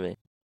Savage for me.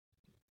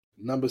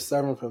 Number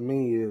 7 for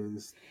me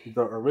is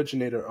the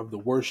originator of the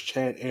worst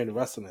chant in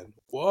wrestling.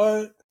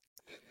 What?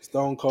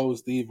 Stone Cold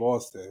Steve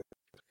Austin.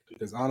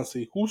 Because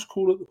honestly, who's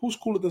cooler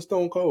than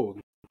Stone Cold?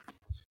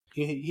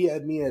 He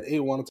had me at 8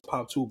 wanting to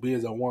pop 2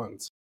 beers at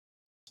once,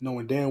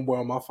 knowing damn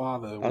well my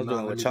father was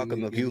not letting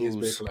me get his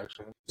beer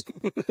collection.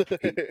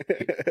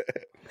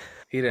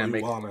 He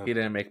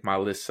didn't make my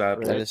list sad.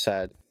 That is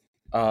sad.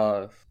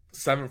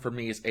 7 for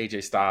me is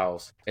AJ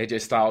Styles. AJ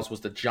Styles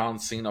was the John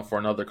Cena for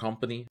another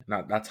company.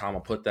 That's how I'm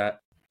gonna put that.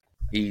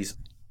 He's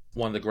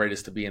one of the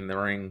greatest to be in the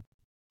ring.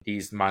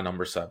 He's my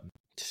number 7.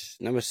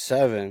 Number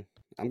 7,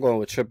 I'm going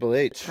with Triple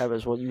H.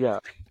 Travis, what you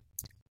got?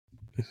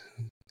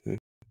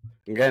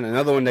 Again,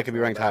 another one that could be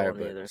ranked higher,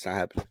 but it's not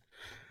happening.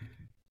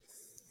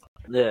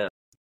 Yeah,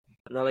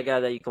 another guy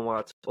that you can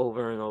watch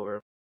over and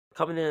over.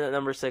 Coming in at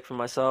number 6 for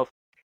myself,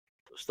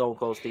 Stone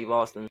Cold Steve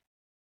Austin.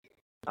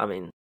 I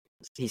mean,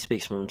 he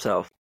speaks for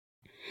himself.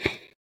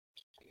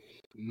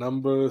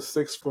 Number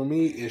 6 for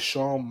me is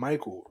Shawn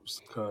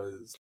Michaels,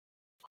 because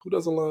who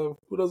doesn't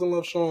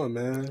love Shawn,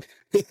 man?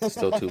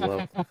 Still too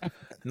low.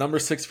 Number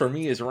 6 for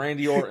me is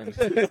Randy Orton.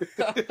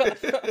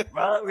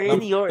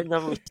 Randy Orton,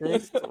 number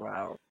 6.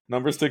 Wow.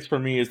 Number 6 for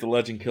me is the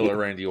legend killer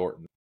Randy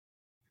Orton.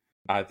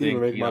 I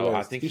think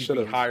he'd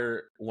be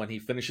higher when he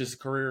finishes his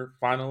career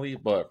finally,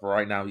 but for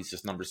right now he's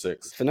just number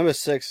 6. For number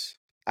 6,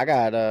 I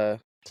got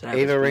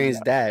Ava Rain's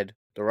dad,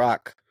 The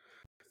Rock.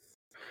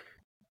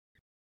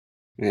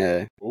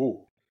 Yeah.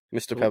 Ooh.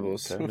 Mr.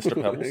 Pebbles. Okay.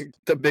 Mr. Pebbles.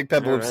 The big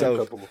pebble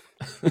himself.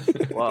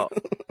 Wow.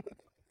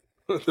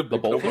 The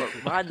boulder.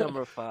 My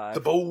number 5,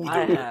 The boulder.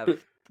 I have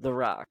The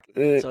Rock.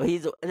 So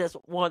he's just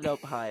one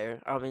up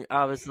higher. I mean,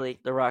 obviously,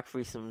 The Rock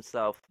frees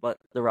himself, but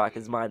The Rock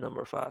is my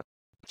number 5.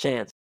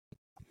 Chance.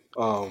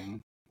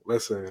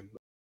 Listen,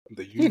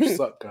 the You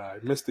Suck guy,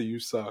 Mr. You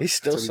Suck. He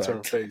still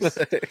sucks.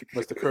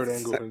 Mr. Kurt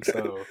Angle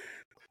himself.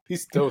 He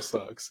still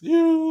sucks.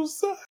 You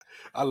suck.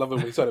 I love it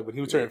when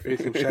he was turning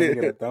face, he was shining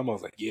it at them. I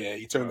was like, yeah,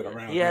 he turned it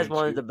around. He has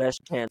one of the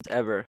best chants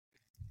ever.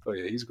 Oh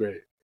yeah, he's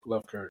great.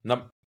 Love Kurt.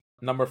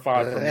 Number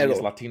 5 for me is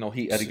Latino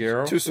Heat Eddie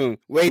Guerrero. Too soon.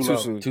 Way too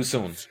soon. Too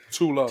soon.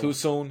 Too low. Too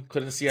soon.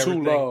 Couldn't see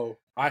everything. Too low.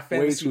 I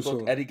fantasy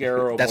booked Eddie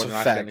Guerrero more than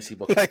I fantasy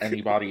booked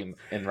anybody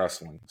in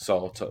wrestling.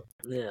 So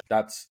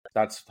that's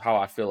how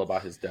I feel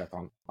about his death.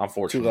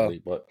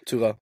 Unfortunately, but too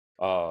low.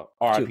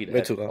 R.I.P. to Way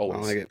Ed. too low. Always. I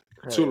don't like it.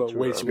 Too low.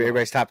 Way too low.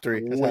 Everybody's top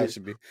 3. That's how it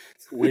should be.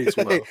 Way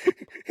too low.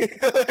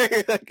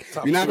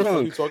 You're not wrong.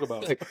 What you talk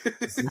about?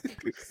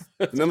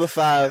 Number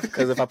 5,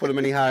 because if I put him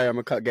any higher,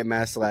 I'm gonna get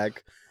mad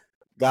slack.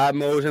 God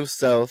mode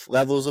himself,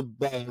 levels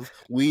above.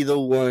 We the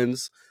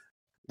ones.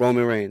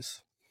 Roman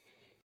Reigns.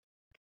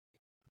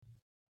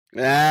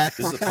 This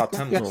is a top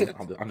 10 list.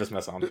 I'm just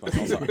messing.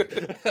 I'm sorry.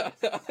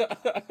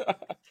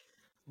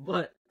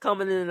 But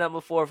coming in at number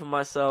 4 for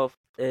myself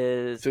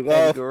is Too low.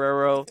 Eddie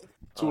Guerrero.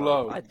 Too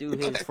low. I do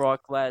his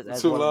frog class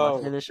as Too one low.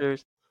 of my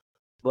finishers.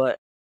 But,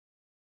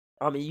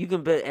 I mean, you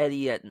can bet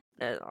Eddie at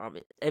I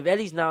mean, if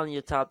Eddie's not in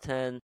your top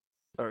 10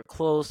 or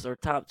close or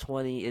top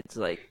 20, it's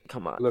like,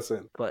 come on.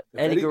 Listen. But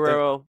Eddie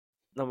Guerrero,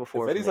 number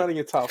 4. If Eddie's not in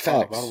your top 5,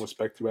 I don't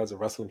respect you as a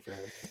wrestling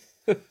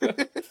fan.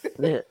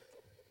 Yeah.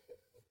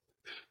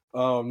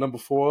 Number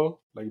 4,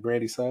 like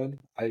Brandy said,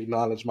 I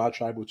acknowledge my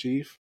tribal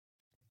chief.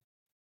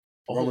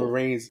 Roman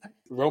Reigns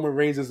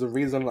is the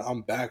reason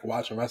I'm back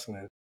watching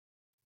wrestling,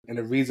 and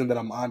the reason that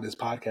I'm on this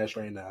podcast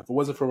right now. If it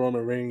wasn't for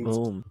Roman Reigns,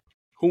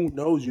 who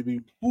knows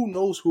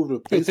who would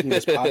replace me in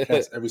this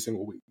podcast every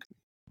single week?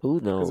 Who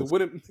knows?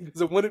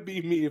 Because it wouldn't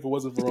be me if it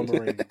wasn't for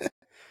Roman Reigns.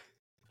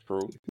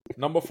 True.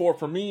 Number 4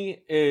 for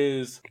me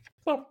is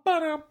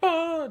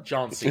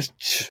John Cena.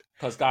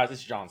 Because guys,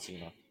 it's John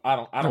Cena.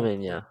 I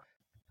mean, yeah.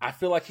 I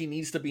feel like he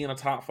needs to be in a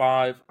top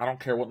 5. I don't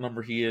care what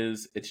number he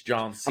is. It's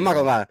John Cena. I'm not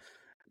gonna lie.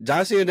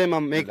 John Cena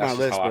didn't make my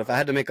list, but if I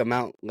had to make a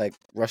Mount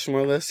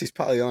Rushmore list, he's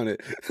probably on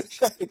it.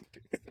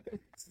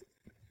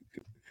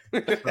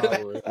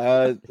 Probably.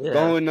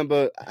 Going with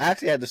number, I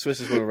actually had to switch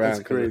this one around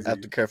because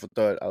after careful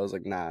thought, I was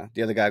like, nah,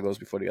 the other guy goes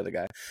before the other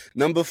guy.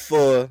 Number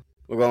 4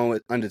 we're going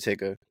with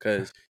Undertaker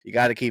because you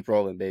got to keep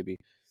rolling, baby.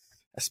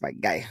 That's my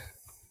guy.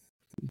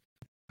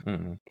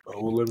 Mm-hmm.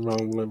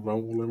 Rolling.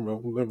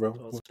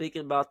 Well,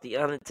 speaking about the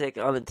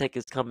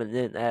Undertaker's coming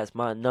in as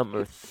my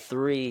number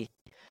 3.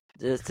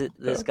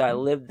 This guy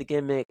lived the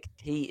gimmick.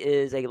 He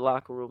is a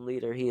locker room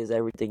leader. He is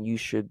everything you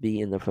should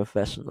be in a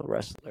professional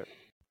wrestler.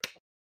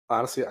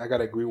 Honestly, I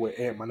gotta agree with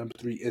Ant. My number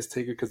 3 is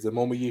Taker because the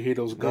moment you hear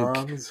those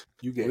gongs,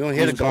 you get. We don't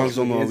hear the gongs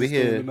no more. We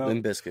hear them.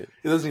 Limp Bizkit.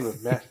 It doesn't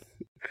even matter.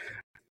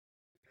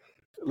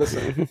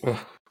 Listen.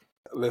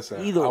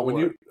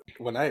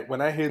 When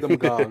I hear them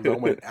gongs, I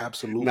went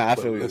absolutely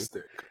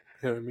ballistic.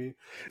 You know what I mean?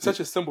 Such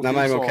a simple theme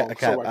song.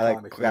 I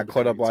got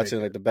caught up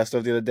watching like the best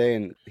of the other day,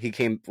 and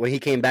when he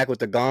came back with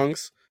the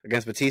gongs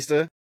against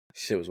Batista.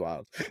 Shit was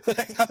wild.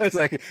 I was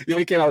like,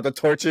 he came out with the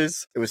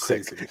torches. It was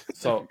crazy. Sick.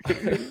 So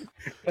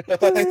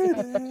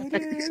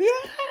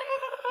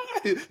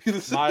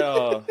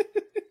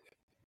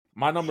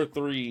my number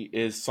 3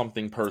 is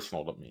something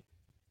personal to me,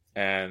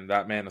 and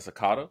that man is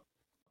Okada.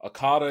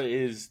 Okada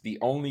is the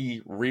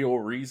only real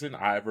reason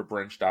I ever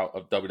branched out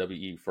of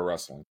WWE for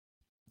wrestling.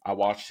 I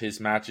watched his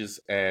matches,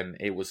 and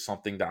it was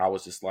something that I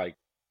was just like,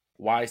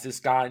 why is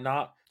this guy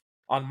not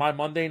on my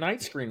Monday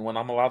night screen when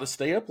I'm allowed to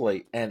stay up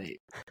late? And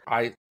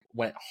I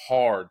went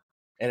hard,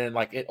 and then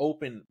like it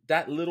opened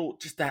that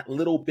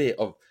little bit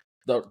of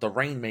the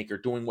Rainmaker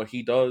doing what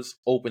he does,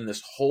 opened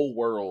this whole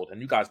world.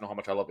 And you guys know how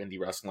much I love indie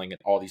wrestling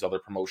and all these other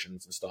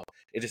promotions and stuff.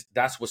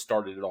 That's what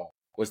started it all,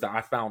 was that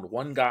I found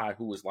one guy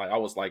who was like, I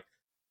was like,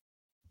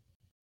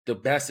 the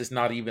best is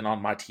not even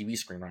on my TV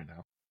screen right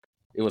now.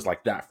 It was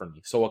like that for me.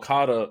 So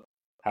Okada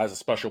has a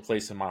special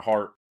place in my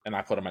heart, and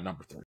I put him at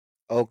number 3.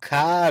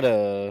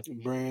 Okada.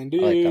 Brandy.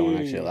 I like that one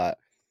actually a lot.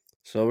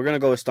 So we're gonna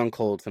go with Stone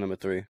Cold for number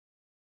 3.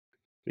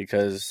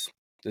 Because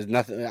there's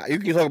nothing. You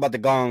can talk about the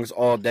gongs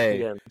all day.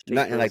 Yeah,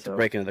 nothing like the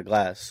breaking of the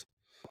glass.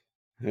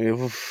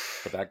 But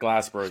that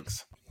glass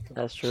breaks.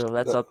 That's true.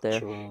 That's up there.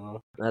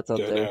 That's up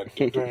there.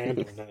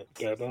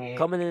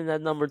 Coming in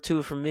at number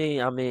 2 for me,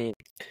 I mean,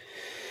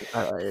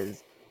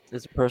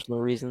 it's a personal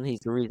reason.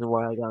 He's the reason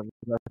why I got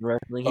into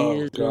wrestling. He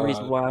is the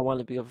reason why I want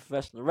to be a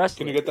professional wrestler.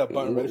 Can you get that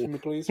button ready for me,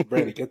 please?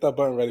 Brandy, get that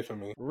button ready for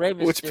me. Rey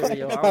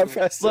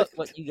Mysterio. Look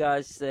what you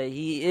guys say.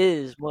 He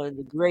is one of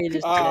the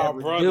greatest to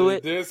ever do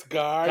it. This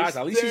guys,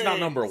 at least he's not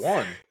number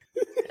 1.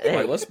 Hey.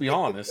 Like, let's be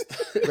honest.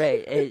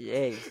 Ray,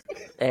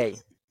 hey.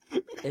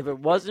 If it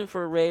wasn't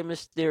for Rey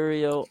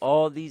Mysterio,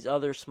 all these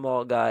other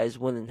small guys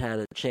wouldn't have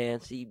a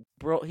chance. He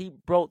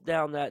broke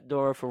down that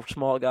door for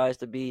small guys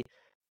to be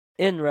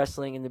in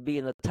wrestling and to be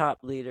in the top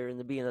leader and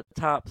to be in the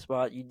top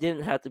spot. You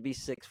didn't have to be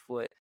 6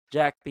 foot.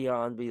 Jack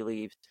Beyond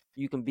believes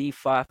you can be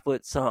 5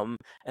 foot something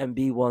and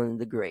be one of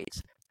the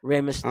greats. Rey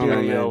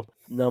Mysterio,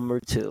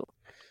 number 2.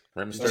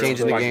 Rey Mysterio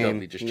changing the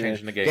game. Just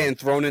changing the game. Getting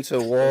thrown into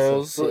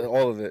walls,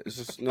 all of it. It's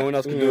just no one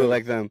else can do it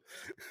like them.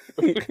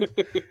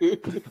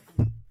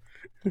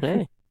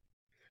 Hey.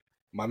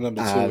 My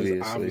number 2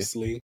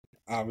 is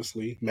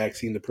obviously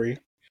Maxine Dupree.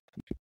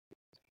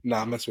 Nah,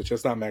 I'm gonna switch.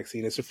 It's not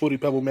Maxine. It's the Fruity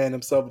Pebble man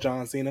himself,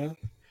 John Cena.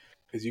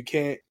 Because you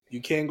can't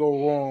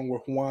go wrong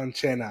with Juan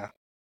Cena.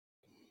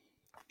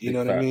 You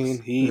know what I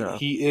mean? He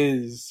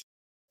is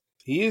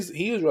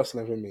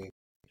wrestling for me.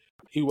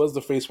 He was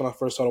the face when I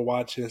first started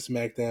watching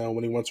SmackDown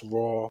when he went to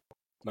Raw.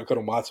 And I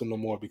couldn't watch him no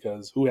more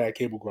because who had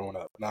cable growing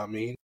up? Not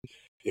me.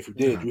 If you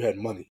did, you had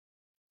money.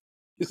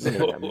 So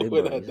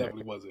that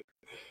definitely wasn't.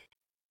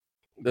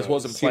 This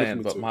wasn't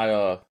planned, but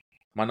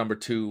my number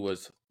 2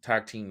 was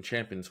tag team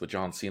champions with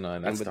John Cena,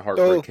 and that's the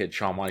Heartbreak Kid,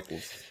 Shawn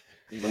Michaels.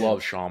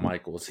 Love Shawn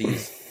Michaels.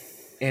 He's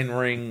in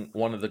ring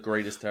one of the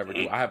greatest to ever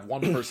do. I have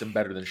one person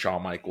better than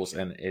Shawn Michaels,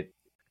 and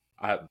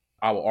I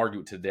will argue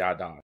it to the day I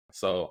die.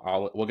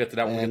 So we'll get to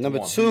that one. Number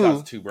 2, you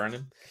got 2,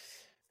 Brandon.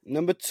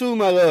 Number 2,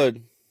 my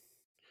lord.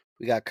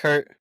 We got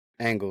Kurt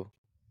Angle.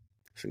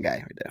 It's a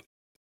guy right there.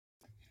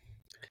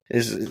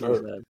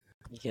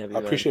 I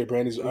appreciate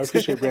Brandy's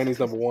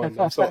number 1.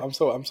 I'm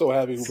so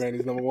happy who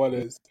Brandy's number 1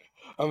 is.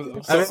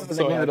 I'm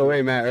so happy.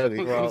 Away, man,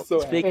 early. Bro, I'm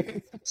so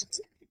happy.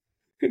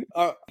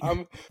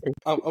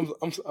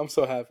 I'm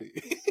so happy.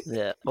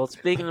 Yeah. Well,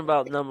 speaking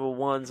about number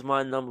 1s,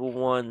 my number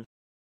 1,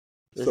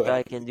 this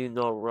guy can do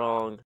no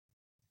wrong.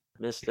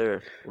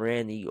 Mr.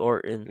 Randy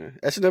Orton.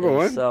 That's your number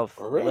 1?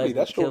 Really?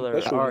 That's your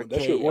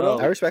RKO.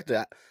 I respect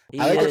that.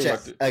 I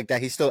like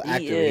that he's still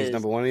active. He's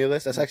number 1 on your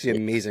list. That's actually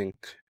amazing.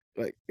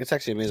 Like, it's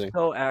actually amazing.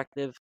 So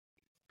active.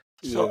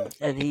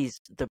 And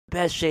he's the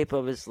best shape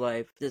of his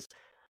life.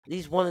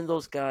 He's one of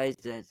those guys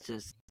that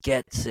just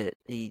gets it.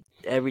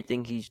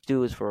 Everything he's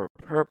doing is for a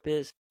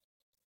purpose.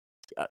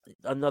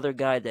 Another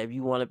guy that if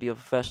you want to be a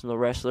professional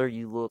wrestler,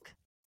 you look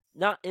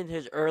not in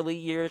his early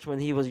years when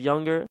he was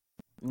younger.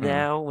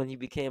 Now, when he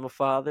became a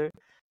father,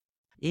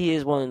 he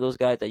is one of those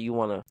guys that you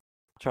want to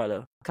try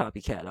to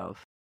copycat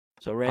of.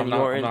 So Randy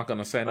Orton, I'm not going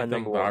to say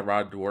anything, but I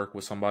ride to work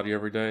with somebody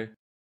every day,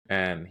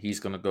 and he's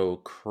going to go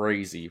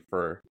crazy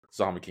for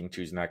ZombiieKing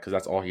choosing that because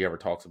that's all he ever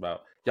talks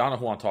about. Y'all know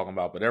who I'm talking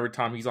about, but every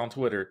time he's on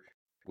Twitter,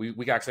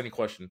 we ask any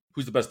question,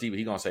 who's the best diva?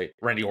 He gonna say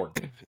Randy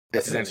Orton.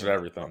 That's his answer to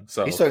everything.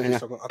 So I thought he was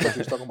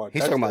talking about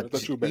Dexter. I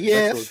thought you meant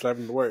Dexter was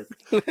driving to work.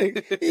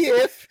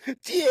 Jeff.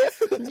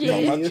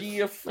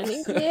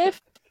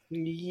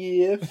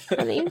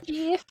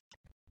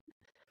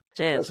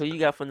 Chance, who you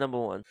got for number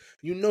one?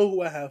 You know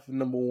who I have for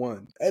number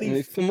one?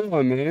 Eddie. Come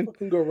on, man.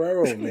 Fucking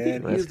Guerrero,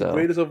 man. He's the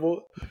greatest of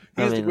all.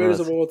 The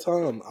greatest of all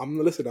time. I'm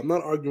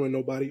not arguing with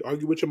nobody.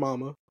 Argue with your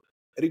mama.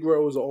 Eddie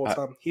Guerrero is the all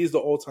time. He's the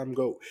all time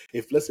GOAT.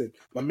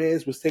 My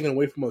man's was taken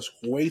away from us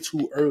way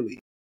too early.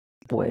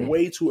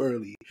 Way too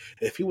early.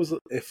 If he was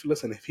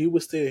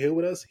still here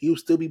with us, he would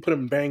still be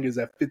putting bangers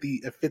at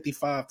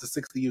 55 to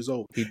 60 years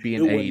old. He'd be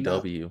in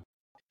AEW.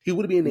 He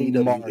would be in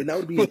AEW, and that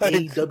would be an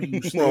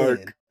AEW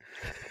stand.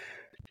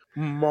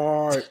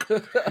 Mark,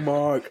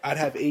 I'd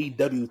have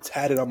AEW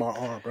tatted on my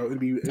arm, bro. It'd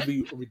be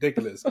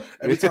ridiculous.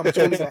 Every time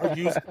Tony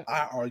argues,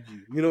 I argue.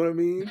 You know what I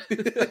mean?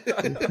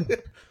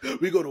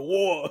 We go to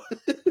war.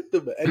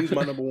 But Eddie's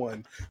my number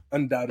one,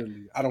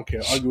 undoubtedly. I don't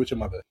care. Argue with your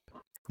mother.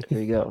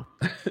 There you go.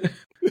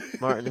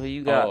 Martin, who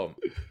you got?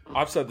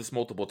 I've said this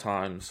multiple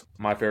times.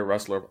 My favorite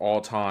wrestler of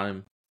all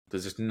time.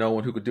 There's just no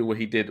one who could do what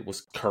he did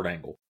was Kurt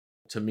Angle.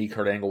 To me,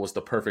 Kurt Angle was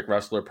the perfect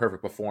wrestler,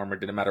 perfect performer.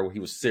 Didn't matter what he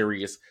was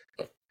serious,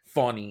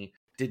 funny.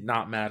 Did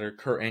not matter.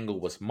 Kurt Angle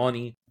was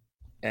money.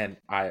 And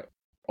I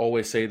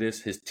always say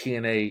this, his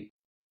TNA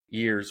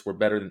years were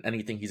better than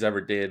anything he's ever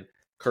did.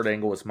 Kurt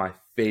Angle is my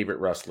favorite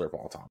wrestler of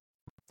all time.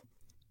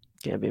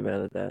 Can't be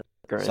mad at that.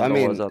 So I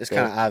mean, it's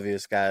kind of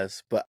obvious,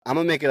 guys, but I'm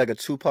gonna make it like a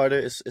two-parter.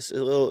 It's a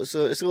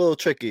little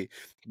tricky,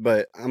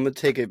 but I'm gonna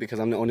take it because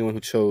I'm the only one who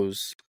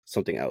chose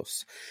something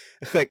else.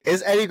 Like,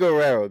 it's Eddie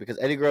Guerrero, because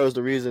Eddie Guerrero is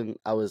the reason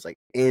I was like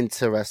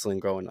into wrestling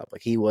growing up.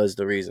 Like, he was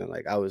the reason.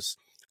 Like,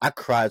 I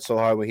cried so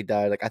hard when he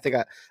died. Like, I think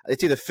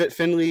it's either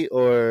Finley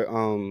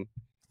or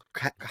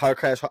Hard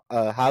Crash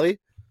Holly.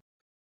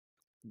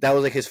 That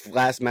was like his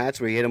last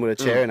match where he hit him with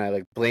a chair, and I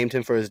like blamed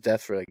him for his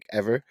death for like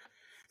ever.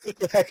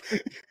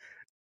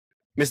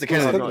 Mr.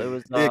 Kennedy. No, it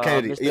was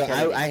Kennedy. Mr.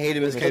 Kennedy. I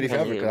hated Mr. Kennedy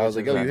forever because I was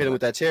like, yo, you hit him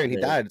with that chair and he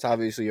died. It's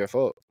obviously your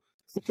fault.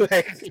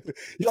 Like,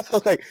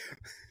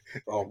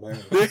 oh man.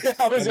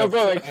 I was your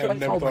bro. Like, I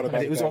never thought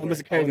about it was all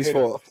Mr. Kennedy's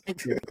fault.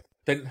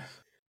 Then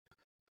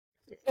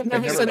I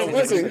never said it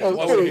wasn't.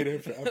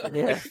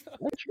 Yeah.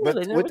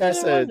 But with that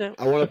said,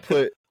 I want to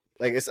put,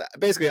 like, it's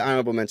basically an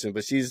honorable mention,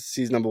 but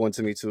she's number one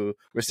to me too.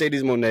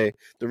 Mercedes Moné.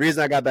 The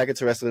reason I got back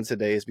into wrestling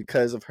today is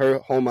because of her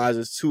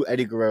homages to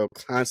Eddie Guerrero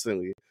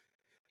constantly.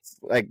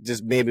 Like,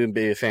 just made me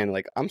be a fan.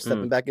 Like, I'm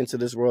stepping back into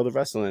this world of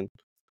wrestling.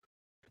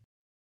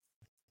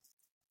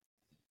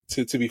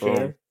 To be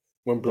fair,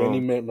 when Brandy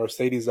met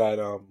Mercedes at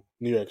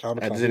New York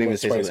Comic Con, I didn't even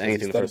say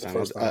anything the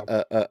first time.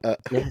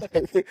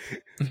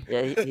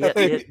 Yeah, he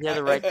had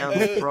to write down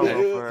his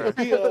promo for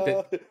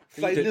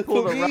her. He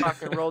pulled a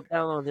rock and rolled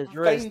down on his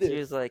wrist. He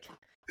was like,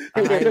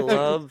 I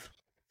love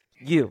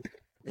you.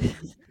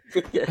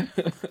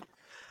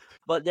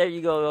 But there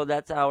you go.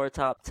 That's our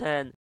top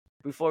 10.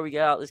 Before we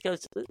get out,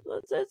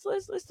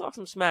 let's talk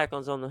some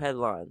smack-ons on the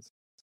headlines.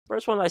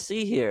 First one I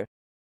see here.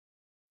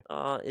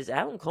 Is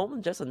Adam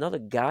Coleman just another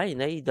guy in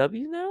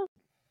AEW now?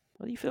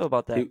 What do you feel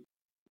about that?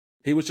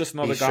 He was just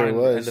another guy at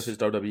the end of his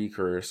WWE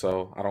career,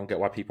 so I don't get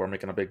why people are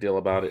making a big deal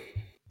about it.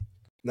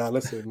 Now,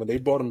 listen, when they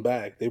brought him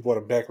back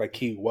like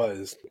he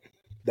was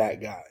that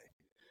guy.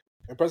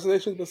 And Preston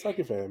Vane's been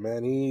sucking for him,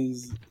 man.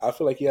 I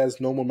feel like he has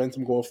no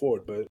momentum going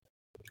forward, but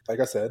like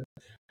I said,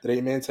 the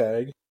 8-man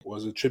tag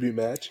was a tribute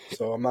match,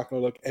 so I'm not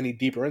going to look any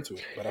deeper into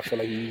it. But I feel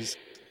like he's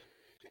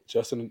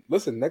just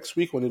listen, next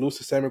week when they lose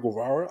to Sammy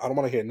Guevara, I don't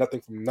want to hear nothing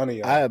from none of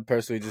y'all. I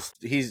personally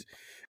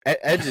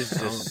Edge is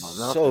just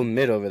so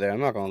mid over there. I'm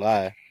not going to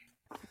lie.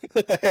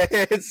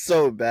 It's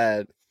so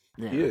bad.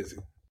 Yeah. He is.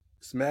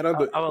 It's mad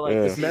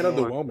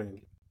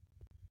underwhelming.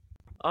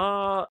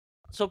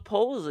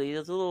 Supposedly,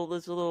 there's a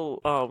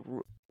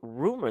little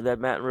rumor that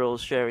Matt Riddle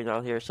is sharing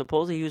out here.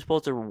 Supposedly, he was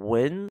supposed to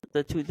win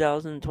the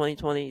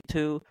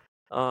 2022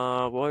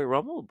 Royal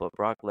Rumble, but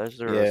Brock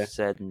Lesnar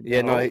said no.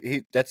 Yeah, no,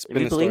 that's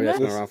been a story that's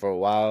been around for a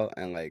while,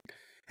 and like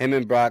him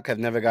and Brock have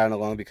never gotten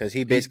along because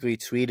he basically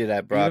tweeted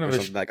at Brock or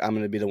something like, "I'm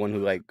going to be the one who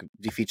like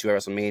defeats you at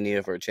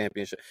WrestleMania for a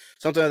championship,"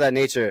 something of that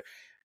nature.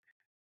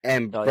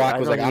 And Brock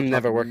was like, "I'm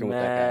never working with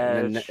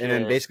that guy." And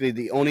then basically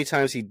the only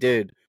times he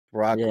did,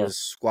 Brock was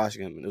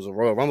squashing him. It was a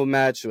Royal Rumble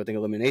match, or I think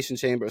Elimination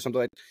Chamber or something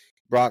like that.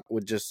 Brock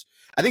would just,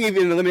 I think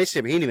even in Elimination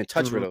Chamber, he didn't even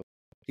touch Riddle.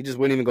 He just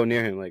wouldn't even go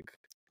near him. Like,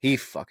 he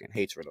fucking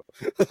hates Riddle.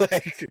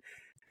 Like,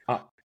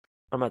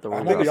 I'm at the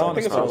I'm gonna be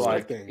honest though,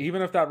 like,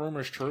 even if that rumor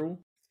is true,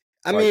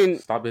 I mean,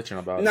 stop bitching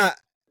about it.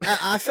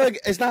 I feel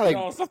like it's not like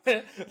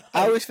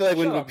I always feel like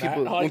when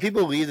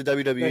people leave the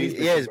WWE,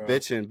 it's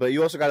bitching, but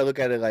you also got to look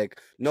at it like,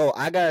 no,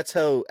 I gotta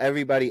tell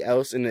everybody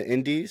else in the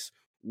Indies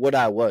what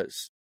I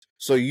was,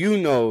 so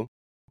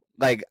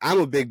like I'm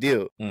a big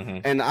deal,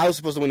 and I was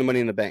supposed to win the Money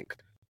in the Bank,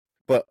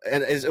 but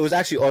it was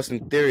actually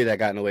Austin Theory that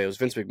got in the way. It was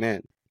Vince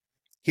McMahon.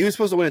 He was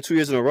supposed to win it 2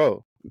 years in a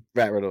row.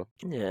 Rat Riddle.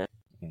 Yeah,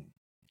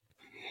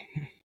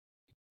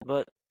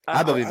 but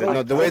I believe it.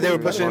 No, the way they were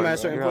pushing him at a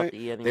certain point,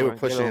 they were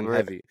pushing him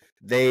heavy.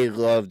 They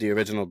loved the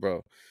original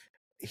bro.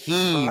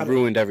 he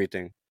ruined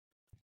everything.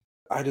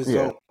 I just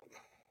don't.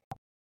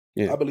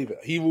 Yeah. I believe it.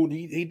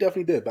 He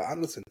definitely did. But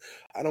listen,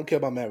 I don't care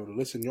about Matt Riddle.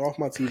 Listen, you're off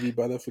my TV,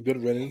 brother, for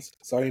good riddance.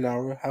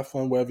 Sayonara. Have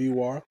fun wherever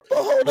you are.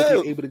 Hope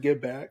you're able to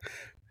get back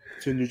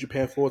to New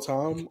Japan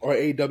full-time or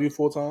AEW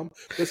full-time.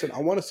 Listen,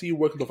 I want to see you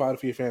work and provide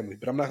for your family,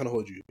 but I'm not going to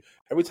hold you.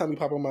 Every time you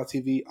pop on my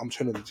TV, I'm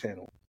turning the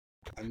channel.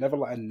 I never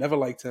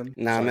liked him.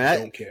 Nah, so man, I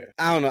don't care.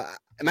 I don't know.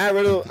 Matt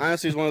Riddle,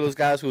 honestly, is one of those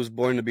guys who was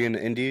born to be in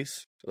the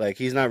indies. Like,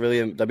 he's not really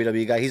a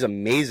WWE guy. He's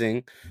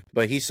amazing,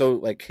 but he's so,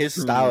 like, his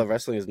style of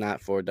wrestling is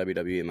not for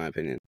WWE, in my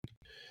opinion.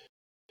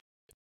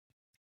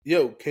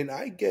 Yo, can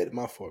I get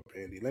my fault,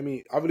 Brandy?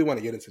 I really want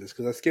to get into this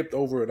because I skipped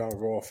over it on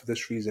Raw for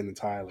this reason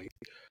entirely.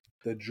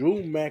 The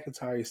Drew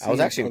McIntyre scene I was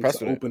actually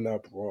impressed with it. Open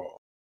up Raw.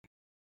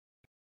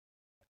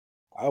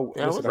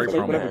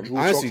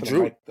 Honestly,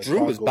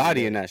 Drew was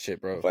bodying that shit,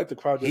 bro. Like the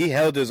crowd he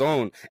held his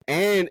own,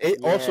 and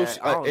it also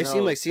it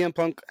seemed like CM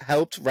Punk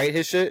helped write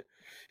his shit.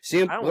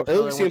 CM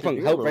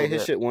Punk helped write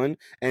his shit, one,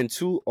 and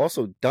two,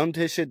 also dumbed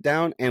his shit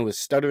down and was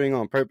stuttering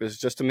on purpose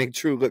just to make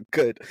Drew look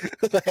good.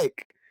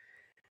 Like,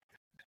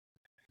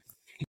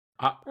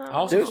 I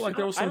also feel like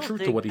there was some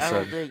truth to what he said. I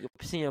don't think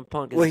CM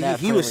Punk is well,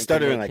 he was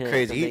stuttering like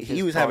crazy.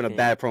 He was having a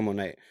bad promo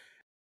night,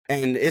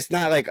 and it's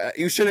not like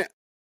you shouldn't.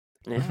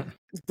 Yeah.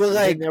 But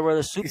like there were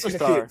the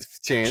superstar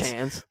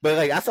chance. But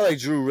like I felt like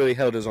Drew really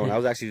held his own. I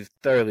was actually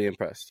thoroughly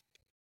impressed.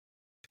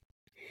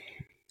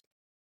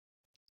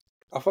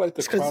 I feel like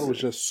the crowd was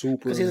just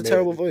super. Because he has a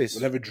terrible voice.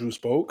 Whenever Drew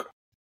spoke,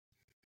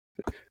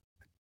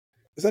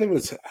 it's not even.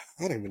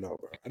 I don't even know,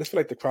 bro. I just feel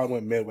like the crowd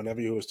went mid whenever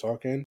he was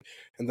talking,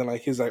 and then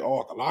like he's like,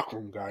 "Oh, the locker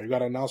room guy. You got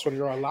to announce when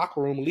you're a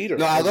locker room leader."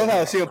 No, I love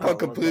how CM Punk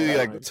completely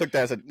like took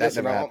that as that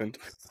never happened.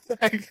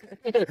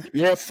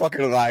 You're a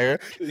fucking liar.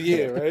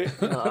 Yeah,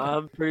 right. No,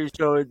 I'm pretty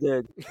sure it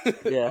did.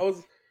 Yeah.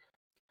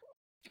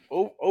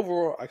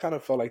 Overall, I kind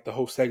of felt like the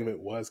whole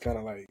segment was kind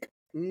of like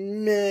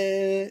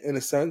meh in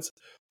a sense,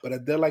 but I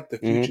did like the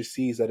future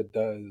seeds that it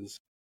does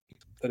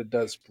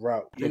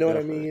sprout. You know what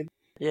I mean?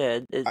 Yeah,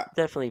 it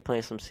definitely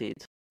plants some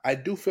seeds. I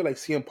do feel like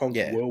CM Punk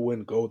will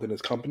win gold in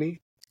his company.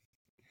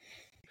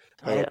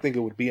 I don't think it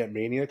would be at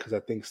Mania because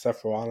I think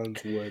Seth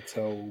Rollins would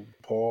tell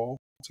Paul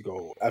to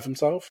go F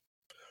himself,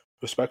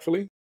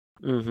 respectfully.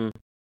 Mm-hmm.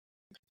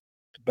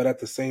 But at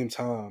the same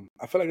time,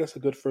 I feel like that's a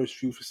good first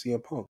feud for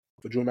CM Punk,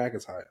 for Drew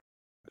McIntyre.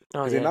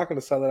 Because they're not going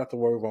to sell it at the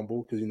Royal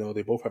Rumble because, you know,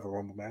 they both have a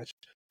Rumble match.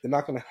 They're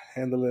not going to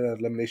handle it at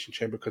Elimination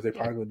Chamber because they're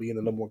probably going to be in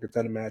the number one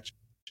contender match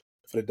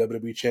for the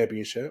WWE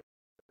Championship.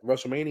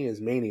 WrestleMania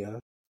is Mania.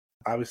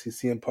 Obviously,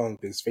 CM Punk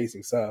is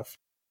facing Seth.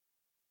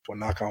 Well,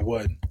 knock on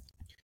wood.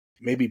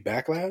 Maybe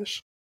Backlash?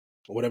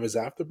 Or whatever's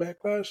after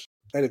Backlash?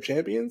 Night of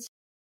Champions?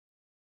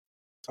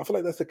 I feel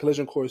like that's the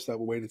collision course that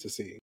we're waiting to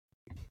see.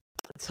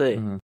 Let's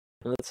see.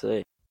 Let's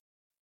see.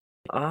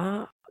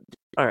 All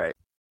right.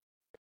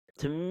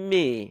 To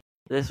me,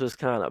 this was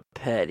kind of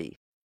petty.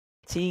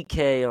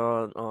 TK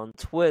on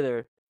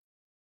Twitter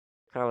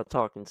kind of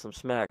talking some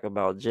smack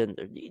about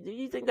gender. Do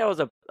you think that was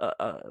a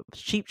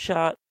cheap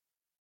shot?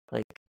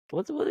 Like,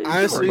 what are you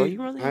honestly,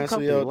 doing?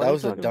 Honestly, yo, that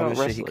was the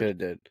dumbest shit he could have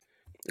did.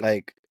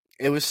 Like,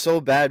 it was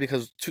so bad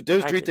because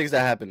there's three things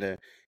that happened there.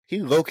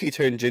 He low-key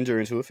turned Ginger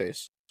into a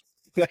face.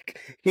 Like,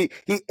 he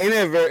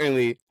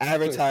inadvertently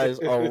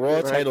advertised a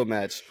Raw title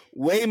match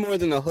way more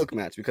than a Hook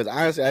match because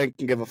honestly, I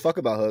didn't give a fuck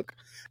about Hook.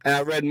 And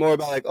I read more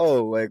about,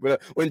 like,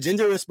 when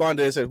Ginger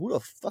responded and said, "Who the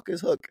fuck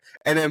is Hook?"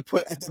 And then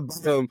put at the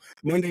bottom,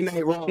 Monday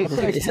Night Raw,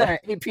 at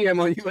 8 p.m.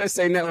 on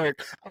USA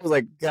Network. I was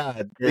like,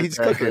 God, he's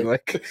cooking.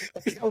 Like,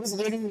 I was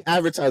literally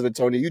advertising,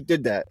 Tony. You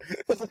did that.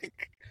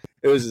 Like,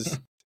 it was just...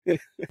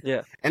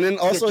 Yeah. And then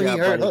also he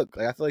hurt Hook.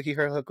 Like, I feel like he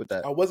hurt Hook with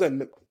that. I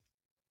wasn't... A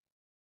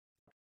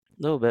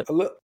little bit.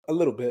 A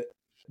little bit.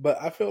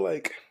 But I feel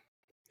like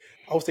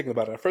I was thinking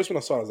about it. At first when I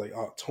saw it, I was like,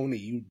 "Oh, Tony,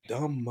 you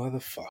dumb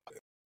motherfucker."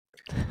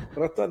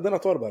 But then I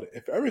thought about it.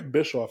 If Eric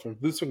Bischoff and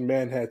Vince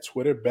McMahon had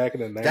Twitter back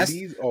in the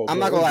 90s, I'm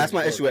not gonna lie, that's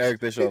my issue with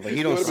Eric Bischoff. Like,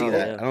 he don't see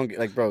that. I don't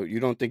like, bro.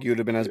 You don't think you would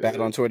have been as bad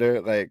on Twitter?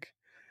 Like,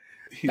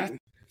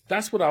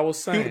 that's what I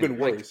was saying. He would have been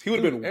worse. Like, he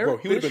would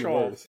have been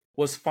worse.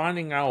 Was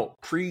finding out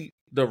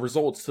the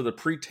results to the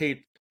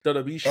pre-taped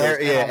WWE shows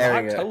on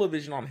live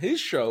television on his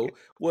show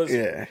was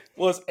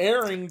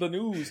airing the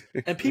news,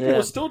 and people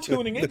were still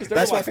tuning in because they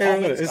were like,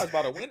 "Oh, this guy's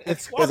about to win." And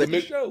swap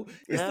the show.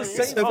 It's the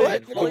same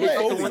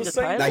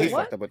thing. Nah, he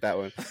fucked up with that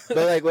one. But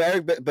like with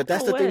Eric, but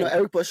that's the thing. Though,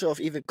 Eric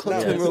Bischoff even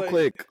cooked him real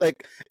quick.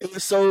 Like, it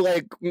was so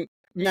like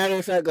matter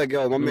of fact. Like,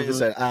 yo, my man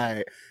said, "All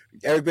right,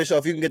 Eric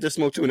Bischoff, you can get the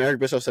smoke too." And Eric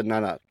Bischoff said,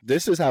 "Nah,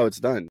 this is how it's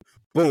done."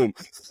 Boom.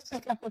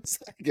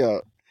 Yo.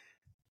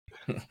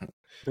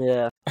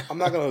 Yeah, I'm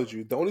not gonna hold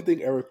you. The only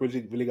thing Eric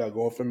really got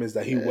going for him is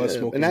that he was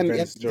smoking. And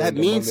that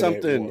means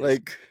something.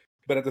 Like,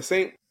 but at the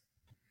same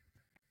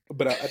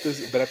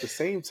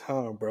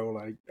time, bro,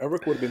 like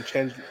Eric would have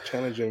been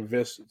challenging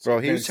Vince. Bro,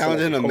 he was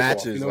challenging him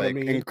matches, you know, like,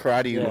 in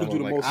karate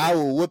uniform. Like, I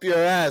will whoop your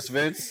ass,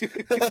 Vince.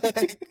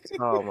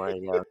 Oh my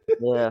god,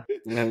 yeah.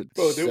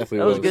 Bro, that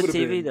was good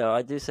TV though.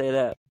 I do say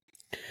that.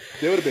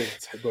 They would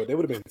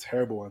have been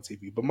terrible on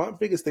TV. But my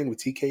biggest thing with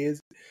TK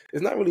is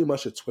it's not really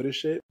much of Twitter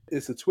shit.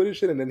 It's the Twitter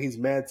shit, and then he's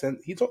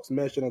he talks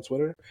mad shit on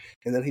Twitter,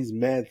 and then he's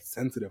mad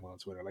sensitive on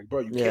Twitter. Like, bro,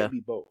 you can't be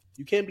both.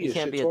 You can't be a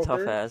shit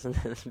talker. Tough ass and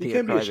then you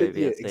can't be a shit.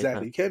 Yeah,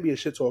 exactly. You can't be a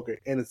shit talker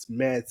and it's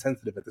mad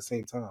sensitive at the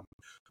same time.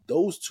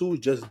 Those two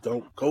just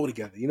don't go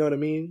together. You know what I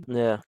mean?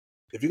 Yeah.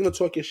 If you're gonna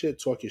talk your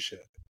shit, talk your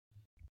shit.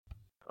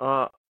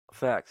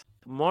 Facts.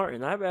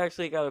 Martin, I've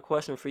actually got a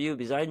question for you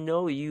because I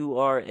know you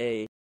are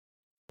a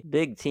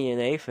big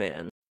TNA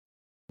fan.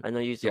 I know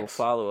you still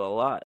follow a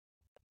lot.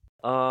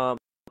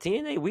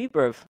 TNA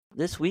Rebirth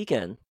this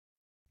weekend.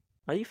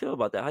 How do you feel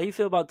about that? How do you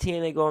feel about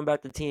TNA going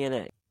back to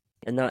TNA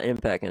and not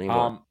Impact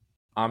anymore?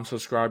 I'm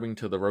subscribing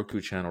to the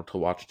Roku channel to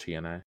watch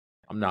TNA.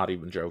 I'm not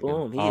even joking.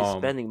 Boom, he is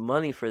spending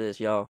money for this,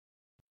 y'all.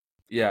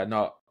 Yeah,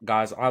 no,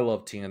 guys, I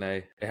love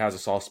TNA. It has a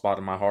soft spot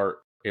in my heart.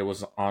 It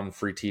was on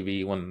free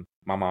TV when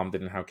my mom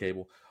didn't have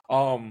cable.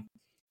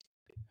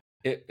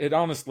 It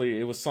honestly,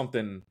 it was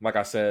something, like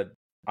I said,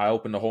 I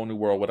opened a whole new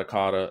world with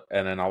Okada,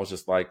 and then I was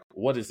just like,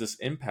 what is this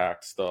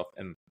Impact stuff?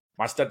 And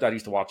my stepdad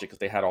used to watch it because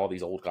they had all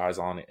these old guys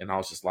on it, and I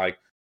was just like,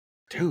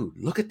 dude,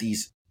 look at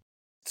these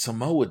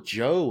Samoa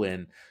Joe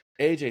and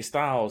AJ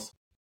Styles.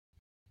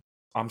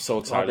 I'm so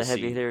excited to see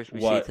heavy hitters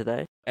we see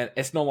today. And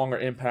it's no longer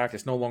Impact.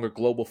 It's no longer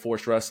Global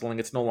Force Wrestling.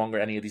 It's no longer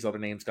any of these other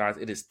names, guys.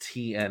 It is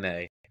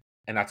TNA,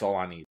 and that's all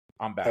I need.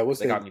 I'm back.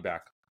 They got me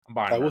back. I'm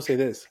buying merch. I will say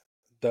this.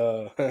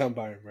 I'm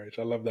buying merch.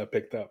 I love that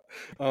picked up.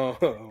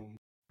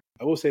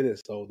 I will say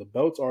this, though. The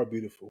belts are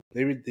beautiful.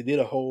 They did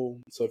a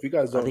whole... So if you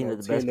guys don't know,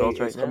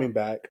 TNA is coming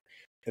back.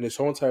 And this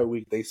whole entire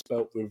week, they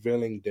spelled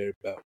revealing their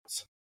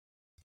belts.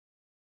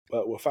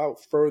 But without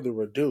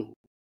further ado,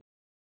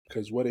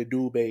 because what it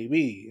do,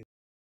 baby,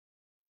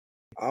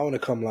 I want to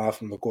come live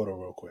from the quarter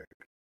real quick.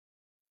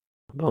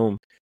 Boom.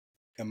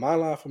 And my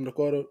live from the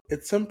quarter,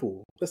 it's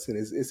simple. Listen,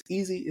 it's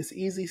easy. It's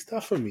easy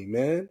stuff for me,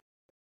 man.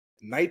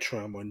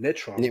 Nitram or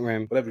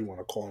Nitram, whatever you want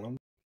to call him.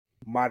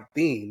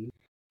 Martin,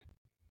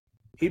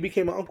 he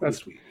became an uncle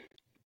this week.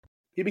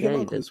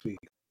 This week.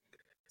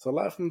 So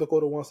Live from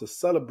Dakota wants to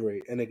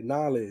celebrate and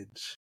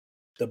acknowledge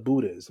the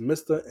Buddhas,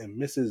 Mr. and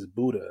Mrs.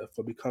 Buddha,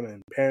 for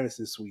becoming parents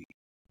this week.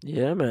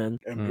 Yeah, man.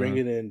 And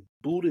bringing in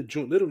Buddha,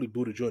 literally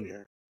Buddha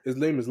Jr. His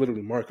name is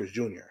literally Markus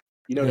Jr.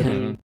 You know what I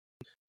mean?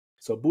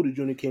 So Buddha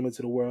Jr. came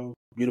into the world,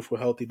 beautiful,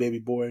 healthy baby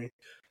boy.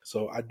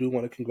 So I do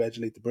want to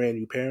congratulate the brand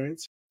new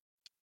parents.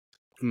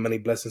 Many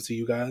blessings to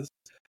you guys.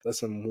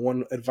 Listen,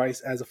 one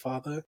advice as a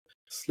father,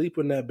 sleep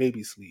when that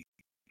baby sleep.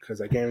 Because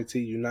I guarantee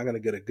you're not going to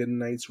get a good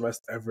night's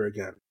rest ever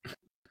again.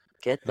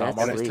 Get that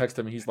Markus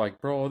texted me. He's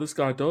like, bro, all this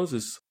guy does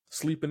is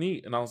sleep and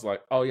eat. And I was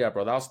like, oh, yeah,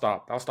 bro, that'll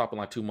stop. That'll stop in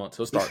like 2 months.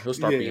 He'll start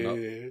being up.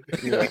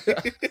 Yeah,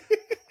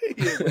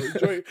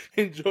 bro,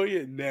 enjoy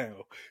it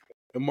now.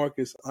 And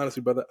Markus,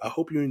 honestly, brother, I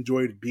hope you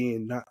enjoyed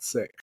being not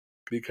sick.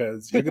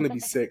 Because you're going to be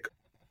sick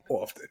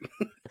often.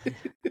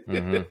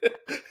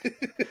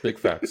 Big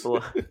facts.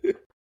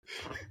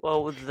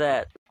 Well, with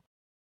that,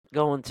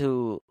 going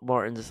to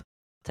Martin's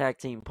tag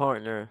team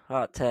partner,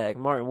 hot tag.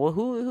 Martin, well,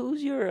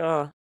 who's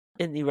your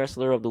indie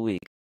wrestler of the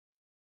week?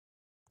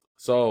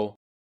 So,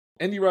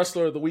 indie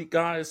wrestler of the week,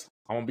 guys,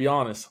 I'm going to be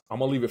honest. I'm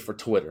going to leave it for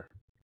Twitter.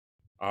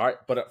 All right?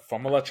 But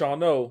I'm going to let y'all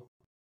know,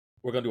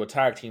 we're going to do a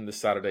tag team this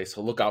Saturday,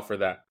 so look out for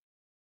that.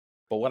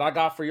 But what I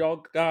got for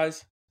y'all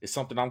guys is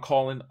something I'm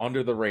calling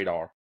Under the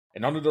Radar.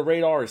 And Under the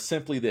Radar is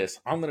simply this.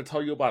 I'm going to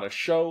tell you about a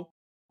show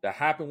that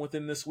happened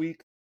within this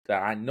week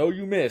that I know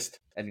you missed,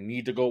 and you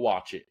need to go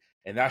watch it.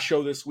 And that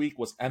show this week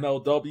was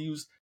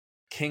MLW's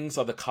Kings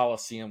of the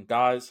Coliseum.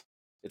 Guys,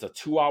 it's a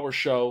 2-hour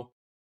show.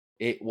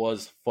 It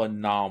was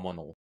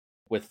phenomenal.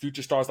 With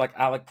future stars like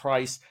Alec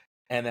Price.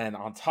 And then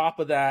on top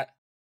of that,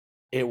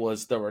 it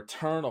was the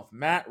return of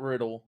Matt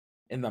Riddle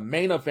in the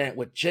main event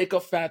with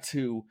Jacob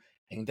Fatu.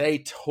 And they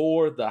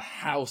tore the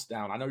house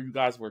down. I know you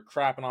guys were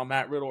crapping on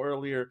Matt Riddle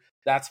earlier.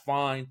 That's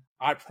fine.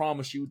 I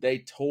promise you, they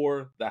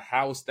tore the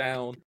house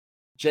down.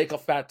 Jacob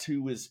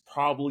Fatu is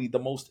probably the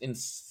most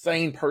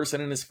insane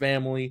person in his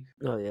family.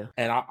 Oh, yeah.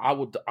 And I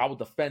would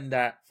defend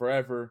that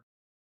forever.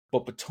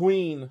 But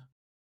between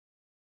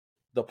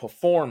the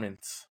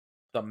performance,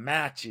 the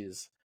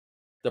matches,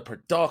 the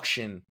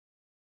production,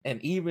 and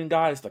even,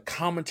 guys, the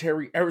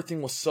commentary,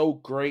 everything was so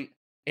great.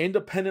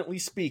 Independently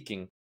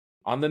speaking,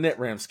 on the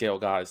Nitram scale,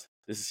 guys,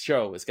 this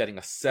show is getting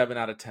a 7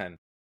 out of 10.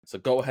 So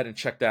go ahead and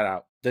check that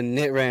out. The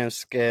Nitram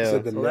scale. So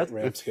the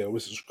Nitram scale,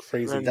 which is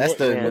crazy. That's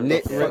the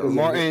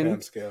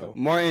Martin scale.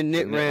 Martin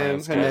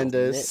Nitram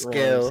Hernandez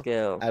scale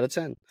out of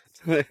 10.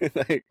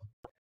 Like,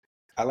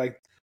 I like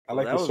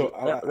it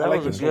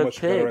so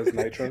much better as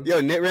Nitram.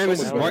 Yo, Nitram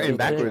is Martin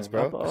backwards,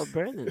 bro. Oh,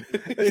 Brandon.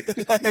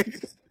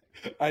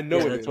 I know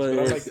it is,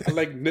 but I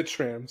like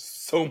Nitram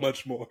so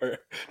much more.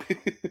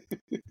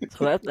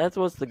 So that's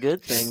what's the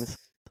good things.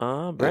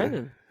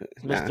 Brandon,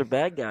 Mr.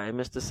 Bad Guy,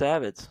 Mr.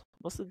 Savage.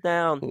 What's the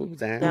down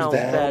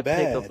bad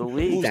pick of the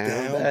week? Who's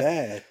down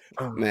bad?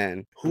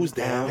 Man, who's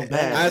down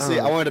bad? Honestly,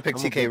 I wanted to pick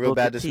TK real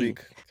bad this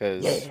week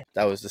because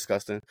that was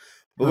disgusting.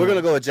 But we're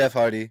gonna go with Jeff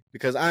Hardy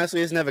because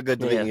honestly, it's never good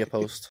deleting your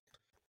post.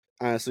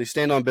 Honestly,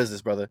 stand on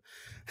business, brother.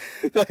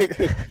 Like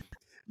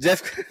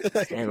Jeff,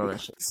 Stand on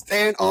that shit.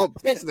 Stand on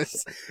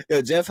business.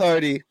 Yo, Jeff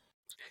Hardy,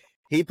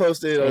 he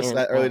posted a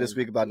stat earlier this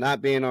week about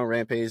not being on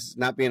Rampage,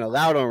 not being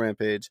allowed on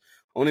Rampage,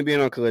 only being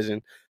on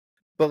Collision.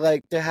 But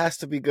like, there has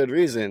to be good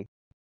reason.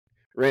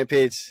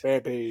 Rampage.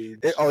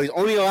 He's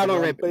only allowed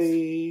on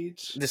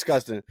Rampage.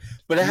 Disgusting.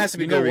 But it has to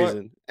be good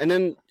reason. And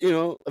then,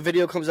 a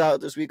video comes out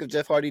this week of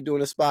Jeff Hardy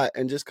doing a spot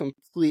and just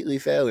completely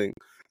failing.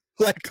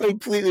 Like,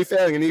 completely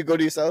failing. And you go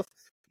to yourself,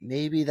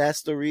 maybe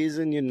that's the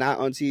reason you're not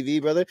on TV,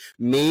 brother.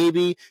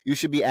 Maybe you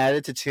should be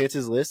added to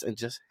Chance's list and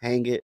just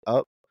hang it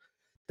up.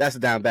 That's a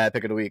down bad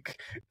pick of the week.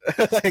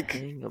 Look,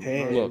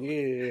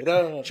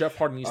 Jeff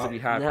Hardy needs to be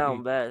happy.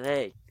 Down bad,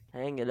 hey.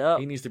 Hang it up.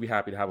 He needs to be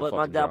happy to have a fucking job.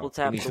 But my double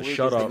tap of the week is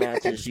the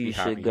matches you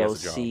should go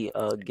see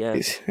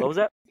again. What was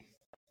that?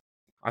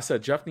 I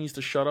said Jeff needs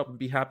to shut up and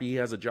be happy he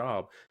has a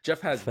job.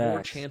 Jeff has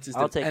more chances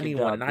than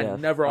anyone, and I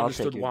never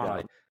understood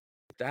why.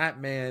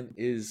 That man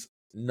is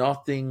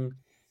nothing,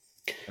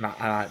 and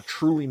I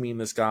truly mean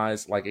this,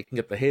 guys. Like, it can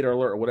get the hater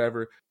alert or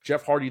whatever.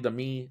 Jeff Hardy, to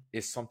me,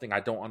 is something I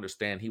don't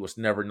understand. He was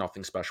never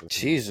nothing special.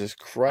 Jesus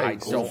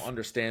Christ. I don't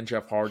understand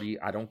Jeff Hardy.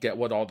 I don't get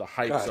what all the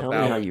hype's tell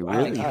about. Me how you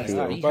really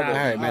feel. All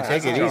right, man,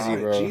 take it easy,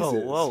 bro.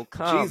 Jesus. Whoa,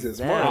 calm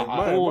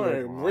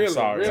down.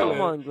 Really,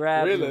 someone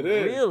grab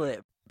reel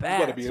it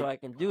back so I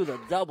can do the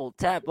double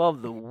tap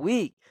of the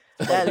week.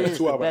 That is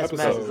the best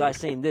matches I've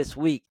seen this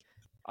week.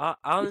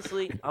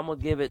 Honestly, I'm going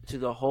to give it to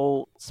the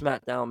whole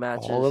SmackDown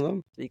matches. All of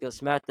them? Because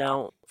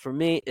SmackDown, for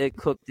me, it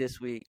cooked this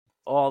week.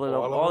 All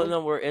of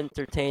them were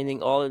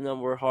entertaining. All of them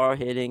were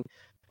hard-hitting.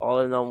 All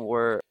of them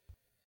were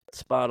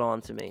spot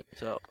on to me.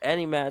 So,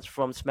 any match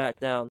from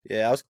SmackDown,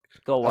 I was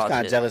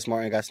kind of jealous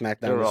Martin got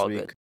SmackDown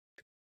this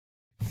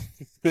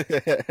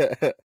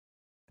week.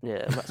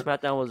 Yeah,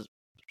 SmackDown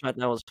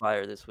was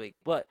fire this week.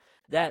 But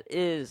that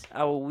is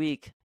our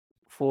week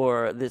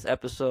for this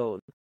episode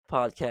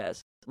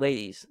podcast.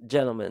 Ladies,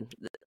 gentlemen,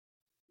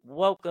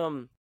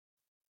 welcome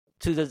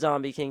to the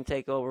ZombiieKing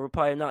takeover. We'll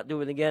probably not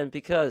do it again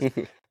because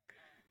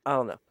I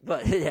don't know.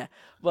 But yeah,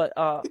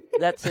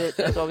 that's it.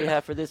 That's all we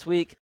have for this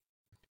week.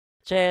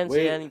 Chance,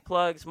 any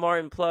plugs?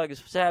 Martin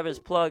plugs.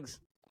 Savage plugs.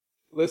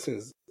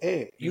 Listen,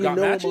 hey, you got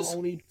matches?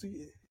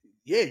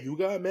 You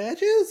got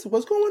matches?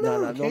 What's going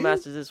on? No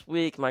matches this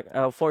week.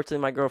 Unfortunately,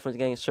 my girlfriend's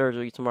getting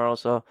surgery tomorrow,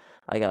 so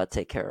I gotta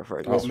take care of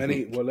her. Well,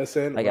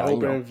 listen, I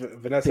hope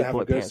Vanessa have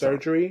a good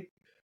surgery.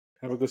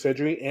 Have a good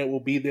surgery, and we'll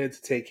be there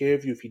to take care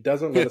of you. If he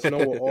doesn't, let us know.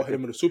 We'll all hit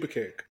him with a super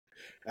kick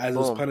as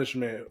his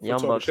punishment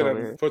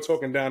for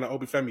talking down to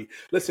Obi Femi.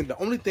 Listen,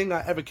 the only thing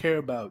I ever care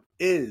about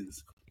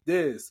is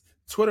this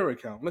Twitter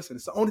account. Listen,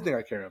 it's the only thing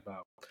I care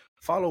about.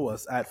 Follow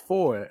us at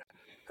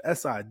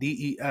SIDESOTR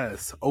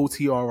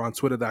on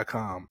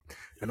Twitter.com.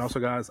 And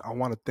also, guys, I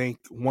want to thank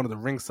one of the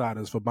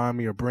ringsiders for buying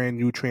me a brand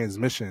new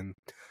transmission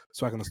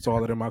so I can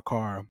install it in my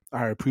car.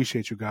 I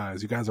appreciate you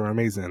guys. You guys are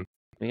amazing.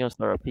 We're going to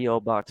start a P.O.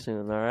 box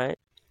soon, all right?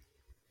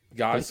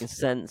 Guys, you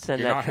can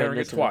send you're that not hearing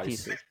it twice.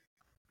 Pieces.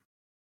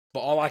 But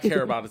all I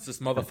care about is this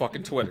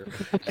motherfucking Twitter.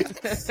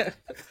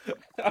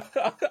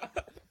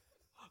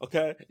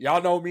 Okay?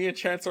 Y'all know me and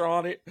Chance are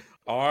on it.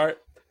 All right?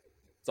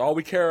 It's all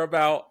we care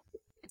about.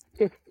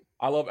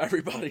 I love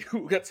everybody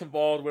who gets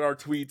involved with our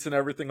tweets and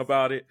everything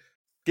about it.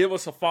 Give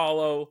us a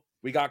follow.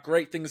 We got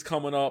great things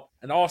coming up.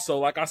 And also,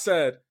 like I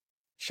said,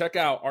 check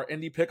out our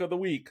indie pick of the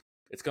week.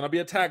 It's going to be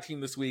a tag team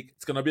this week.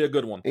 It's going to be a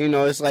good one.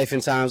 It's Life in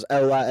Times,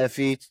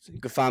 LYFE.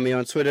 You can find me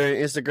on Twitter and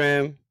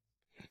Instagram.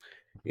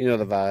 You know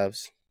the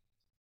vibes.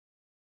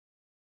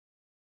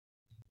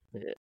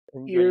 Yeah.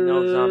 And you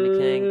know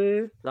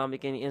ZombiieKing.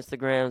 ZombiieKing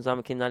Instagram,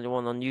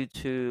 ZombiieKing91 on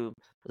YouTube,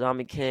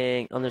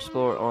 ZombiieKing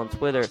 _ on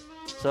Twitter.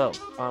 So,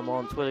 I'm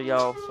on Twitter,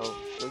 y'all, so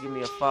go give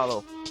me a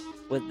follow.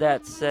 With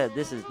that said,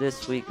 this is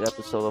this week's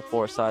episode of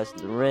 4 Sides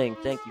to the Ring.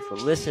 Thank you for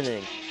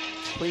listening.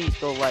 Please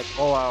go like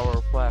all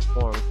our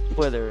platforms,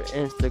 Twitter,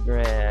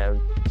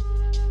 Instagram.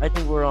 I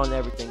think we're on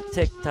everything.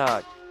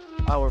 TikTok.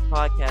 Our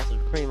podcast is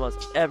pretty much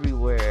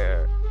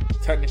everywhere.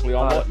 Technically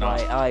on whatnot.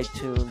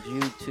 iTunes,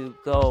 YouTube.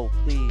 Go,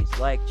 please,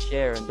 like,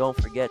 share, and don't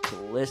forget to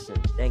listen.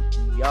 Thank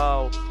you,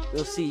 y'all.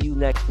 We'll see you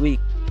next week.